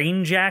synthetic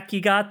brain jack you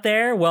got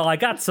there? Well, I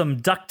got some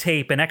duct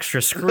tape and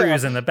extra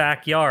screws in the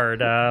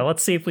backyard.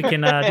 Let's see if we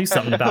can do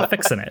something about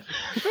fixing it.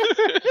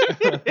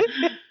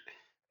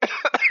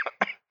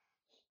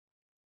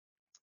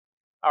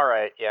 All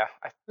right, yeah.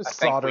 I think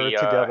Solder it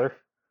together.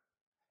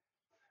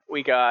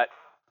 We got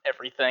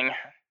everything.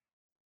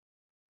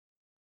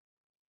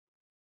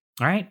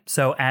 All right,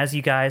 so as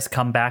you guys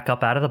come back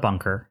up out of the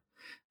bunker,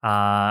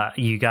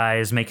 you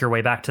guys make your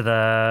way back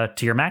to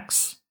your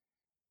mechs?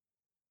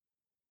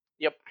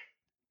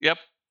 Yep.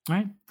 All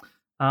right.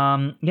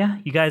 Yeah,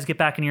 you guys get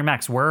back in your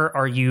mechs. Where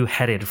are you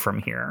headed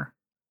from here?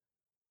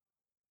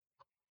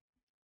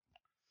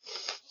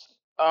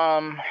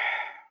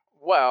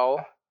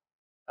 Well,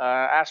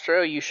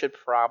 Astro, you should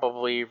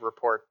probably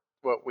report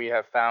what we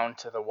have found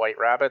to the White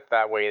Rabbit.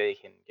 That way they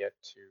can get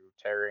to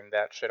tearing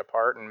that shit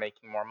apart and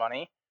making more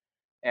money.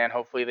 And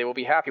hopefully they will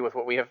be happy with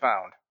what we have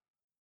found.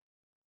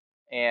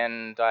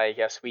 And I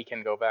guess we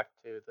can go back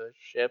to the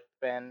ship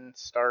and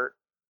start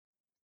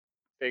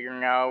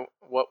figuring out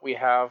what we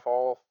have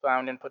all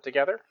found and put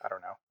together. I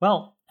don't know.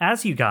 Well,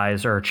 as you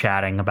guys are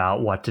chatting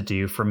about what to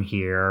do from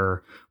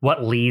here,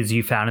 what leads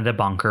you found in the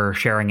bunker,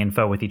 sharing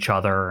info with each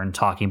other and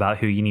talking about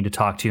who you need to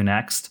talk to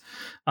next,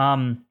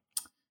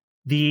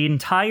 the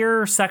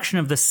entire section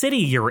of the city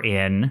you're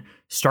in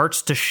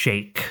starts to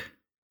shake.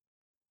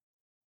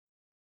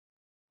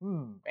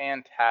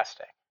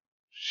 Fantastic.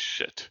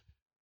 Shit.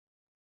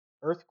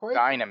 Earthquake?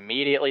 Dine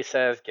immediately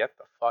says, "Get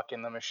the fuck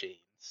in the machines."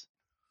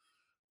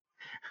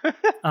 Don't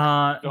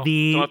have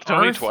to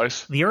tell me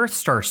twice. The earth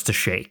starts to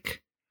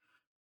shake,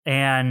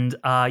 and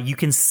you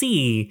can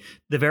see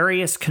the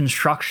various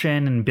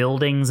construction and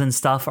buildings and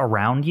stuff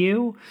around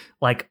you.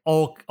 Like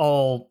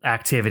all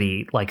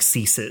activity like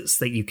ceases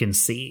that you can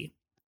see,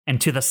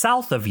 and to the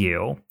south of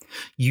you,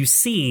 you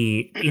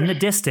see in the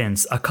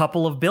distance a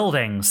couple of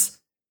buildings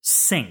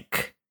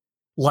sink,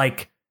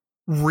 like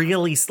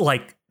really,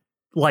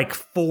 like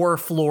 4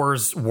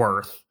 floors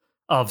worth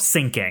of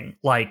sinking,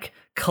 like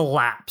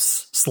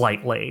collapse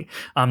slightly.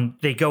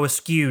 They go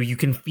askew. You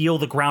can feel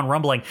the ground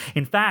rumbling.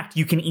 In fact,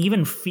 you can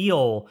even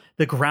feel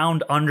the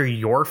ground under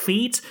your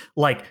feet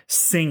like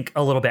sink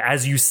a little bit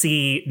as you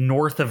see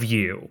north of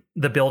you.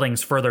 The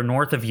buildings further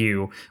north of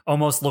you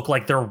almost look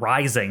like they're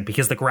rising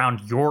because the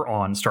ground you're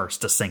on starts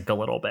to sink a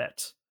little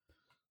bit.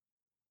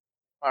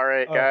 All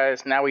right,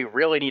 guys. Now we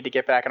really need to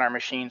get back in our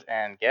machines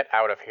and get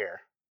out of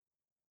here.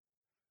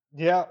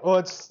 Yeah,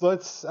 let's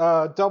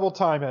double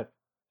time it.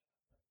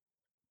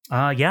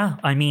 Yeah,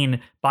 I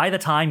mean, by the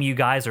time you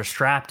guys are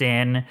strapped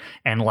in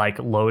and like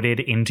loaded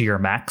into your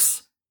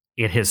mechs,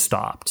 it has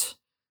stopped.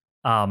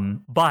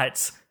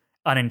 But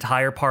an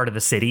entire part of the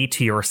city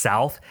to your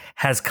south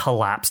has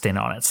collapsed in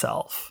on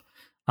itself.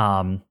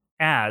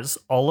 As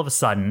all of a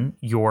sudden,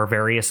 your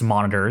various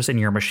monitors in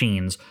your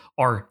machines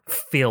are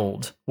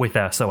filled with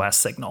SOS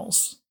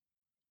signals.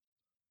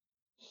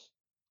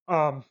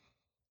 I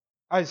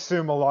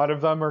assume a lot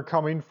of them are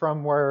coming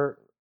from where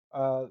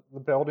the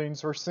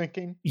buildings were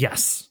sinking.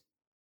 Yes.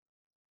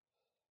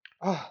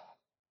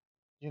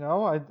 You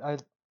know,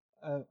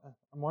 I'm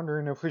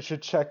wondering if we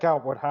should check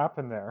out what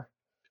happened there.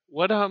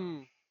 What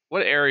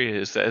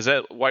area is that? Is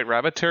that White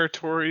Rabbit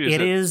territory?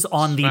 It is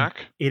on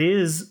smack? It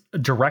is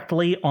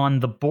directly on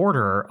the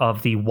border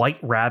of the White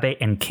Rabbit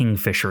and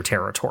Kingfisher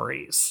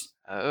territories.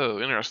 Oh,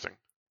 interesting.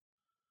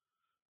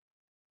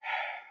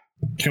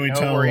 Can we No,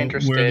 tell we're where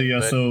interested,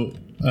 the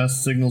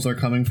SOS signals are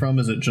coming from?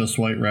 Is it just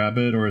White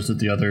Rabbit, or is it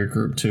the other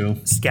group too?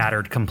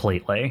 Scattered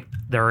completely.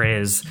 There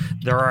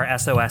are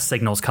SOS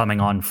signals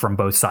coming on from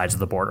both sides of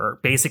the border,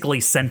 basically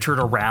centered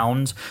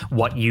around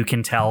what you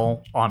can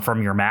tell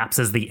from your maps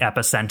is the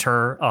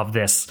epicenter of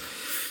this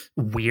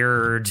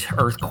weird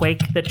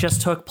earthquake that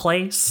just took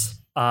place,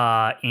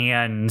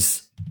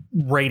 and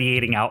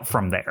radiating out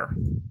from there.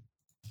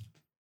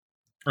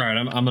 All right,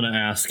 I'm going to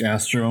ask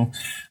Astro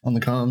on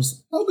the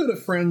comms. How good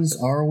of friends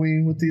are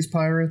we with these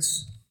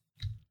pirates?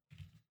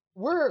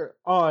 We're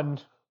on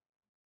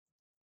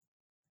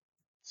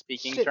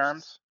Speaking Shit.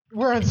 terms.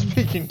 We're on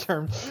speaking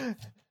terms.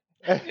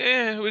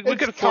 Yeah, we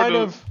could It's afford kind to.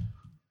 of.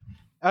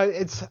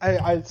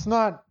 It's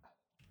not.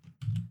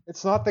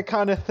 It's not the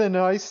kind of thin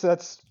ice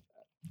that's,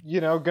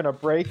 gonna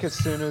break as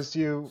soon as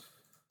you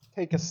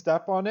take a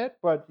step on it.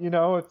 But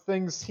if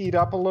things heat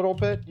up a little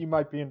bit, you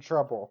might be in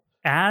trouble.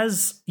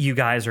 As you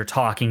guys are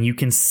talking, you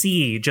can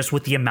see just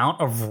with the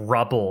amount of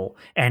rubble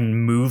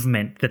and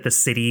movement that the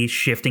city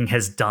shifting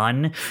has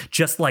done,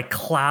 just like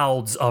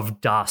clouds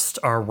of dust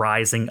are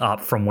rising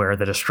up from where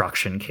the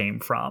destruction came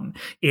from.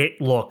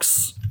 It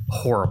looks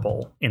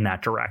horrible in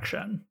that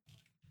direction.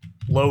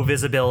 Low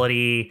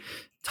visibility,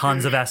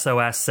 tons of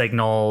SOS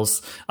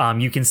signals.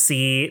 You can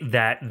see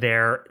that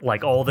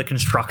all the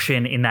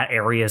construction in that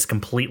area is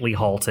completely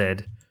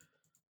halted.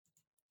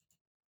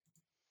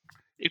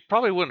 It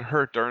probably wouldn't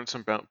hurt to earn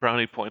some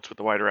brownie points with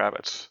the White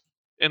Rabbits,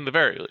 in the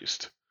very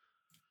least.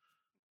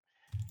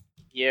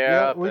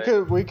 Yeah, we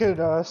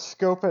could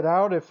scope it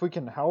out if we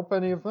can help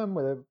any of them.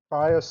 Would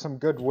buy us some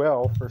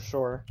goodwill for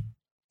sure.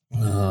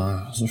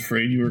 I was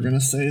afraid you were going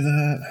to say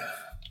that.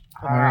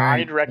 I'd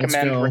let's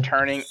recommend go.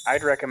 returning.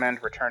 I'd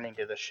recommend returning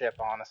to the ship,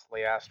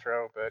 honestly,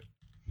 Astro. But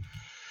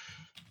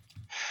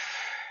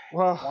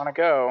Well, want to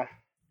go?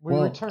 we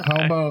Well, return.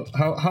 how about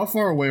how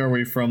far away are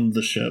we from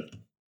the ship?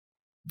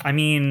 I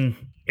mean,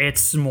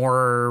 it's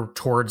more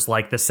towards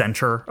like the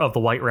center of the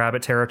White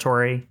Rabbit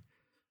territory.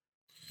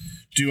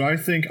 Do I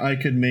think I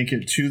could make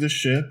it to the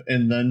ship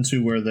and then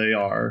to where they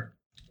are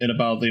in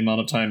about the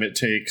amount of time it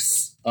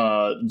takes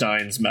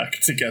Dine's mech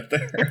to get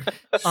there?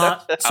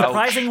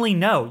 Surprisingly,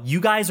 no. You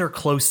guys are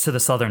close to the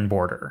southern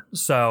border.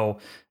 So,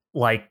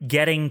 like,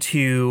 getting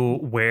to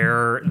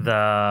where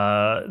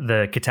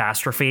the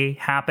catastrophe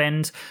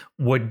happened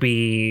would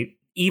be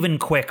even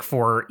quick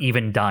for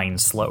even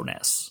Dine's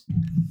slowness.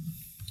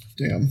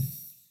 Damn.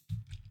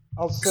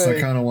 I'll Because say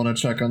I kind of want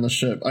to check on the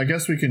ship. I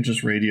guess we can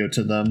just radio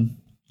to them.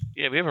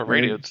 Yeah, we have a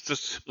radio. It's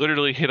just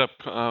literally hit up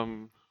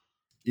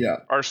Yeah.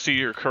 RC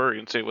or Curry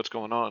and say what's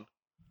going on.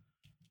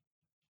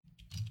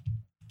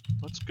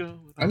 Let's go.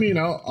 I mean,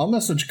 I'll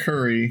message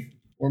Curry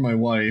or my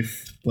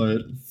wife, but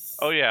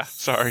Oh yeah,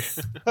 sorry.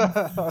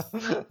 all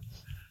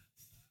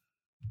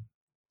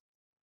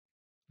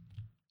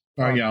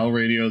right, yeah, I'll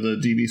radio the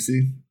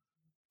DBC.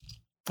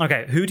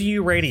 Okay, who do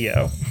you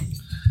radio?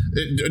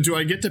 Do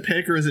I get to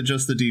pick, or is it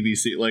just the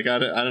DBC? Like, I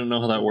don't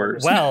know how that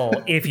works. Well,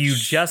 if you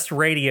just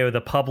radio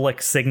the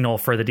public signal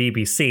for the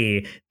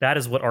DBC, that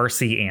is what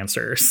RC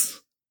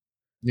answers.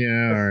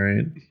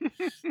 Yeah,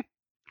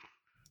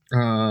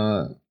 all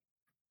right.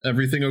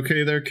 Everything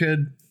okay there,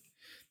 kid?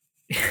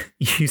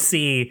 You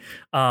see,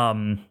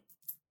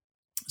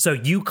 so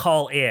you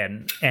call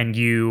in and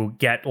you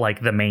get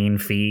like the main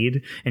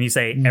feed and you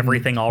say,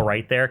 everything all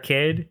right there,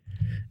 kid?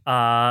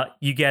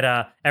 You get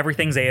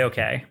everything's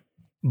A-okay.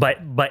 But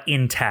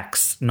in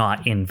text,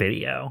 not in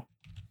video.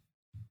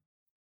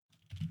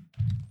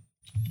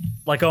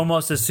 Like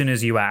almost as soon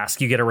as you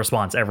ask, you get a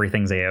response.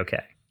 Everything's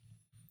a-okay.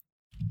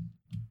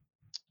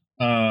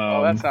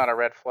 Well, that's not a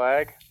red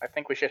flag. I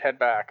think we should head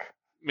back.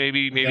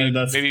 Maybe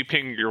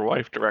ping your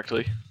wife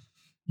directly.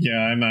 Yeah,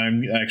 I'm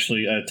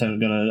actually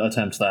gonna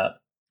attempt that.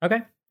 Okay.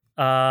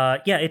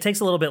 Yeah, it takes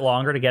a little bit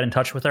longer to get in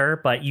touch with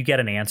her, but you get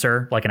an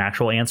answer, like an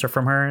actual answer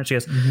from her, and she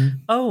goes,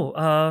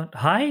 "Oh,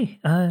 hi.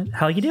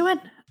 How you doing?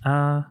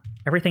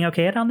 Everything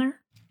okay down there?"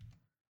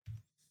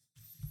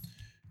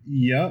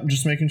 Yeah,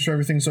 just making sure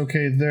everything's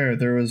okay there.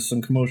 There was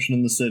some commotion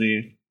in the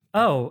city.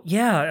 Oh,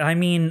 yeah. I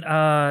mean,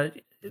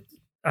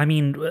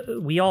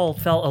 we all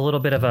felt a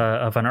little bit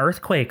of an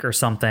earthquake or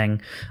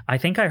something. I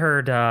think I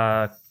heard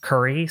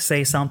Curry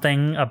say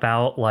something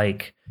about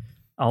like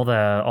all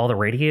the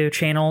radio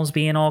channels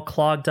being all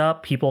clogged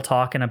up. People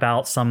talking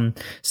about some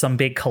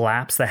big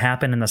collapse that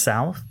happened in the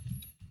south.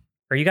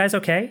 Are you guys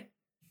okay?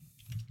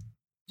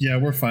 Yeah,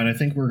 we're fine. I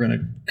think we're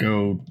gonna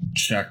go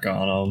check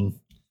on them.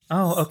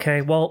 Oh,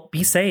 okay. Well,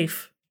 be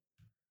safe.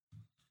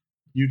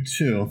 You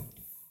too.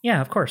 Yeah,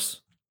 of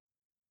course.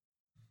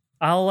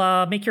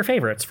 I'll make your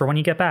favorites for when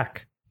you get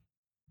back.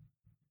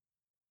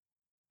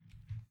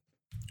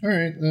 All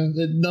right.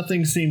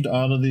 Nothing seemed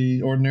out of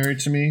the ordinary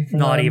to me.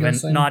 Not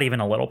even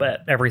a little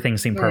bit. Everything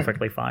seemed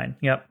perfectly fine.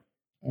 Yep.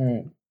 All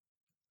right.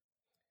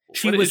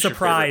 She was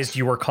surprised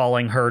you were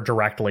calling her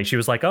directly. She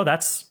was like, "Oh,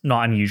 that's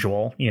not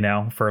unusual,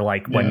 for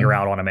like when you're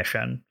out on a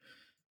mission."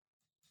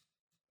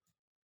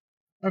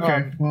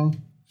 Okay. Well,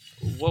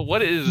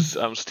 what is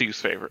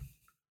Steve's favorite?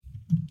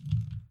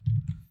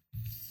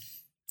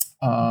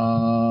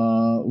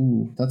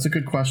 That's a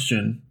good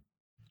question.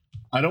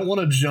 I don't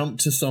want to jump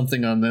to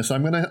something on this.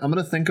 I'm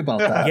gonna think about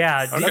that.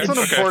 Yeah, that's an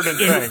important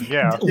thing.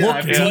 Yeah,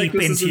 look deep like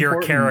into your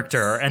important.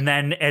 character, and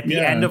then at the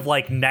end of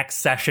like next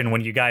session,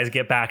 when you guys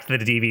get back to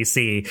the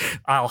DVC,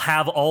 I'll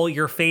have all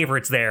your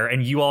favorites there,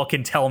 and you all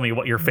can tell me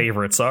what your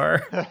favorites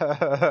are.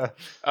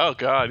 Oh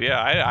God, yeah,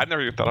 I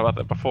never even thought about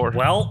that before.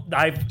 Well,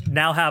 I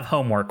now have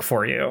homework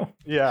for you.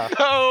 Yeah.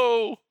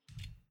 Oh.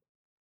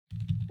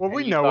 Well,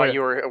 we You know thought it. you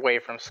were away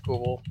from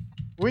school.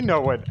 We know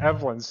what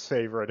Evelyn's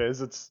favorite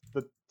is. It's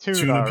the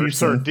tuna or pizza.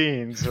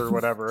 sardines or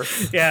whatever.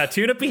 Yeah,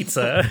 tuna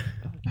pizza.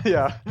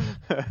 Yeah.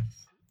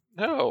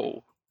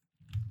 No.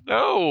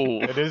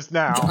 It is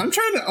now. I'm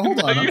trying to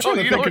hold on. I'm trying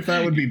to think if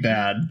that would be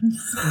bad.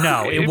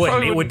 No, it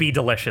wouldn't. It would be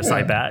delicious.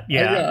 I bet.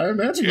 Yeah. I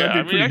imagine Yeah,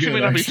 that'd be pretty actually good.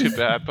 may not be too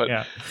bad, but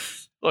Yeah.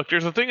 look,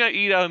 there's a thing I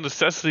eat out of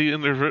necessity,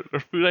 and there's a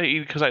food I eat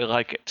because I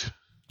like it.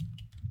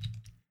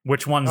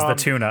 Which one's the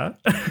tuna?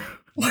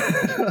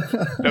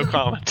 No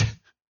comment.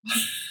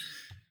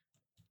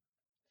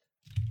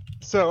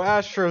 So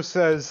Astro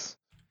says,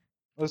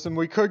 "Listen,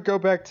 we could go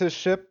back to the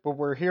ship, but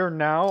we're here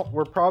now.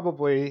 We're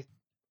probably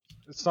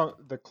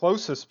the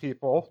closest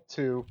people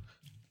to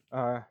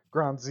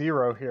Ground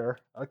Zero here.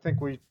 I think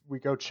we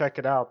go check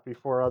it out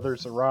before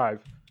others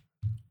arrive."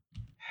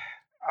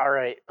 All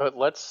right, but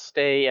let's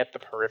stay at the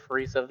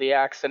peripheries of the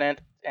accident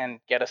and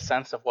get a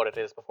sense of what it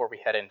is before we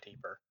head in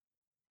deeper.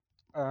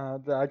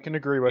 I can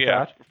agree with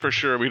Yeah, that. for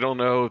sure. We don't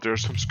know if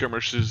there's some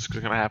skirmishes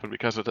going to happen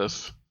because of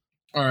this.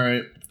 All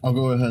right, I'll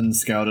go ahead and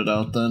scout it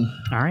out then.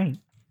 All right.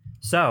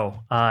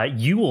 So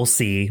you will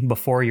see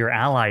before your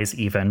allies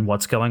even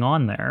what's going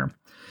on there.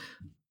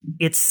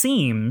 It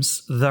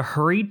seems the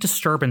hurried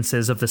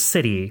disturbances of the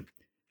city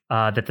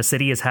that the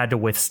city has had to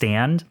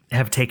withstand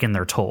have taken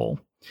their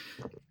toll.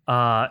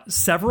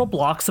 Several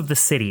blocks of the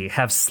city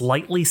have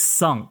slightly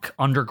sunk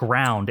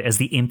underground as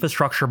the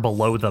infrastructure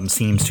below them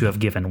seems to have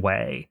given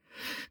way.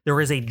 There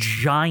is a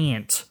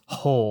giant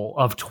hole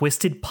of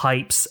twisted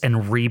pipes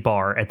and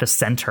rebar at the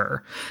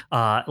center,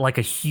 like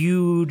a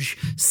huge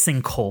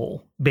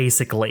sinkhole,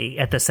 basically,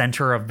 at the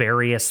center of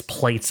various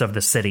plates of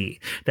the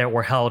city that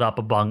were held up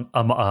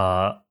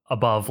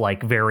above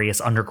like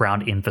various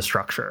underground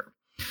infrastructure.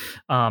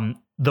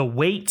 The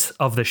weight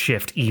of the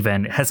shift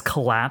even has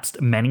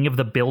collapsed many of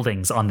the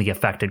buildings on the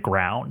affected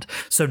ground.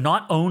 So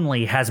not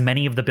only has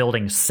many of the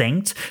buildings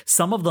sinked,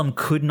 some of them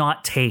could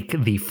not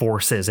take the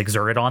forces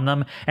exerted on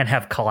them and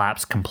have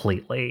collapsed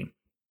completely.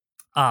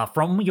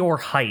 From your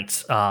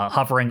height,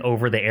 hovering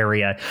over the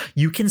area,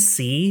 you can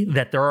see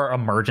that there are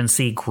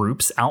emergency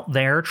groups out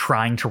there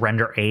trying to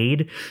render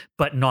aid,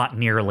 but not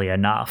nearly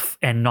enough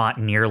and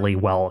not nearly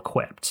well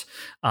equipped.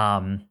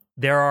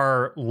 There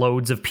are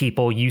loads of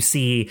people. You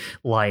see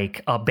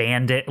like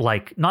abandoned,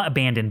 like not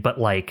abandoned, but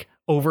like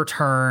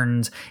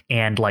overturned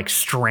and like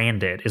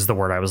stranded is the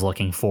word I was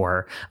looking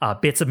for.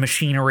 Bits of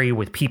machinery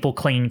with people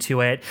clinging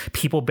to it,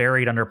 people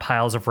buried under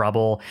piles of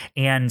rubble.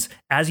 And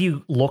as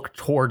you look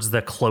towards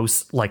the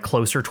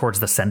closer towards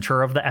the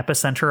center of the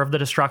epicenter of the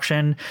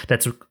destruction,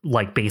 that's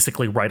like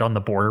basically right on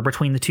the border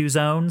between the two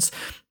zones,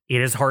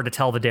 it is hard to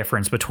tell the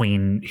difference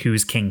between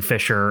who's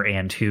Kingfisher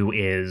and who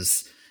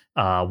is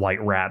White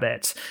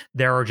Rabbit.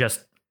 There are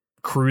just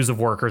crews of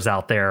workers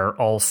out there,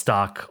 all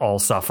stuck, all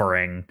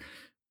suffering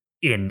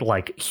in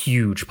like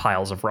huge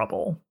piles of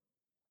rubble.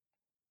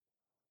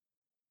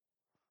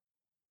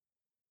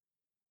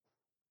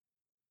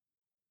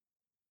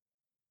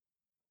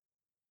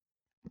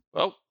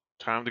 Well,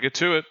 time to get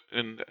to it.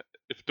 And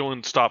if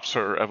Dylan stops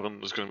her,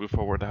 Evelyn is going to move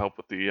forward to help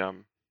with the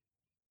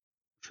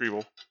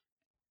retrieval.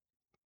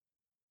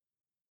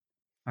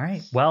 All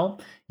right.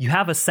 Well, you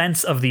have a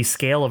sense of the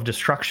scale of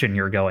destruction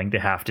you're going to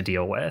have to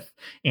deal with,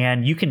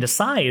 and you can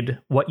decide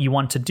what you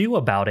want to do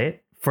about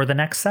it for the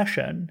next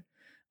session.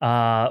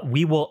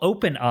 We will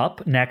open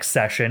up next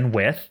session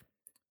with,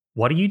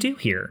 what do you do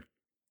here?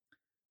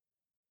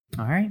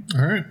 All right.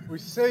 We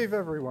save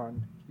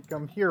everyone,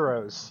 become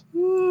heroes.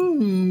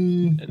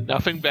 And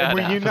nothing bad And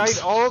we happens.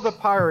 unite all the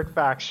pirate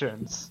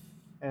factions,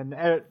 and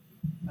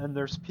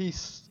there's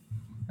peace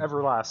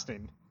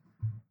everlasting.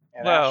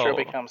 And Well- Astro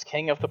becomes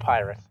king of the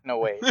pirates. No,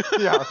 wait.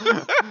 Yeah.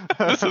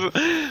 This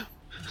is,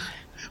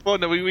 well,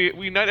 no, we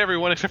unite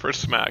everyone except for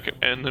Smack,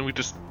 and then we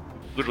just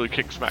literally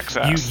kick Smack's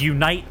ass. You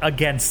unite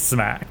against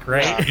Smack,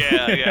 right?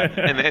 Yeah.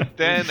 And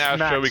then Astro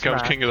Smack, becomes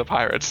Smack. king of the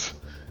pirates.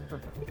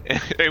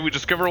 And we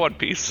discover One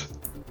Piece.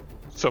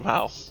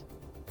 Somehow.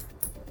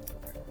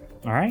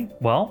 All right.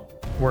 Well,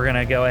 we're going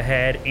to go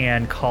ahead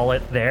and call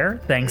it there.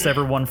 Thanks,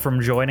 everyone, for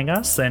joining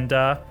us, and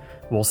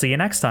we'll see you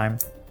next time.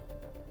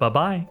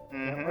 Bye-bye.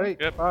 Mhm. Right.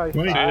 Yep. Bye.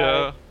 Wait.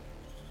 Yeah.